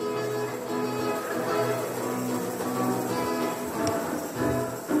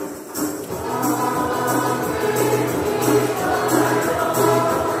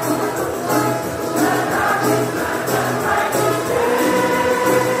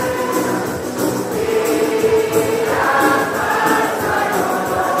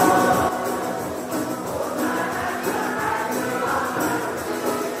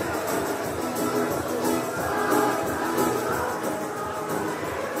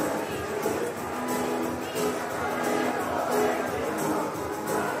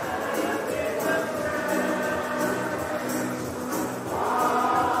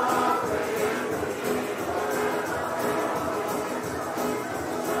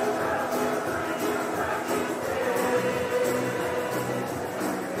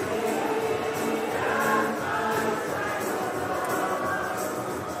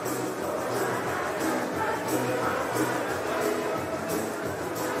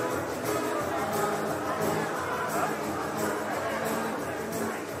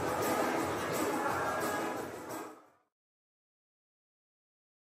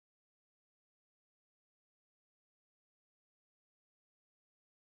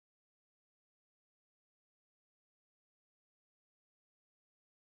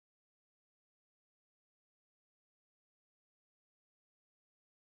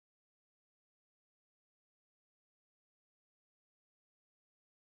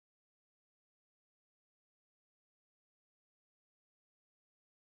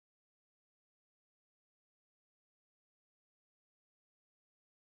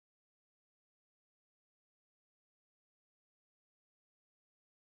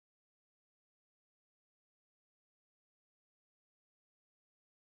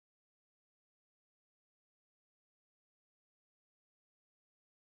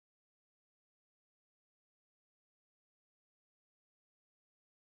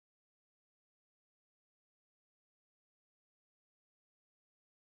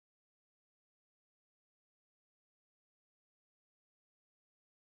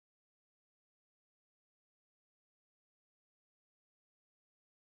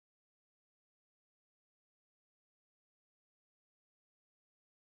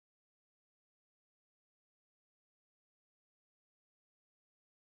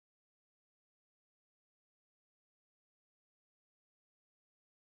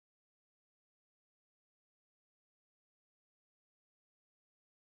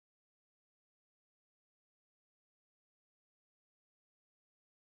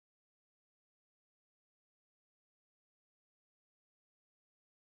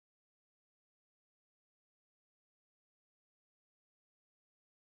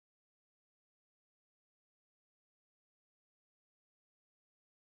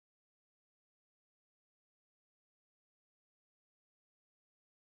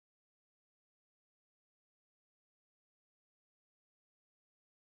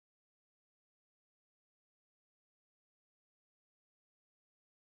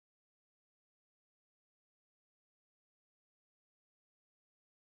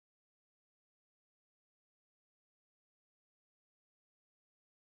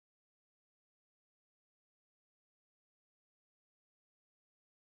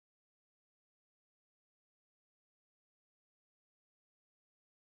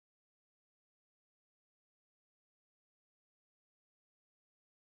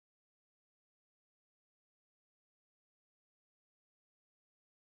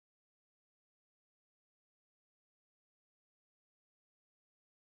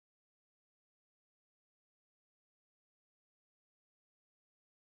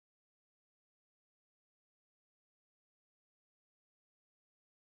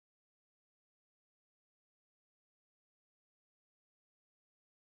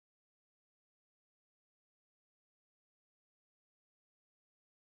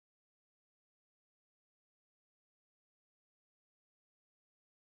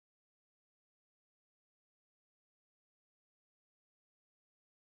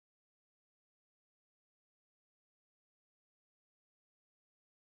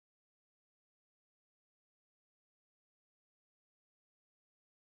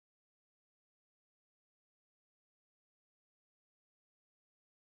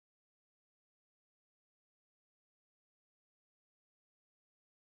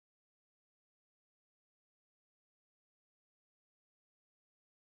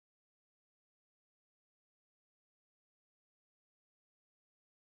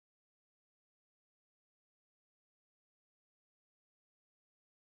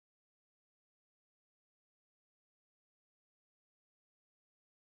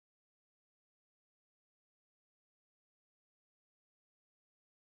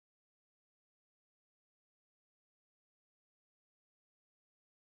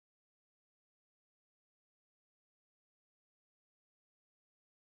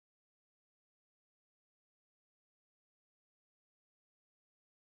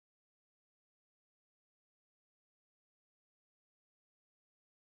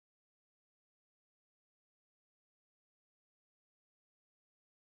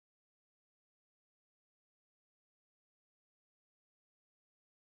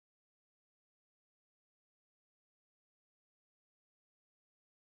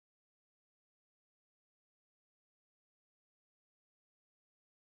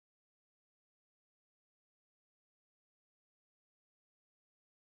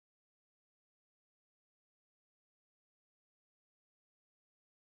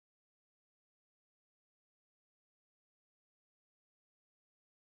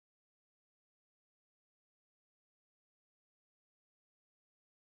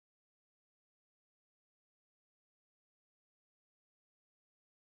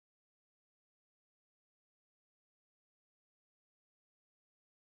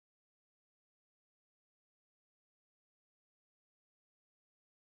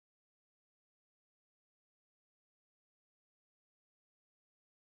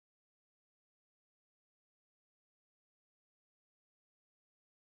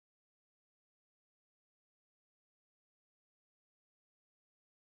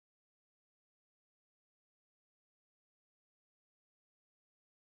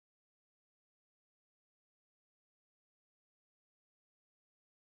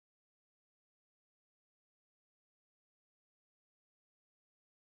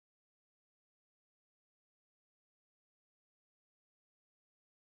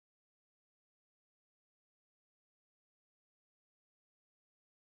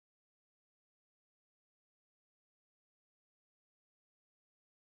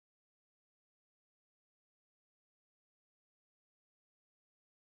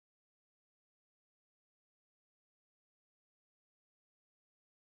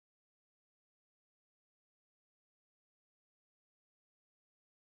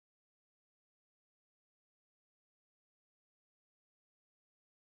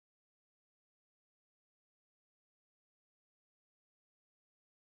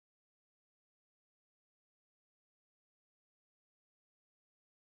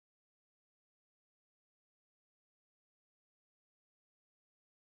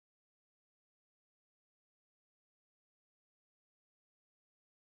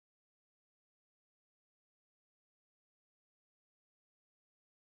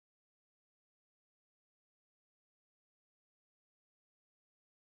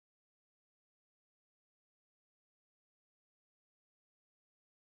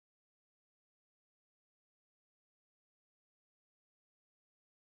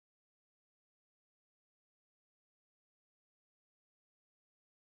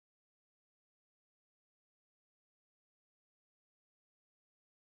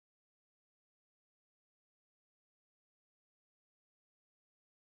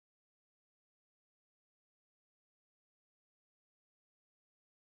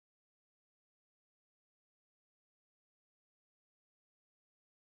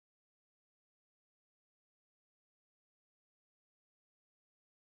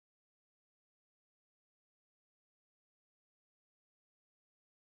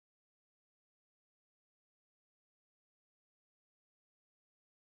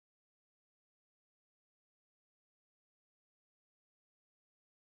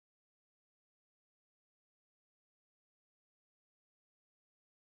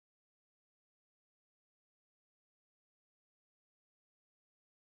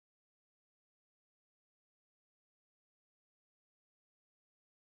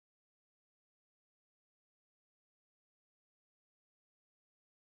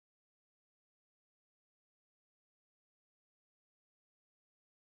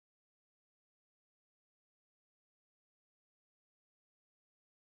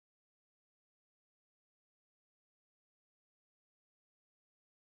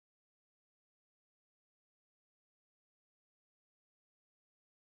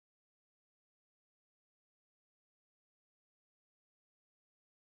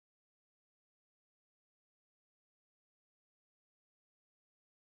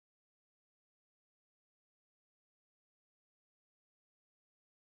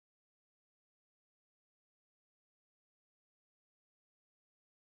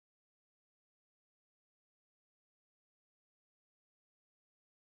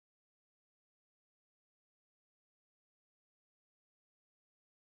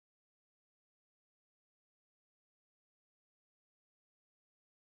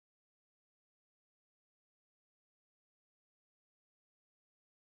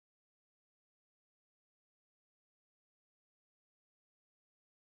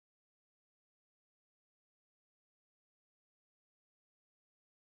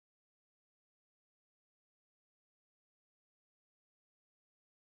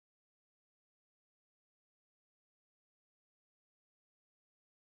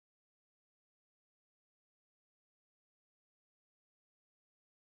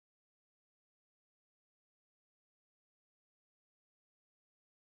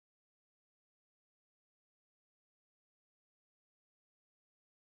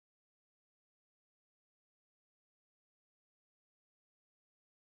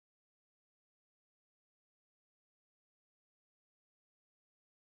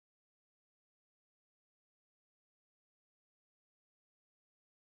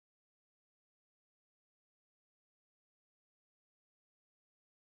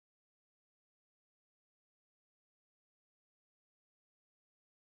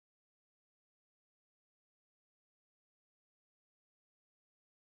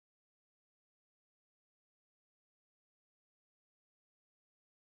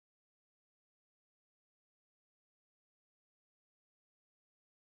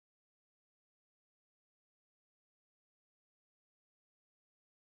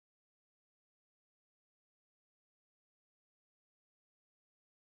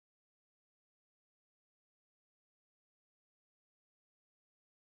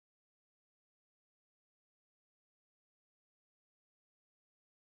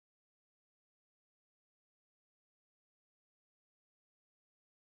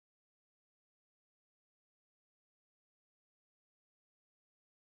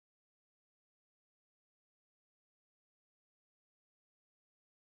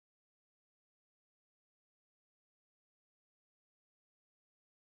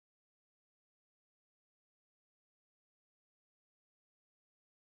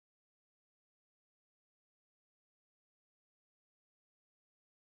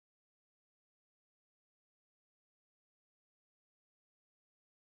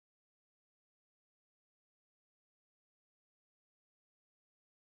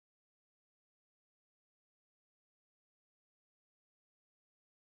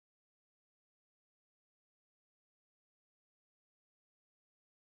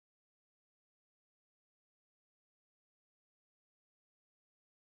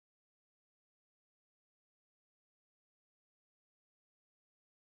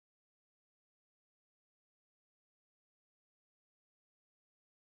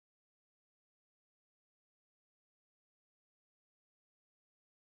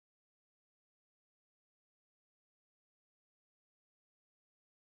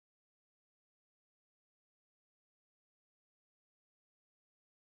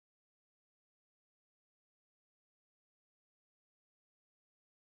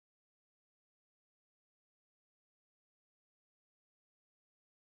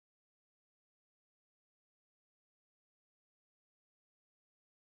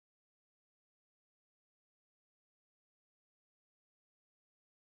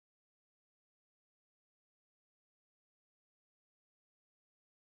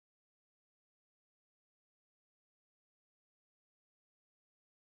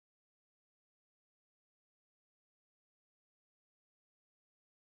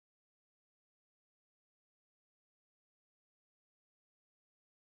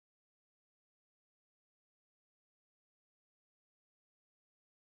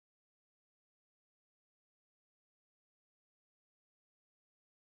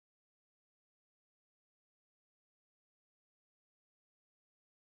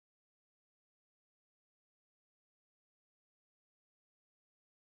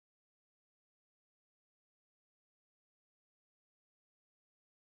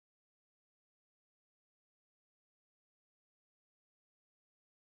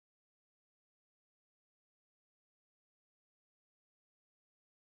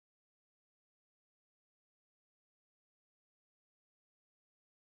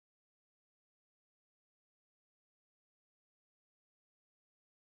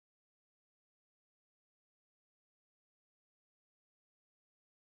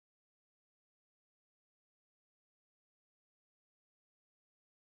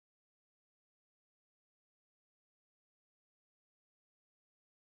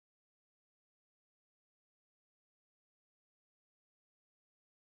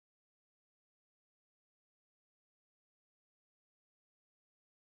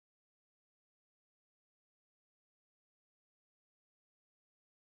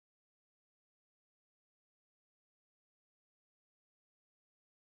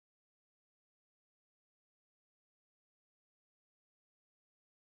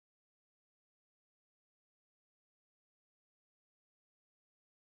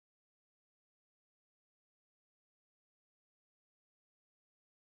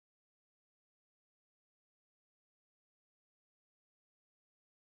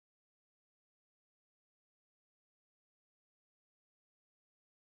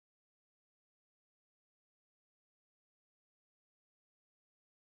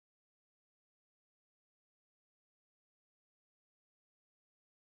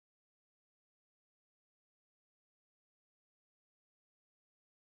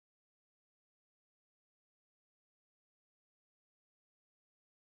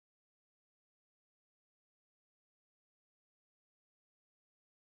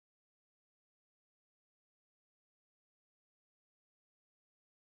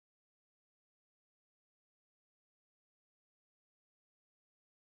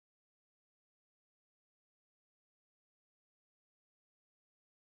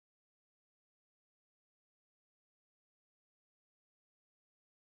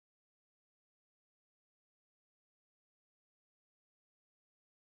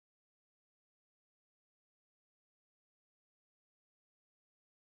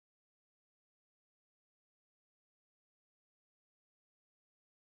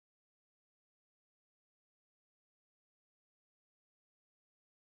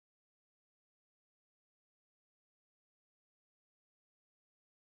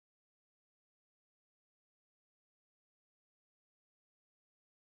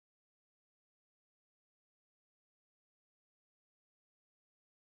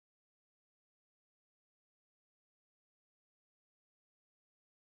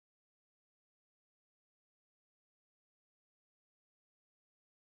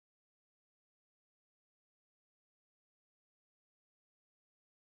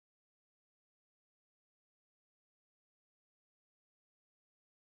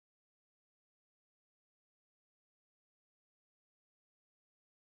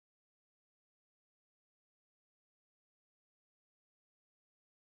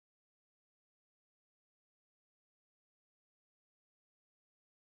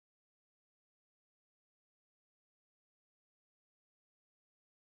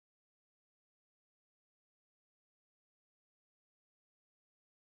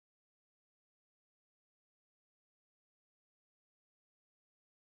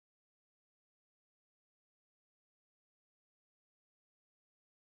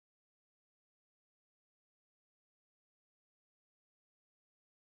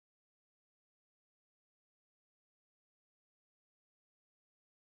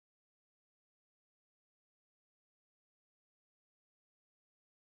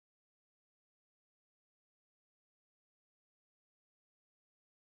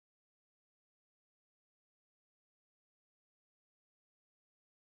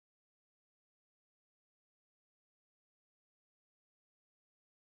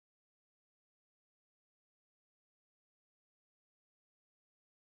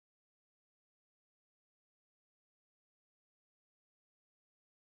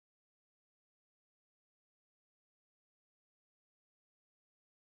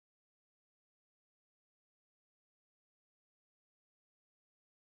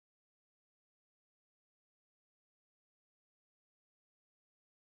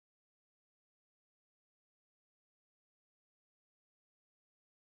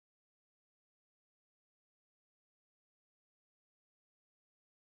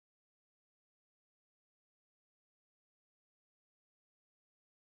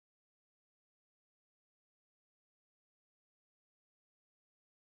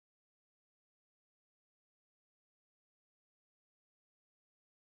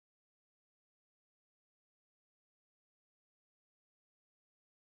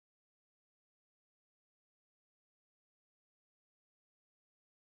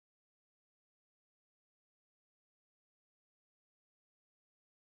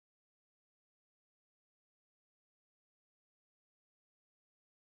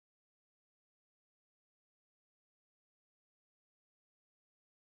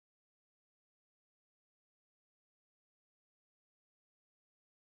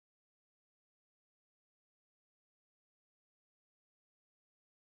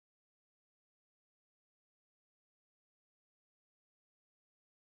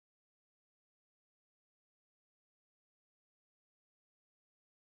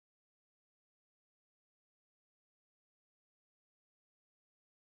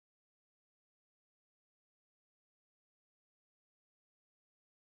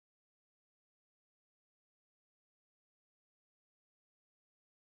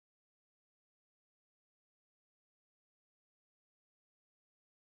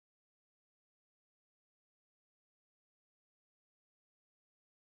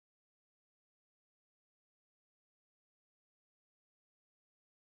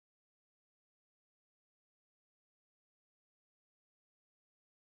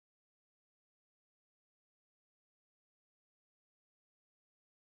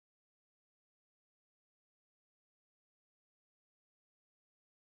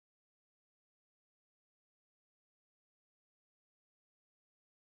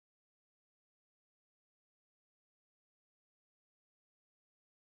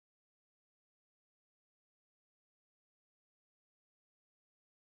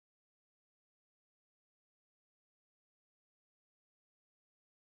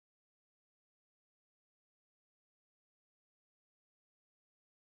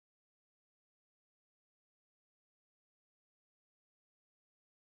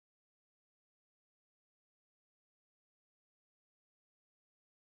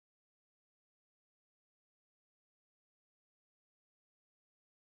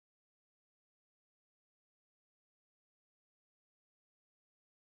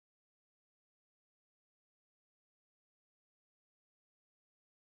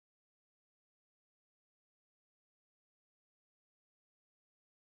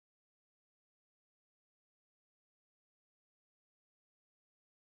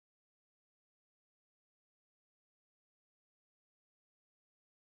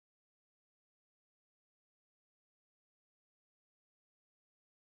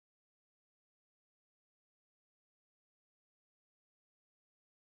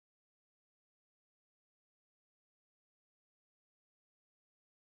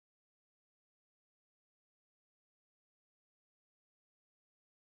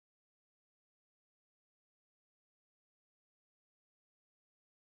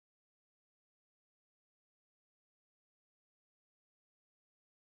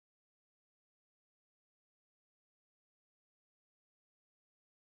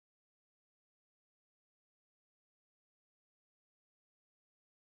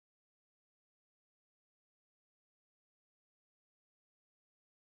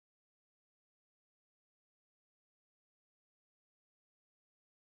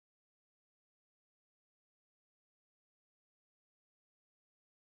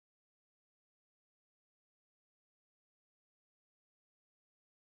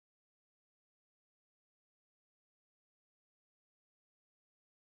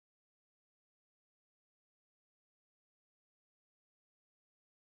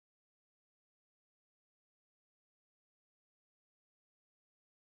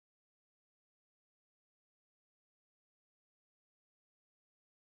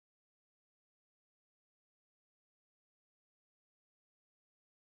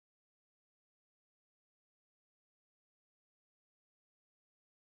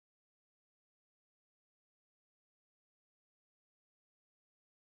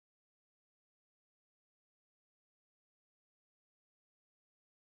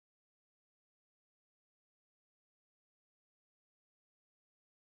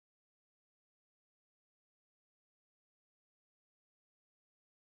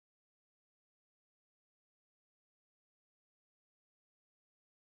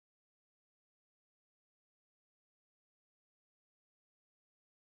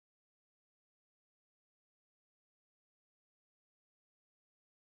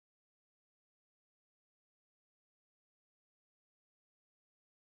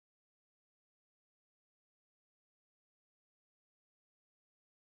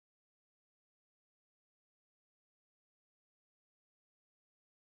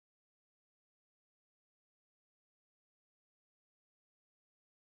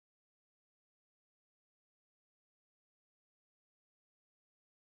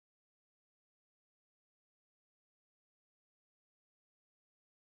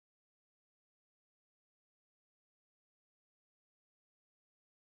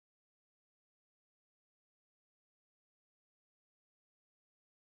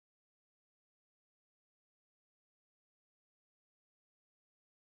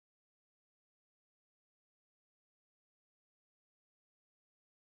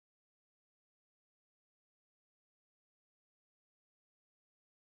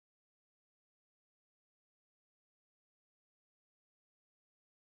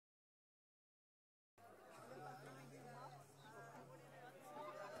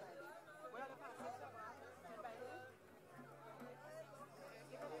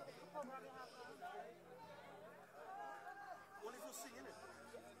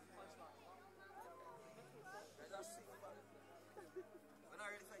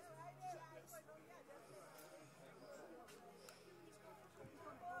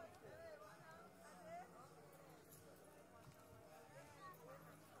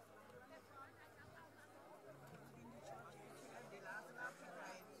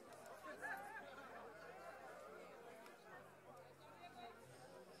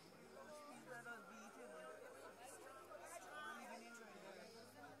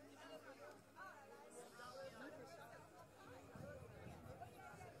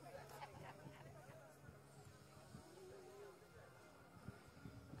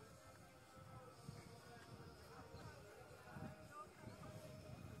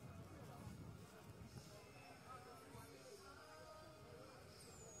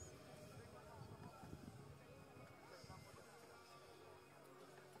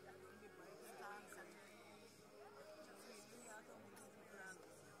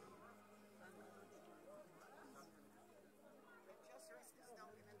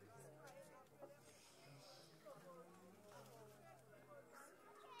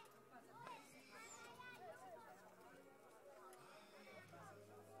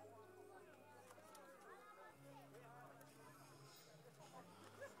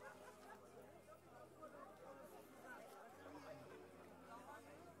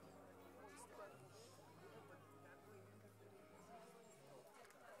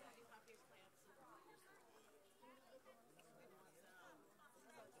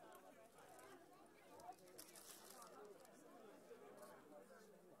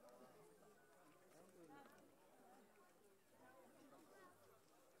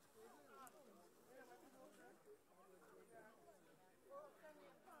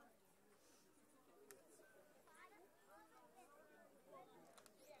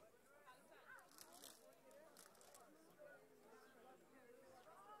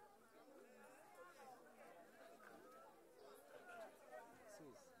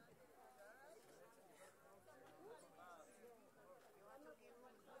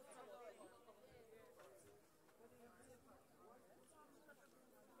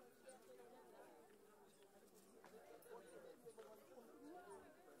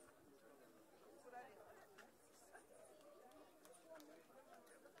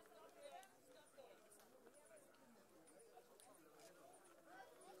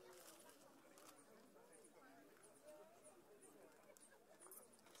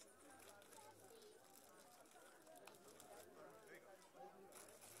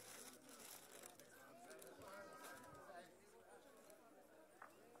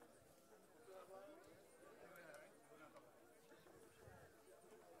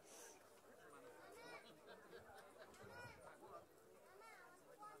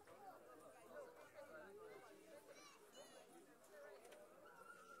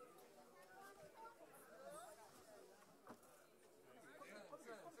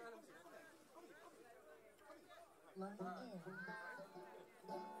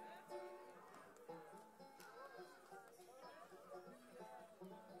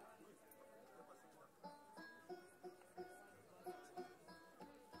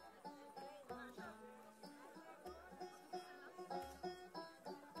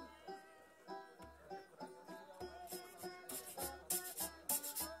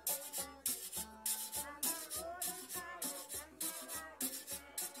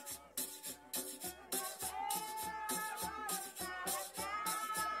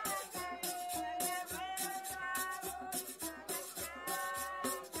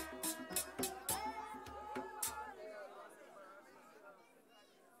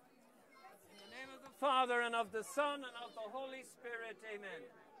 Father, and of the Son, and of the Holy Spirit. Amen.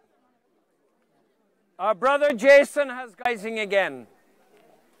 Our brother Jason has guiding again.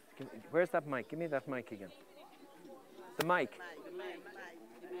 Where's that mic? Give me that mic again. The mic.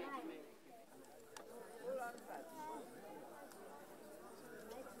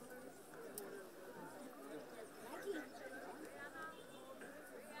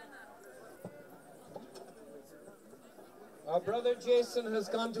 Our brother Jason has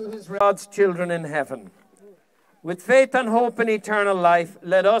gone to his God's children in heaven. With faith and hope in eternal life,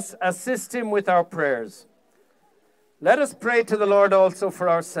 let us assist him with our prayers. Let us pray to the Lord also for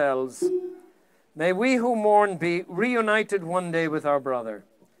ourselves. May we who mourn be reunited one day with our brother.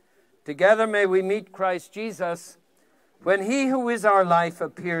 Together may we meet Christ Jesus when he who is our life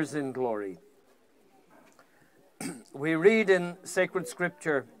appears in glory. We read in sacred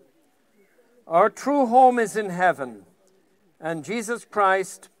scripture, our true home is in heaven, and Jesus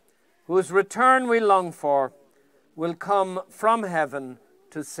Christ, whose return we long for, will come from heaven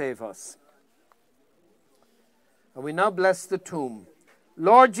to save us. And we now bless the tomb.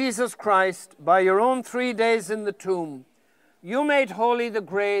 Lord Jesus Christ, by your own 3 days in the tomb, you made holy the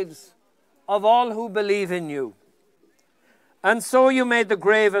graves of all who believe in you. And so you made the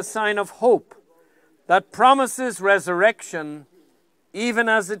grave a sign of hope that promises resurrection, even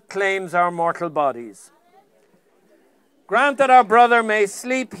as it claims our mortal bodies. Grant that our brother may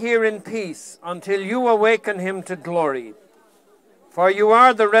sleep here in peace until you awaken him to glory. For you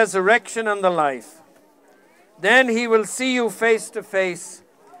are the resurrection and the life. Then he will see you face to face,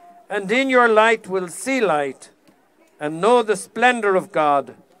 and in your light will see light, and know the splendor of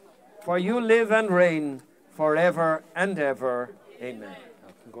God. For you live and reign forever and ever. Amen.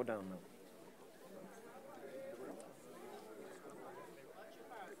 I can go down now.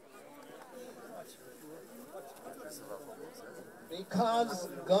 Because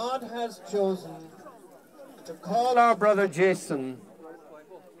God has chosen to call our brother Jason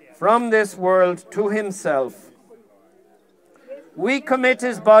from this world to himself, we commit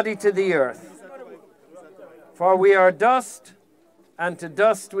his body to the earth. For we are dust, and to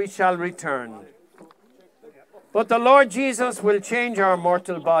dust we shall return. But the Lord Jesus will change our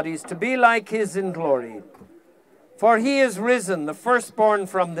mortal bodies to be like his in glory. For he is risen, the firstborn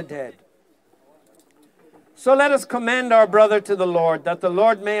from the dead. So let us commend our brother to the Lord, that the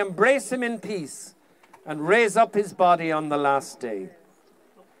Lord may embrace him in peace and raise up his body on the last day.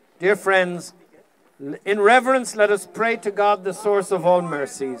 Dear friends, in reverence let us pray to God, the source of all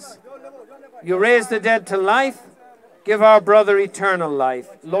mercies. You raise the dead to life, give our brother eternal life.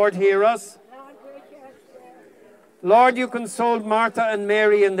 Lord, hear us. Lord, you consoled Martha and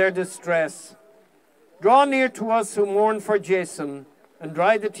Mary in their distress. Draw near to us who mourn for Jason, and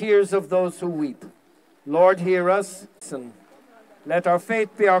dry the tears of those who weep. Lord, hear us. Let our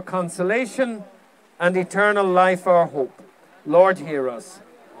faith be our consolation, and eternal life our hope. Lord, hear us.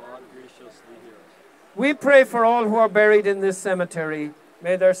 We pray for all who are buried in this cemetery.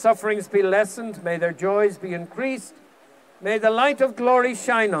 May their sufferings be lessened, may their joys be increased, may the light of glory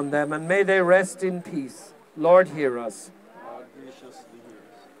shine on them, and may they rest in peace. Lord, hear us.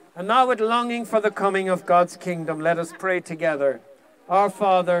 And now, with longing for the coming of God's kingdom, let us pray together. Our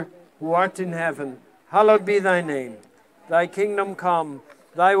Father, who art in heaven, hallowed be thy name. Thy kingdom come,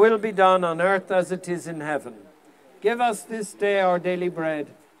 thy will be done on earth as it is in heaven. Give us this day our daily bread,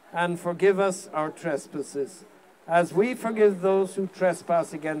 and forgive us our trespasses, as we forgive those who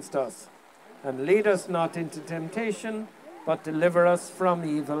trespass against us. And lead us not into temptation, but deliver us from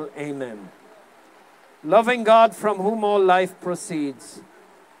evil. Amen. Loving God, from whom all life proceeds,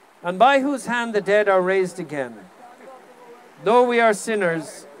 and by whose hand the dead are raised again, though we are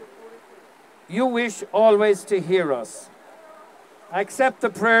sinners, you wish always to hear us. Accept the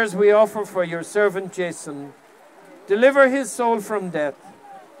prayers we offer for your servant Jason. Deliver his soul from death.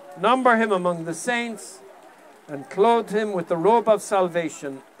 Number him among the saints, and clothe him with the robe of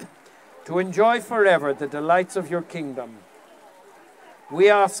salvation, to enjoy forever the delights of your kingdom. We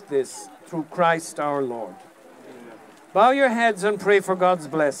ask this through Christ our Lord. Amen. Bow your heads and pray for God's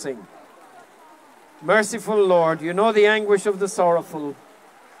blessing. Merciful Lord, you know the anguish of the sorrowful.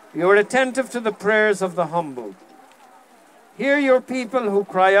 You are attentive to the prayers of the humble. Hear your people who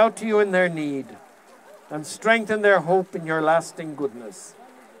cry out to you in their need, and strengthen their hope in your lasting goodness.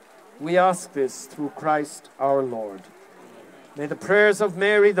 We ask this through Christ our Lord. May the prayers of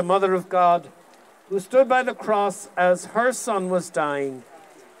Mary, the Mother of God, who stood by the cross as her son was dying,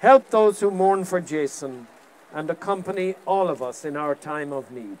 help those who mourn for Jason, and accompany all of us in our time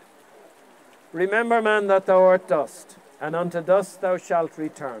of need. Remember, man, that thou art dust, and unto dust thou shalt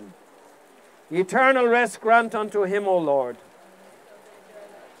return. Eternal rest grant unto him, O Lord.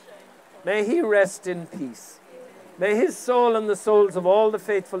 May he rest in peace. May his soul and the souls of all the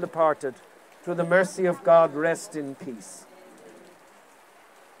faithful departed, through the mercy of God, rest in peace.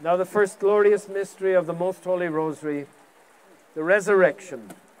 Now the first glorious mystery of the Most Holy Rosary, the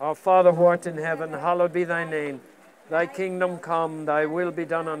resurrection. Our Father who art in heaven, hallowed be thy name. Thy kingdom come, thy will be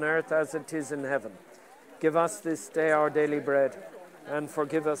done on earth as it is in heaven. Give us this day our daily bread, and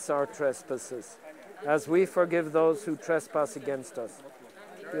forgive us our trespasses, as we forgive those who trespass against us.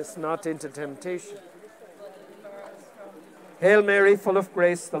 Lead us not into temptation. Hail Mary, full of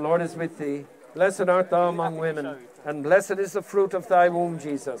grace, the Lord is with thee. Blessed art thou among women, and blessed is the fruit of thy womb,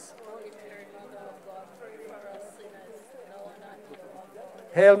 Jesus.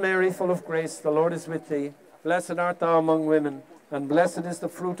 Hail Mary, full of grace, the Lord is with thee. Blessed art thou among women, and blessed is the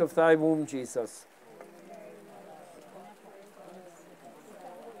fruit of thy womb, Jesus.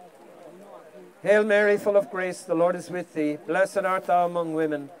 Hail Mary, full of grace, the Lord is with thee. Blessed art thou among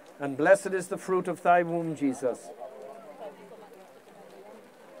women, and blessed is the fruit of thy womb, Jesus.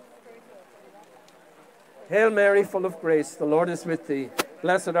 Hail Mary, full of grace, the Lord is with thee.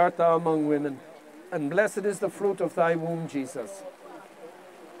 Blessed art thou among women, and blessed is the fruit of thy womb, Jesus.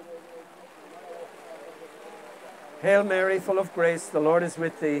 Hail Mary, full of grace, the Lord is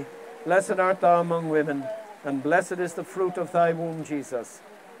with thee. Blessed art thou among women, and blessed is the fruit of thy womb, Jesus.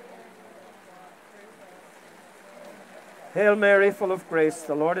 Hail Mary, full of grace,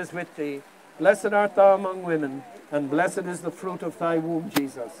 the Lord is with thee. Blessed art thou among women, and blessed is the fruit of thy womb,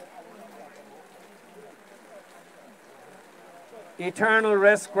 Jesus. Eternal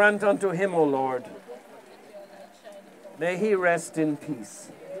rest grant unto him, O Lord. May he rest in peace.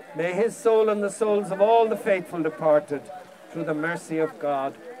 May his soul and the souls of all the faithful departed, through the mercy of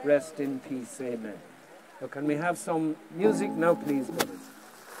God, rest in peace. Amen. So can we have some music now, please, brothers?